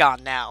Quibi is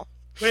gone now.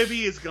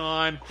 Quibi is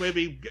gone.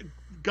 Quibi,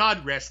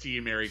 God rest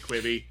you, Mary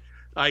Quibi.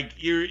 Like,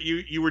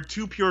 you were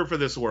too pure for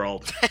this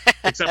world.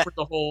 Except for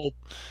the whole,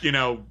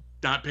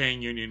 not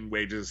paying union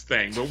wages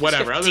thing, but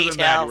whatever. Other than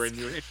that, we're in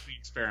the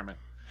experiment.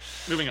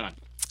 Moving on.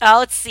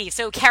 Let's see.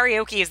 So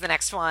karaoke is the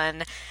next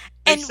one.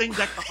 They sing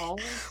Deck the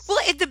Halls? Well,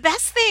 the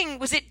best thing,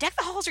 was it Deck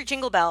the Halls or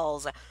Jingle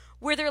Bells?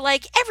 Where they're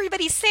like,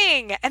 everybody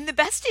sing. And the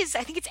best is,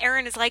 I think it's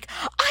Aaron is like,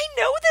 I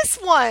know this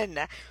one.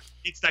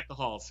 It's Deck the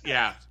Halls,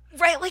 yeah.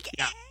 Right, like,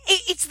 yeah.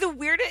 It's the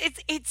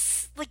weirdest,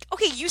 it's like,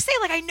 okay, you say,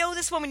 like, I know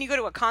this one when you go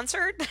to a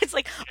concert. It's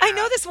like, yeah. I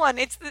know this one.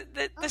 It's the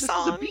song. This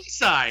is the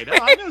B-side. Oh,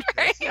 I know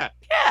right? This.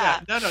 Yeah.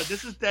 No,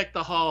 this is Deck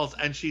the Halls,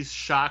 and she's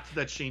shocked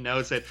that she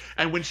knows it.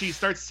 And when she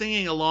starts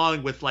singing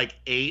along with, like,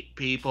 8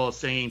 people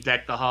singing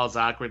Deck the Halls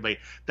awkwardly,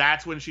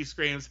 that's when she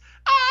screams,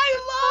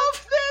 I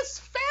love this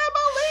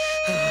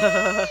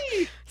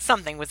family!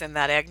 Something was in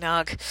that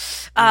eggnog.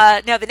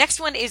 Now, the next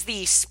one is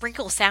the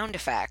sprinkle sound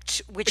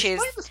effect, which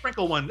is... the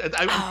sprinkle one.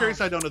 I'm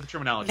curious, I don't know the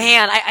terminology.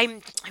 Man,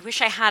 I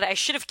wish I had it. I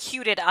should have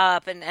queued it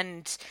up,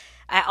 and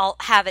I'll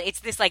have it.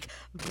 It's this, like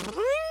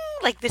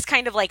this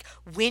kind of, like,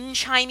 wind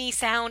chimey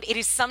sound. It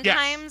is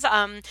sometimes...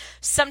 Yes.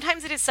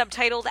 Sometimes it is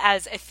subtitled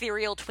as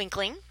ethereal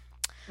twinkling.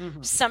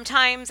 Mm-hmm.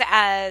 Sometimes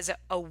as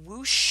a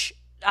whoosh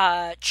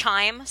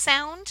chime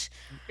sound.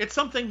 It's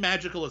something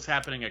magical is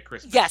happening at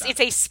Christmas. Yes, time.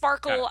 it's a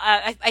sparkle.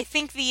 I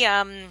think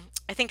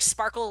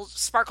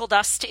sparkle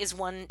dust is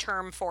one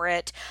term for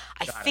it.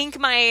 I think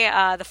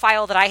my the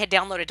file that I had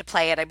downloaded to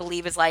play it, I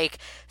believe, is like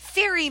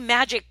fairy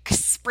magic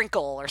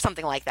sprinkle or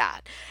something like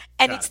that.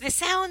 And it's the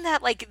sound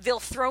that, like,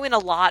 they'll throw in a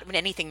lot when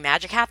anything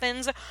magic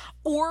happens,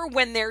 or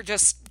when they're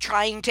just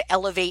trying to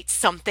elevate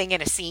something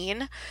in a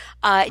scene.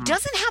 It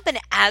doesn't happen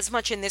as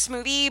much in this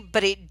movie,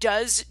 but it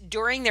does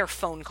during their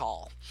phone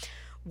call,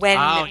 when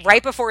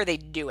right before they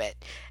do it.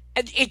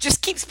 It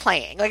just keeps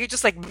playing. Like, it's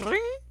just like,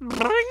 bring,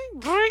 bring,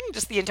 bring,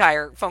 just the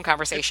entire phone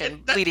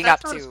conversation leading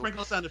up to... That's not a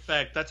sprinkle sound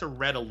effect. That's a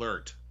red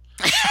alert.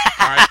 All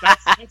right,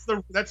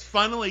 that's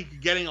finally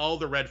getting all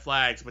the red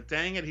flags. But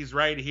dang it, he's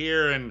right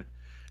here, and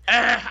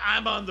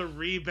I'm on the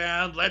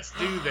rebound. Let's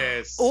do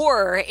this.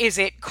 Or is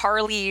it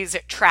Carly's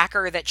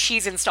tracker that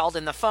she's installed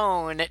in the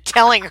phone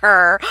telling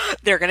her,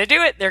 they're going to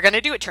do it, they're going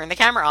to do it, turn the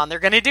camera on, they're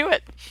going to do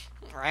it.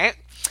 All right.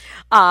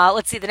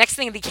 Let's see, the next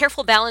thing, the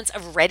careful balance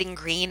of red and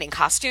green in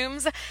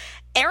costumes.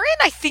 Aaron,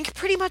 I think,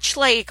 pretty much,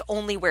 like,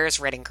 only wears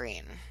red and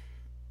green.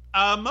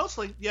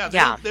 Mostly,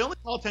 yeah. They only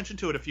call attention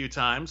to it a few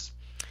times.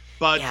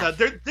 But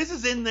this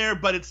is in there,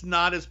 but it's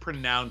not as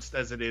pronounced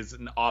as it is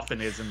and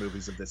often is in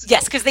movies of this.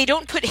 Yes, because they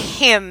don't put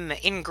him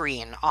in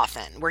green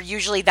often, where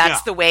usually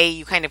that's the way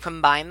you kind of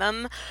combine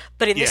them.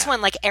 But in this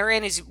one, like,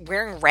 Erin is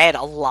wearing red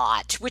a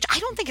lot, which I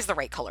don't think is the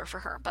right color for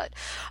her. But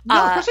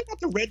no, especially not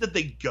the red that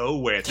they go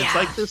with. Yeah. It's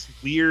like this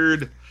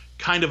weird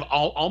kind of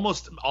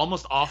almost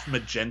off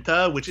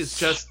magenta, which is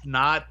just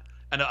not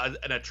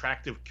an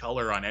attractive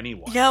color on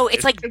anyone. No,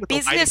 it's like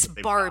business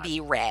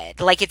Barbie red.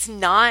 Like, it's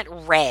not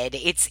red.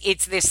 It's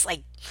this,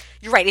 like,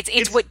 you're right.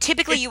 It's what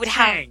typically you would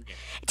have.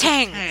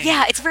 Tang.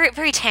 Yeah, it's very,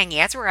 very tangy.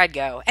 That's where I'd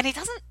go. And it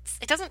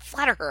doesn't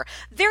flatter her.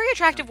 Very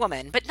attractive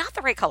woman, but not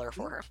the right color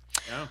for her.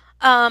 No.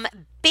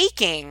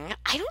 Baking,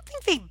 I don't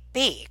think they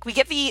bake. We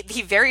get the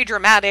very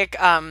dramatic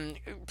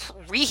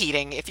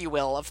reheating, if you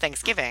will, of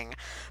Thanksgiving.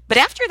 But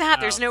after that,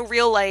 there's no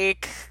real,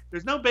 like...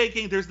 There's no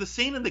baking. There's the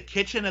scene in the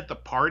kitchen at the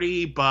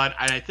party, but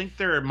I think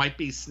there might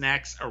be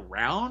snacks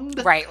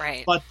around.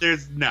 Right. But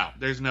there's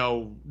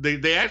no...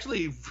 They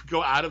actually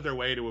go out of their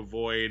way to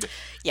avoid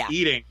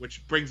eating,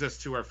 which brings us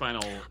to our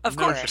final Of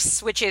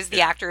course, which is the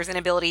actor's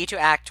inability to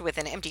act with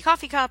an empty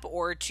coffee cup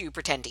or to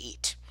pretend to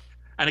eat.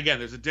 And again,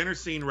 there's a dinner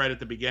scene right at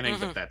the beginning,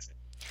 but that's it.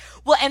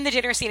 Well, and the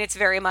dinner scene, it's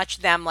very much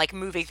them like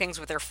moving things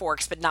with their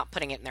forks, but not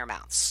putting it in their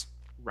mouths.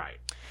 Right.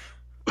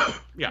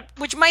 Yeah.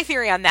 Which my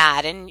theory on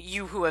that, and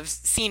you who have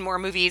seen more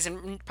movies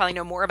and probably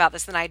know more about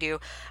this than I do,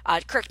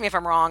 correct me if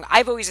I'm wrong,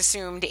 I've always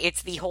assumed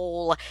it's the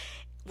whole,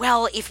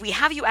 well, if we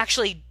have you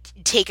actually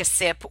take a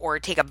sip or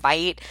take a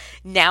bite,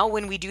 now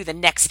when we do the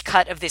next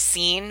cut of this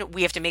scene,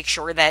 we have to make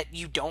sure that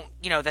you don't,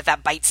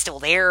 that bite's still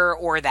there,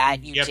 or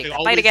that you take that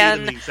bite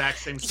again. The exact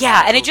same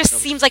yeah, and it just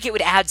seems like it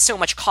would add so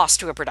much cost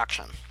to a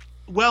production.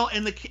 Well,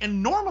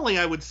 and normally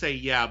I would say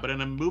yeah, but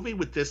in a movie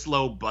with this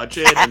low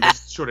budget and this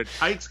sort of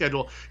tight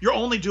schedule, you're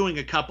only doing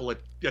a couple of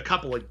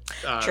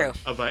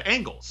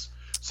angles.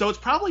 So it's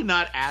probably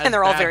not as and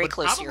they're all bad, very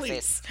close to your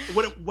face.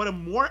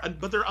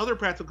 But there are other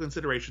practical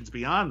considerations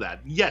beyond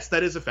that. Yes,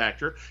 that is a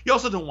factor. You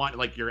also don't want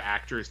like your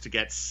actors to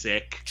get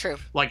sick. True.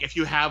 Like if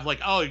you have like,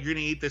 oh, you're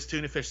gonna eat this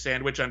tuna fish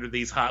sandwich under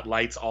these hot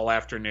lights all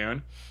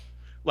afternoon.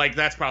 Like,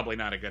 that's probably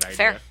not a good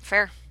idea.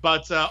 Fair.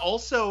 But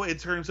also in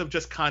terms of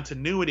just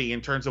continuity,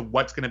 in terms of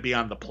what's going to be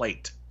on the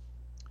plate.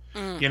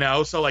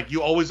 So like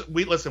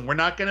we're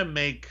not going to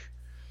make,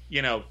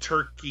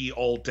 turkey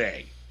all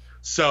day.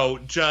 So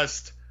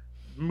just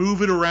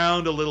move it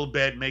around a little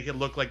bit, make it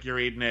look like you're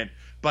eating it.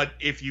 But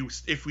if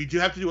we do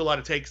have to do a lot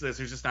of takes of this,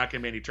 there's just not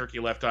going to be any turkey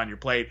left on your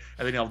plate,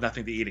 and then you'll have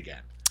nothing to eat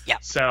again. Yeah.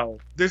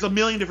 So there's a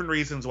million different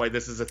reasons why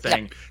this is a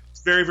thing. Yep. It's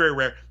very, very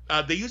rare.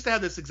 They used to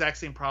have this exact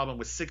same problem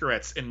with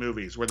cigarettes in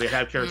movies, where they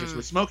have characters who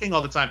were smoking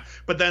all the time,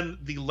 but then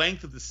the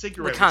length of the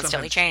cigarette would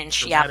constantly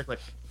change. Yeah.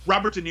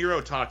 Robert De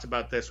Niro talked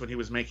about this when he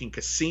was making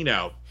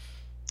Casino.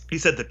 He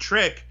said the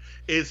trick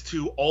is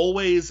to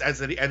always, and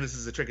this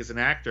is a trick as an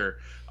actor,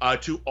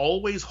 to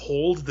always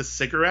hold the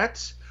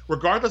cigarette,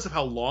 regardless of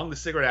how long the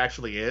cigarette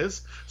actually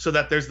is, so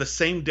that there's the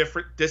same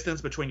different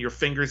distance between your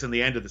fingers and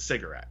the end of the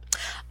cigarette.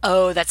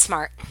 Oh, that's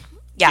smart.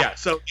 Yeah.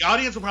 So the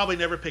audience will probably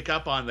never pick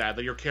up on that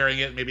you're carrying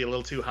it maybe a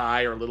little too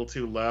high or a little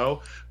too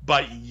low,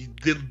 but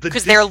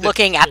because they're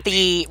looking at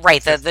the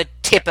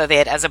tip of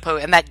it as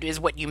opposed, and that is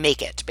what you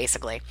make it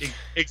basically.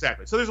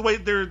 Exactly. So there's a way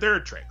there are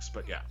tricks,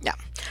 but yeah. Yeah.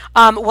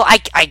 Well,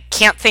 I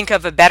can't think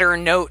of a better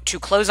note to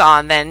close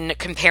on than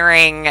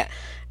comparing,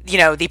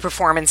 the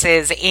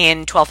performances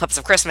in 12 Pups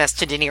of Christmas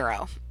to De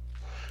Niro.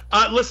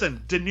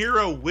 Listen, De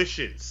Niro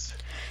wishes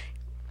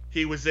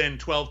he was in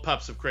 12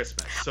 Pups of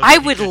Christmas. So I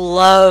would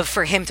love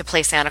for him to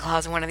play Santa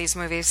Claus in one of these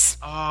movies.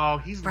 Oh,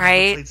 he's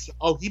right.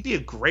 He'd be a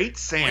great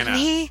Santa. Wouldn't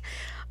he?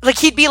 Like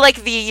he'd be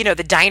like the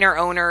the diner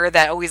owner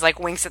that always like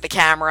winks at the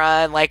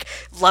camera and like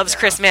loves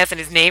Christmas, and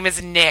his name is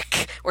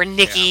Nick or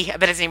Nicky. Yeah. I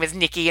bet his name is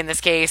Nicky in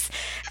this case.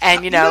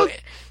 And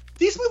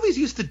these movies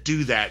used to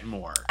do that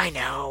more. I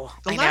know.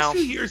 The last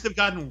few years they've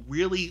gotten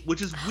really,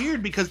 which is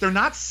weird because they're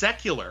not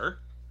secular.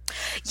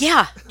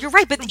 Yeah, you're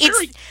right, but it's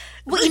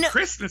very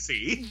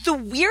Christmassy. The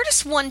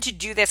weirdest one to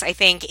do this, I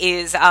think,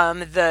 is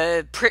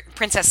the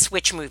Princess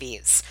Switch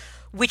movies,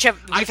 which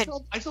I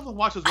still haven't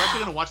watched those. We're actually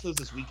going to watch those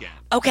this weekend.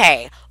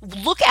 Okay,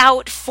 look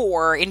out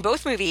for, in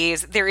both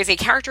movies, there is a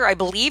character, I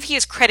believe he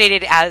is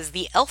credited as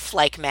the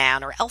elf-like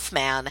man or elf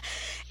man,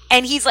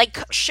 and he's like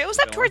shows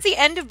up towards the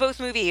end of both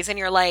movies, and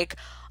you're like,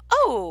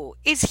 oh,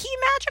 is he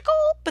magical?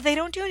 But they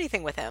don't do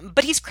anything with him.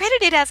 But he's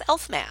credited as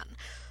Elfman.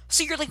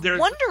 So you're like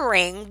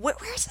wondering,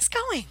 where's this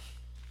going?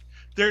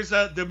 There's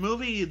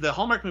the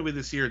Hallmark movie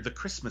this year, The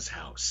Christmas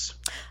House.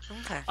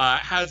 Okay.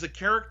 Has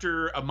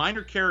a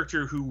minor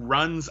character who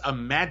runs a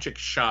magic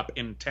shop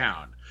in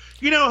town.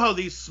 You know how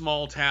these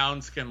small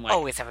towns can like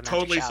always have a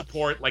magic shop.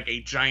 Support like a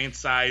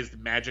giant-sized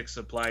magic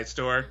supply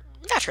store?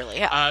 Naturally,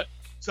 yeah.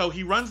 So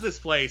he runs this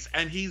place,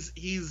 and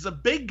he's a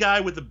big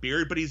guy with a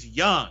beard, but he's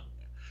young.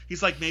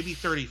 He's like maybe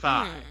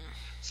 35.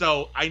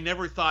 So I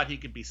never thought he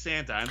could be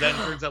Santa. And then it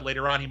turns out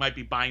later on he might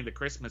be buying the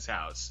Christmas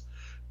house.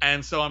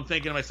 And so I'm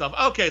thinking to myself,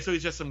 okay, so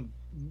he's just some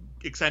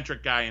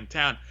eccentric guy in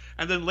town.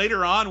 And then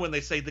later on when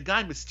they say the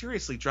guy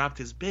mysteriously dropped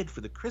his bid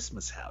for the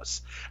Christmas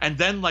house. And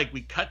then like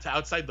we cut to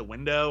outside the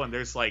window and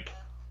there's like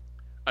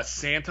a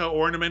Santa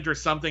ornament or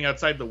something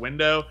outside the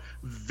window,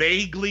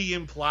 vaguely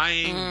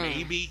implying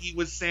maybe he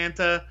was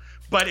Santa,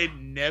 but it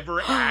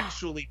never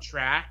actually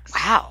tracks.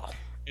 Wow.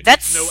 It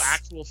makes no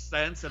actual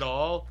sense at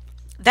all.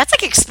 That's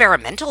like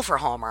experimental for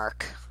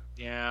Hallmark.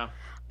 Yeah.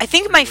 I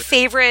think my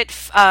favorite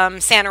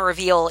Santa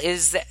reveal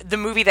is the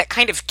movie that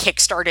kind of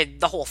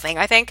kickstarted the whole thing,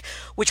 I think,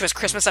 which was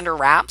Christmas Under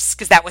Wraps,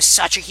 because that was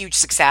such a huge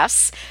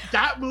success.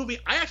 That movie,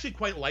 I actually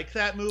quite like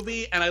that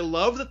movie, and I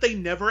love that they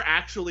never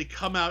actually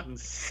come out and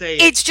say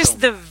it. It's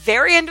just the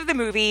very end of the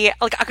movie,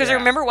 like because I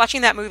remember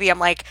watching that movie, I'm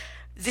like,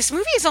 this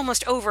movie is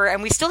almost over,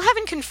 and we still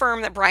haven't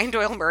confirmed that Brian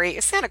Doyle Murray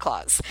is Santa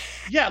Claus.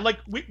 Yeah, like,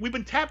 we've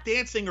been tap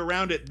dancing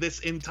around it this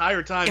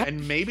entire time,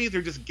 and maybe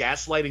they're just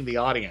gaslighting the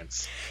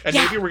audience. And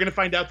maybe we're going to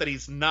find out that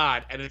he's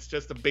not, and it's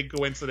just a big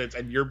coincidence,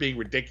 and you're being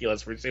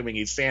ridiculous for assuming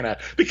he's Santa,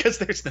 because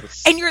there's no...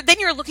 And then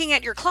you're looking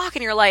at your clock,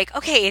 and you're like,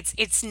 okay,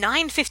 it's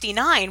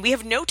 9:59, we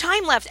have no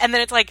time left, and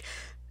then it's like,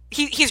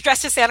 he's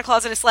dressed as Santa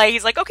Claus in a sleigh,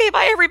 he's like, okay,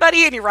 bye,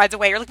 everybody, and he rides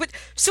away. You're like,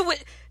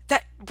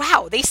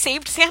 wow, they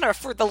saved Santa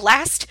for the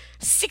last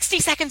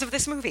 60 seconds of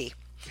this movie.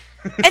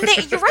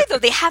 And you're right, though.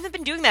 They haven't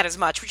been doing that as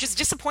much, which is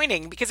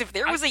disappointing, because if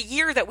there was a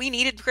year that we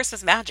needed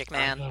Christmas magic,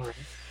 man.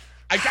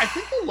 I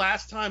think the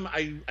last time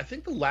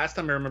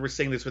I remember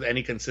seeing this with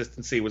any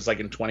consistency was like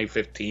in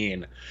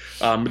 2015.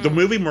 The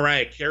movie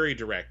Mariah Carey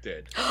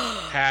directed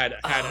had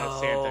a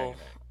Santa in it.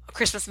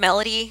 Christmas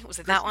Melody, was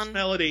it that one? Christmas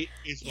Melody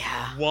is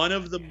one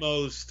of the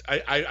most.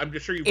 I'm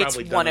just sure you've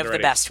probably done it. It's one of the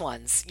best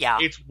ones. Yeah,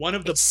 it's one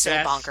of the best, so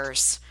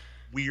bonkers,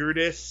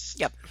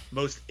 weirdest,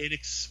 most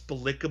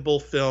inexplicable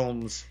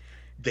films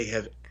they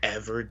have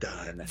ever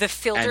done. The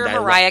filter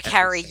Mariah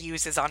Carey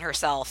uses on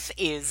herself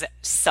is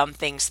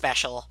something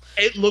special.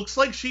 It looks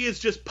like she has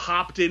just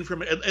popped in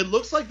from it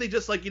looks like they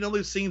just, like, you know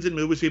those scenes in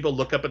movies people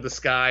look up at the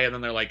sky and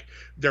then they're like,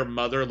 their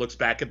mother looks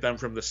back at them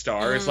from the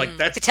stars. Like,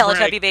 that's the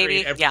Teletubby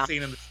baby. Every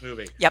scene in this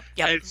movie. Yep.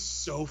 And it's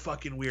so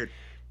fucking weird.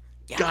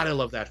 God, I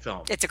love that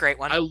film. It's a great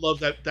one. I love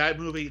that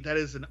movie. That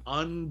is an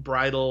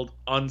unbridled,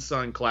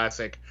 unsung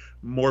classic.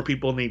 More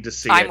people need to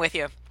see it. I'm with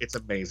you. It's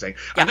amazing.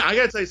 Yeah. And I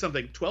gotta tell you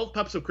something. 12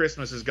 Pups of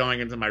Christmas is going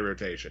into my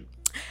rotation.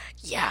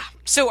 Yeah.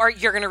 So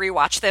you're gonna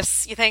rewatch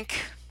this, you think?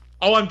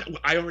 Oh,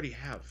 I already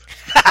have.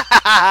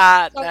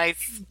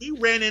 Nice. We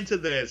ran into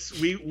this.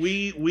 We've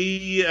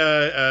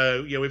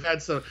had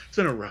it's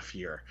been a rough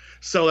year.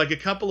 So like a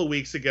couple of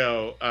weeks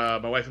ago,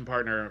 my wife and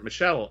partner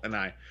Michelle and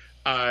I,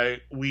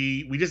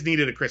 we just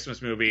needed a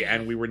Christmas movie,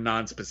 and we were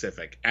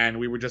non-specific, and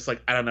we were just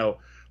like, I don't know,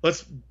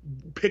 let's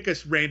pick a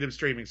random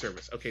streaming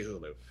service. Okay,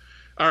 Hulu.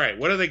 All right,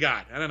 what do they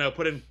got? I don't know,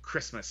 put in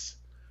Christmas.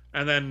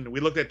 And then we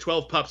looked at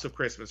 12 Pups of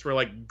Christmas. We're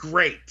like,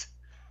 great.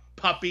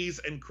 Puppies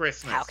and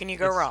Christmas. How can you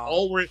go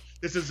wrong?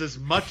 This is as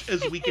much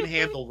as we can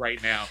handle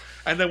right now.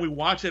 And then we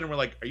watch it and we're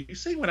like, are you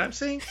saying what I'm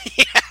saying?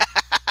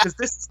 Because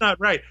this is not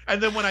right.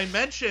 And then when I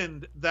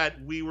mentioned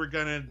that we were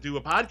going to do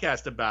a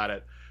podcast about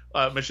it,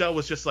 Michelle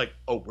was just like,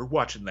 oh, we're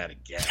watching that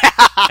again.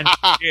 And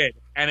she did.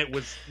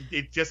 And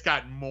it just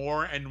got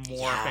more and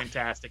more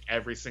fantastic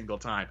every single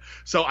time.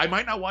 So I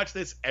might not watch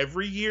this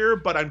every year,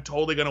 but I'm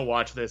totally going to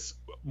watch this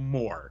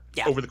more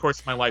over the course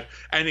of my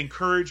life and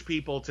encourage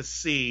people to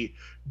see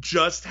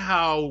just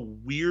how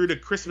weird a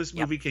Christmas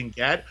movie can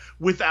get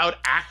without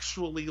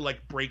actually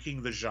like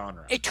breaking the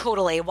genre.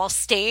 Totally, while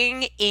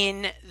staying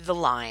in the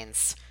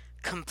lines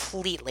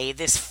completely.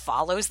 This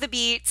follows the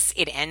beats.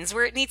 It ends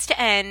where it needs to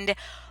end,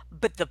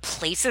 but the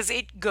places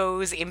it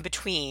goes in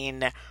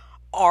between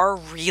are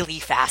really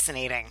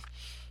fascinating.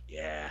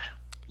 Yeah,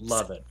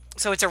 love it.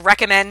 So it's a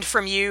recommend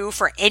from you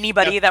for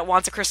anybody that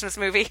wants a Christmas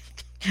movie.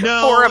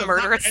 No, or a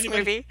murderous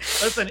movie.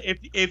 Listen,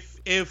 if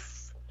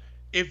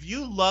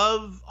you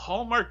love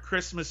Hallmark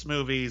Christmas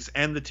movies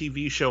and the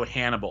TV show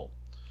Hannibal,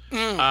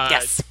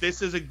 yes,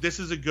 this is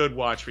a good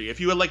watch for you. If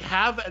you would like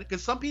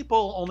because some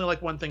people only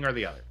like one thing or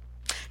the other.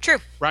 True.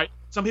 Right?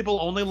 Some people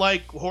only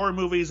like horror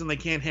movies and they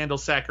can't handle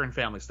saccharine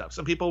family stuff.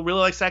 Some people really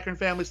like saccharine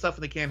family stuff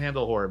and they can't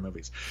handle horror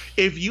movies.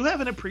 If you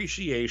have an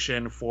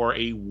appreciation for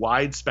a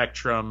wide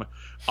spectrum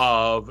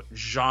of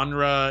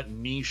genre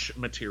niche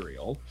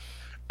material,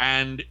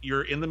 and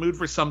you're in the mood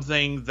for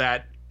something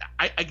that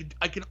I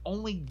can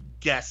only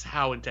guess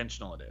how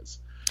intentional it is.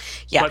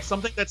 Yeah. But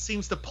something that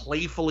seems to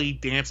playfully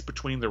dance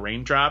between the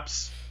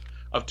raindrops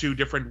of two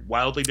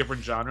wildly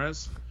different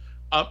genres.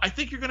 I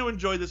think you're going to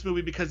enjoy this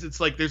movie because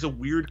it's like there's a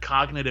weird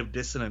cognitive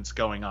dissonance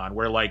going on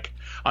where like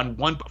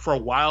for a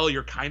while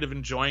you're kind of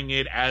enjoying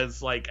it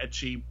as like a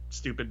cheap,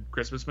 stupid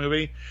Christmas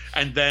movie,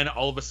 and then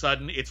all of a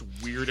sudden it's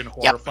weird and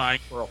horrifying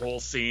for a whole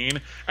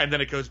scene, and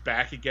then it goes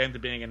back again to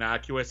being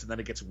innocuous, and then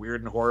it gets weird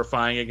and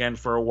horrifying again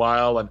for a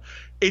while, and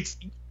it's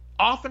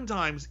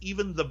oftentimes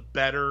even the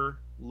better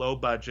low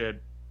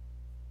budget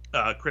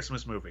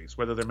Christmas movies,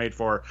 whether they're made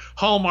for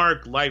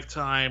Hallmark,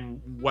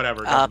 Lifetime,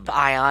 whatever.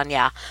 Ion,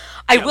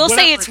 I will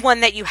say it's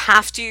one that you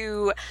have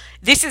to.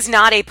 This is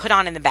not a put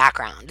on in the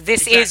background.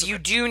 This is, you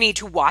do need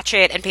to watch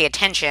it and pay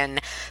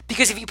attention,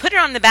 because if you put it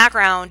on in the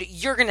background,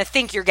 you're going to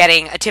think you're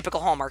getting a typical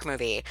Hallmark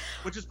movie.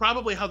 Which is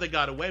probably how they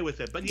got away with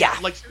it. But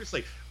like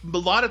seriously, a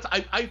lot of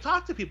I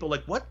talk to people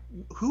like,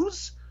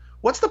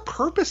 what's the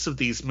purpose of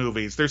these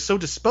movies? They're so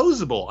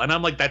disposable. And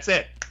I'm like, that's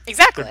it.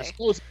 Exactly.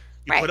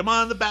 You put them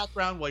on in the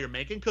background while you're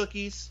making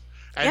cookies,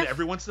 and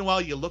every once in a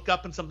while you look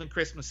up and something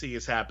Christmassy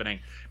is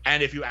happening.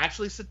 And if you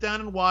actually sit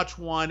down and watch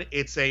one,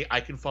 it's I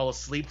can fall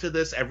asleep to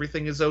this,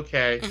 everything is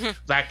okay,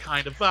 that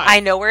kind of vibe. I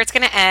know where it's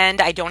going to end.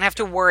 I don't have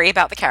to worry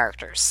about the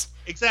characters.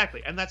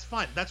 Exactly, and that's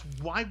fine. That's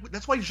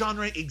why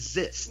genre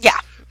exists. Yeah.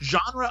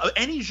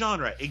 Any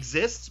genre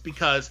exists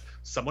because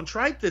someone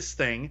tried this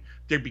thing.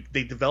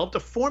 They developed a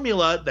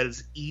formula that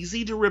is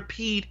easy to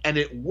repeat, and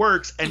it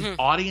works, and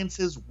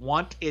audiences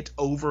want it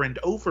over and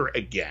over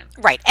again.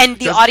 Right, and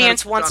the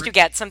audience wants to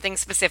get something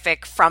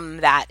specific from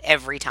that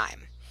every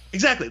time.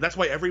 Exactly. That's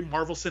why every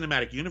Marvel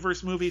Cinematic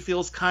Universe movie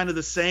feels kind of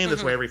the same.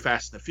 That's why every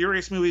Fast and the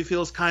Furious movie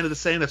feels kind of the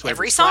same. That's why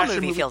every Saw slasher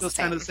movie feels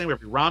kind of the same.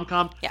 Every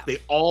rom-com. Yeah. They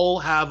all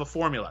have a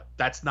formula.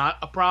 That's not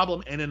a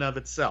problem in and of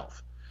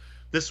itself.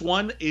 This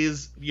one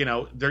is,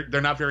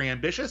 they're not very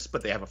ambitious,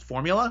 but they have a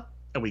formula,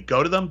 and we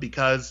go to them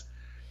because,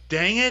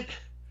 dang it,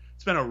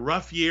 it's been a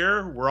rough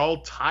year. We're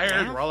all tired.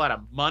 Yeah. We're all out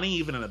of money,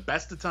 even in the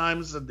best of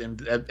times. And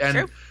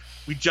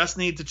We just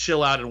need to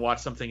chill out and watch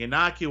something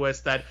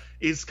innocuous that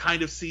is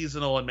kind of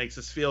seasonal and makes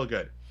us feel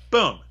good.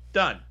 Boom,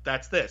 done.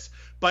 That's this.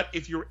 But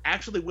if you're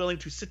actually willing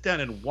to sit down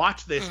and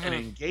watch this and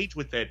engage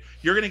with it,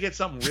 you're going to get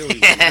something really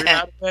weird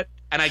out of it.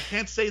 And I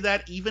can't say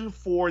that even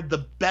for the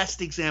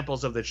best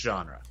examples of this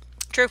genre.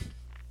 True.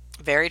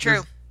 Very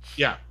true.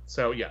 Yeah.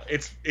 So yeah,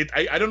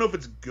 I don't know if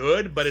it's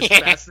good, but it's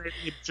fascinating.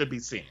 It should be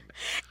seen.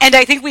 And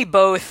I think we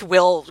both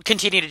will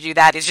continue to do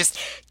that, is just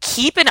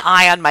keep an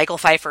eye on Michael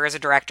Pfeiffer as a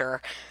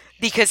director.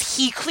 Because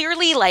he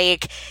clearly,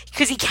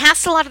 because he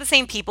casts a lot of the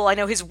same people. I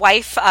know his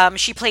wife,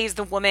 she plays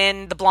the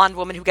blonde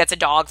woman who gets a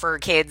dog for her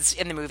kids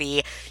in the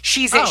movie.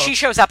 She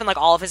shows up in,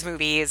 all of his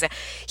movies.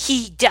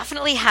 He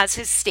definitely has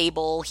his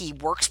stable. He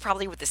works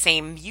probably with the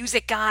same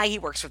music guy. He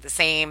works with the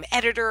same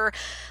editor.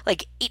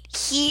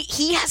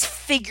 He has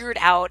figured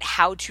out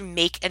how to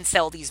make and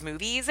sell these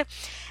movies.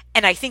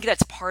 And I think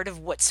that's part of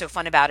what's so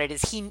fun about it,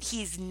 is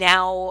he's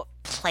now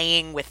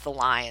playing with the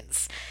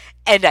lines.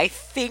 And I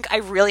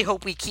really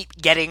hope we keep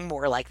getting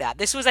more like that.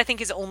 This was, I think,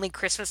 his only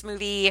Christmas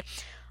movie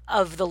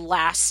of the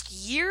last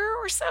year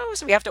or so.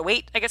 So we have to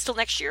wait, I guess, till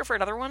next year for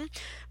another one.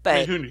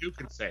 But who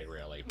can say,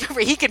 really?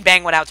 He can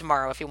bang one out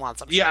tomorrow if he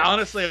wants. Yeah, sure.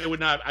 Honestly,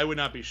 I would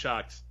not be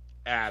shocked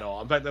at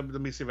all. But let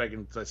me see if I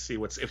can see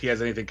if he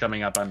has anything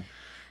coming up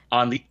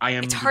on the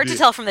IMDb. It's hard to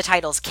tell from the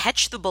titles.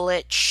 Catch the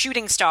Bullet,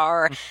 Shooting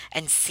Star,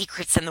 and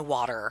Secrets in the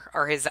Water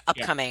are his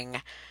upcoming.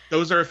 Yeah.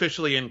 Those are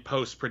officially in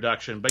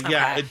post-production. But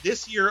yeah,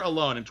 this year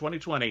alone, in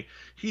 2020,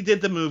 he did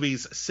the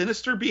movies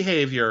Sinister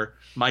Behavior,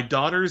 My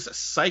Daughter's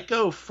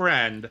Psycho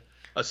Friend,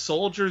 A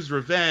Soldier's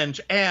Revenge,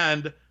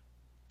 and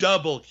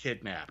Double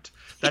Kidnapped.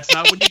 That's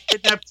not when you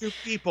kidnap two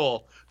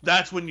people.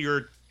 That's when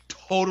you're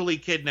totally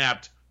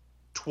kidnapped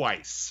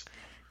twice.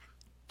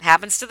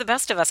 Happens to the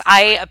best of us.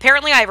 I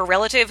have a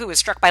relative who was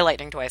struck by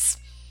lightning twice.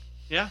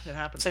 Yeah, it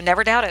happens. So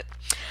never doubt it.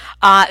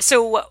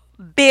 So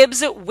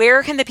Bibbs,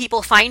 where can the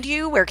people find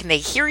you? Where can they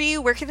hear you?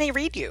 Where can they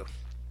read you?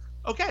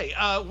 Okay,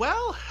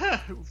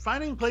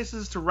 finding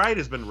places to write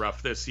has been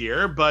rough this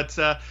year, but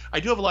I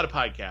do have a lot of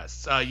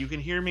podcasts. You can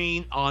hear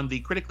me on the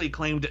critically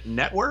acclaimed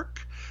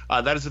network.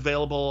 That is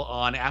available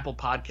on Apple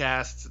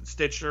Podcasts and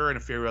Stitcher and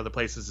a few other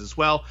places as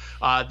well.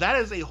 That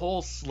is a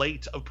whole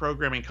slate of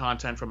programming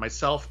content from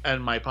myself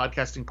and my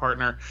podcasting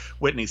partner,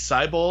 Whitney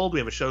Seibold. We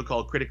have a show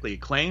called Critically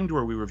Acclaimed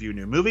where we review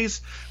new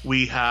movies.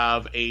 We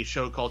have a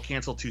show called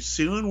Cancel Too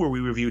Soon where we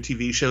review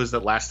TV shows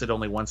that lasted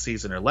only one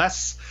season or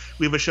less.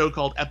 We have a show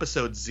called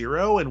Episode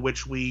Zero in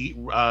which we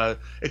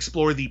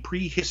explore the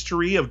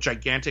prehistory of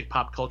gigantic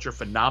pop culture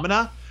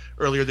phenomena.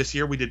 Earlier this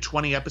year, we did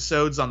 20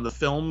 episodes on the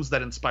films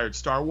that inspired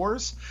Star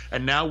Wars,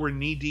 and now we're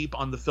knee-deep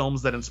on the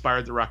films that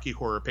inspired the Rocky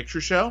Horror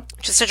Picture Show.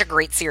 Which is such a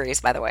great series,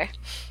 by the way.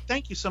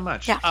 Thank you so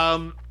much. Yeah.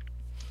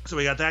 So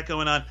we got that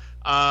going on.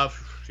 A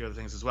few other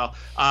things as well.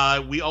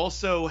 We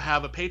also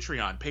have a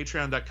Patreon,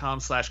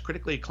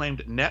 patreon.com/critically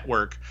acclaimed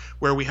network,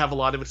 where we have a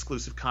lot of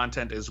exclusive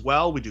content as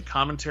well. We do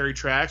commentary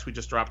tracks. We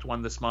just dropped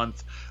one this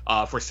month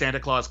for Santa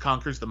Claus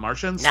Conquers the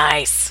Martians.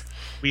 Nice.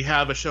 We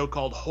have a show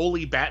called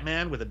Holy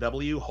Batman with a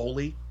W,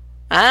 Holy.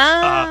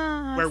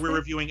 Where we're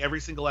reviewing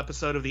every single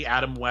episode of the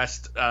Adam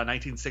West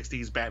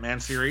 1960s Batman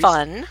series.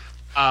 Fun.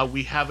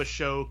 We have a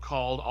show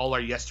called All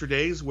Our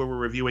Yesterdays, where we're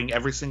reviewing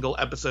every single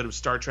episode of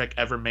Star Trek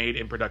ever made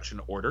in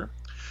production order.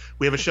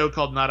 We have a show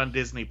called Not on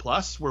Disney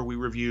Plus, where we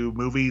review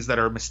movies that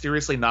are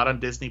mysteriously not on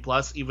Disney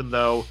Plus, even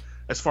though,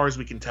 as far as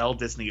we can tell,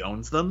 Disney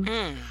owns them.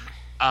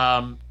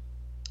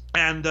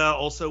 And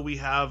also we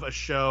have a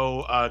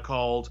show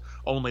called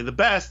Only the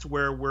Best,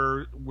 where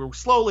we're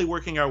slowly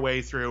working our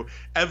way through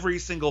every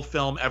single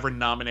film ever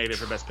nominated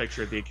for Best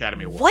Picture at the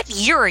Academy Awards. What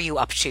year are you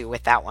up to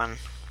with that one?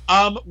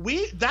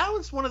 That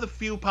was one of the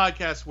few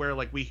podcasts where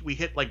we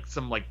hit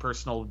some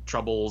personal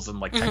troubles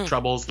and tech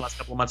troubles the last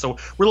couple of months, so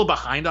we're a little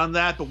behind on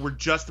that, but we're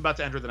just about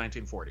to enter the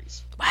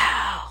 1940s.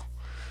 Wow.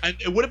 And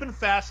it would have been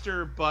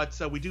faster, but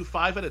we do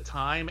 5 at a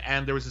time,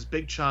 and there was this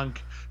big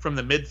chunk from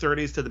the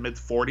mid-30s to the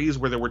mid-40s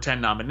where there were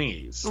 10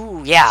 nominees.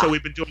 Ooh, yeah. So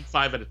we've been doing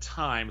 5 at a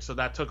time, so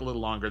that took a little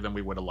longer than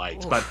we would have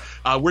liked. Oof.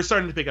 But we're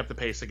starting to pick up the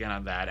pace again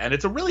on that. And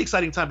it's a really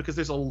exciting time because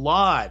there's a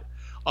lot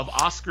of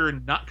Oscar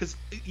because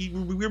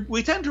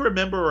we tend to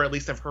remember or at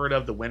least have heard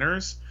of the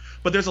winners,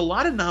 but there's a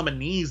lot of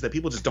nominees that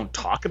people just don't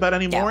talk about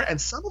anymore, and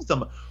some of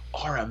them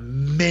are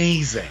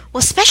amazing.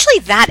 Well, especially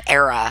that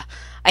era.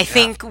 I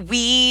think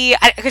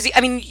because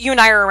you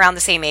and I are around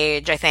the same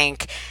age, I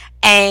think,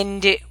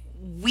 and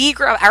we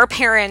grew up, our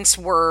parents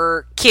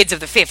were kids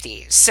of the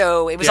 50s,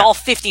 so it was all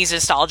 50s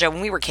nostalgia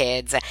when we were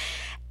kids,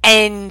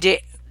 and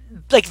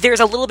there's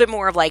a little bit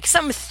more of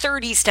some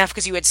 30s stuff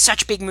because you had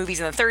such big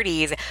movies in the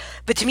 30s,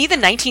 but to me the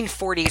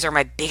 1940s are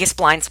my biggest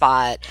blind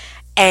spot,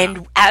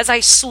 and as I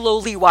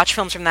slowly watch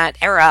films from that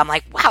era, I'm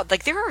like, wow,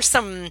 there was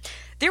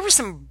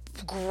some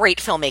great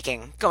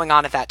filmmaking going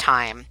on at that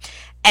time.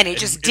 And it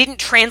just didn't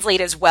translate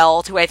as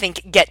well to, I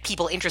think, get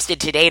people interested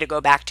today to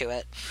go back to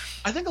it.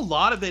 I think a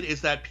lot of it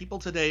is that people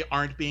today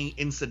aren't being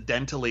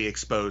incidentally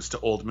exposed to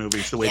old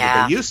movies the way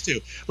that they used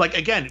to.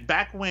 Again,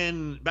 back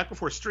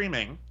before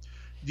streaming,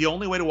 the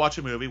only way to watch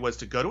a movie was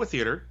to go to a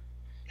theater,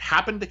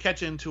 happen to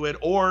catch into it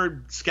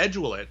or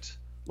schedule it,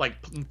 like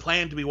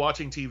plan to be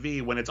watching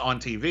TV when it's on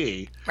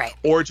TV, right,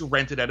 or to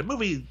rent it at a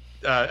movie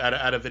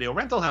at a video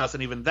rental house,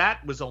 and even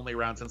that was only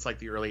around since like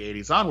the early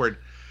 80s onward.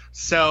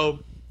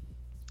 So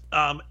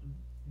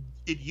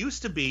it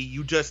used to be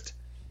you just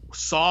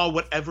saw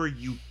whatever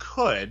you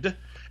could,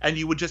 and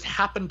you would just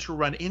happen to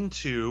run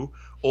into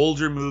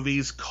older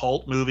movies,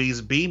 cult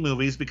movies, B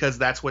movies, because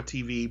that's what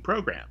TV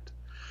programmed.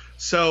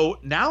 So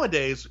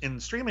nowadays in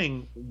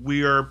streaming,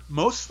 we're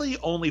mostly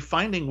only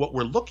finding what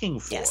we're looking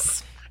for.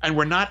 Yes. And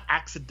we're not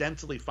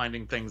accidentally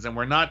finding things, and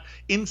we're not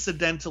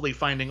incidentally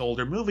finding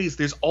older movies.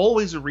 There's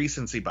always a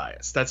recency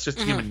bias. That's just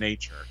human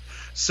nature.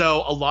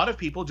 So a lot of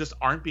people just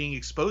aren't being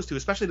exposed to,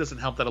 especially doesn't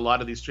help that a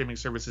lot of these streaming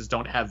services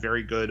don't have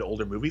very good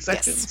older movie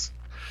sections.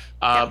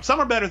 Yes. Some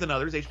are better than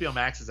others. HBO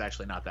Max is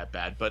actually not that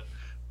bad. But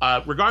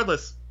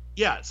regardless,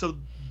 yeah, so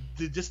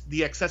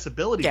the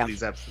accessibility to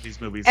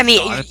these movies. I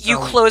mean, you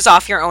close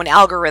off your own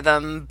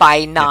algorithm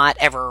by not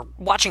ever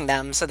watching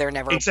them, so they're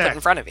never put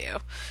in front of you.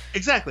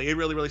 Exactly. It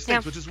really, really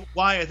stinks, which is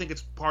why I think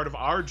it's part of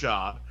our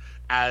job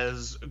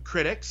as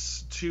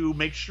critics to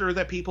make sure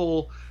that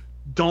people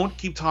don't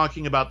keep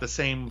talking about the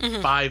same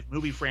 5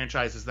 movie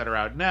franchises that are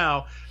out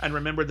now, and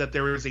remember that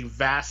there is a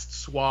vast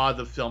swath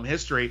of film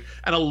history,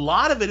 and a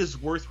lot of it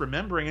is worth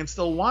remembering and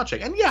still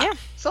watching. And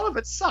some of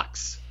it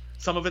sucks.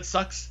 Some of it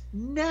sucks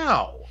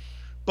now.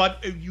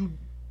 But you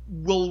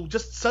will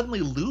just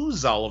suddenly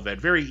lose all of it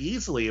very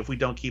easily if we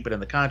don't keep it in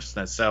the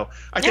consciousness. So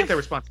I take that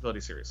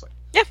responsibility seriously.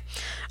 Yeah.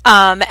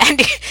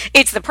 And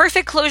it's the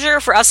perfect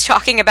closure for us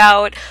talking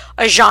about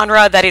a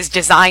genre that is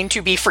designed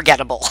to be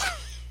forgettable.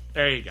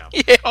 There you go.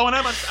 Yeah. Oh, and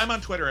I'm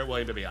on Twitter at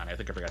William Bibiani. I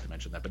think I forgot to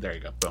mention that, but there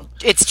you go. Boom.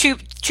 It's two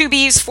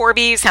B's, 4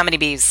 B's. How many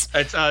B's?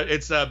 It's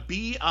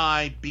Bibbiani.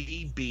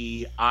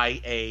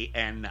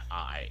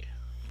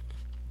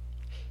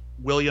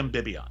 William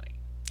Bibiani.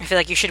 I feel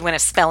like you should win a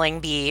spelling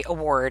bee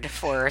award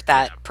for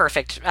that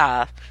perfect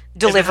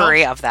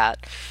delivery of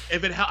that.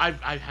 If it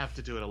I have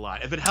to do it a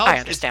lot. If it helps, I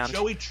understand. It's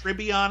Joey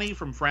Tribbiani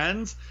from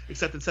Friends,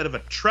 except instead of a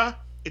tra,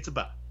 it's a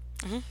ba.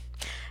 Mm-hmm.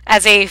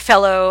 As a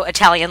fellow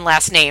Italian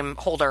last name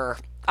holder,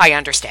 I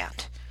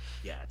understand.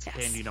 Yeah, it's a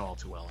pain you know all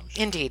too well. I'm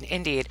sure.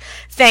 Indeed.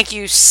 Thank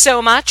you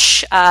so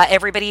much.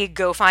 Everybody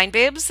go find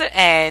Bibbs.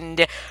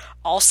 And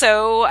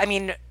also, I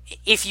mean,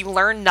 if you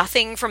learn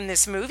nothing from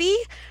this movie,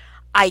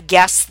 I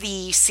guess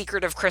the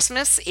secret of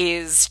Christmas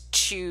is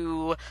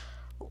to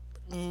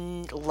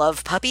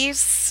love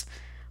puppies,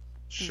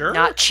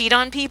 not cheat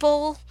on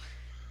people,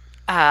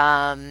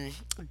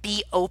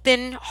 be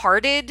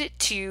open-hearted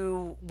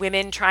to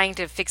women trying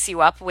to fix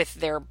you up with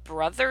their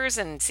brothers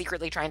and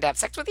secretly trying to have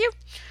sex with you.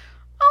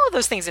 All of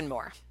those things and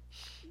more.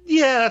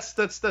 Yeah,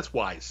 that's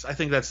wise. I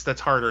think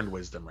that's hard-earned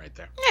wisdom right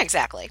there. Yeah,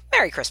 exactly.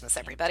 Merry Christmas,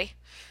 everybody.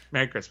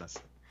 Merry Christmas.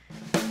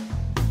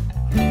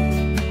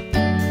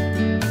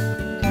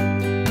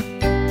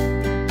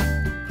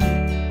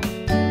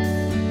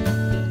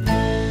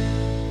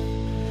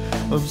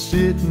 I'm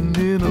sitting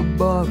in a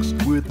box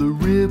with a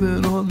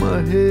ribbon on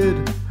my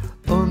head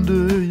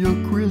under your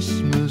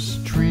Christmas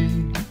tree.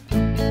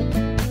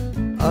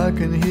 I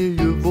can hear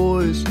your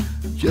voice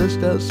just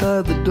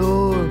outside the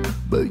door,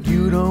 but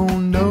you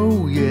don't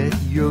know yet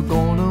you're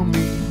gonna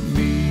meet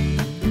me.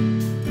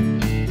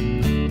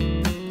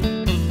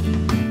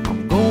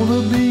 I'm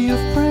gonna be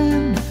your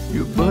friend,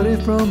 your buddy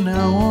from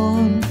now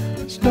on,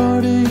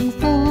 starting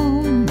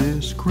from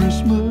this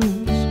Christmas.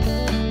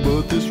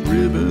 But this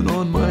ribbon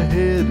on my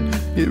head,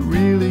 it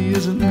really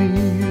isn't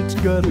me, it's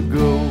gotta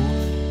go.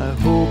 I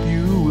hope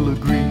you will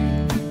agree.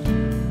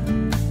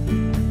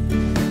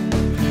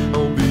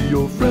 I'll be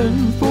your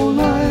friend for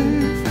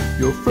life,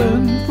 your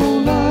friend for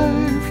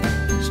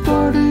life,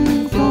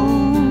 starting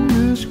from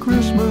this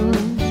Christmas.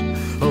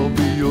 I'll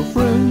be your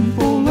friend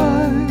for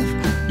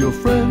life, your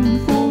friend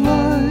for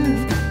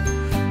life.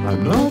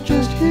 I'm not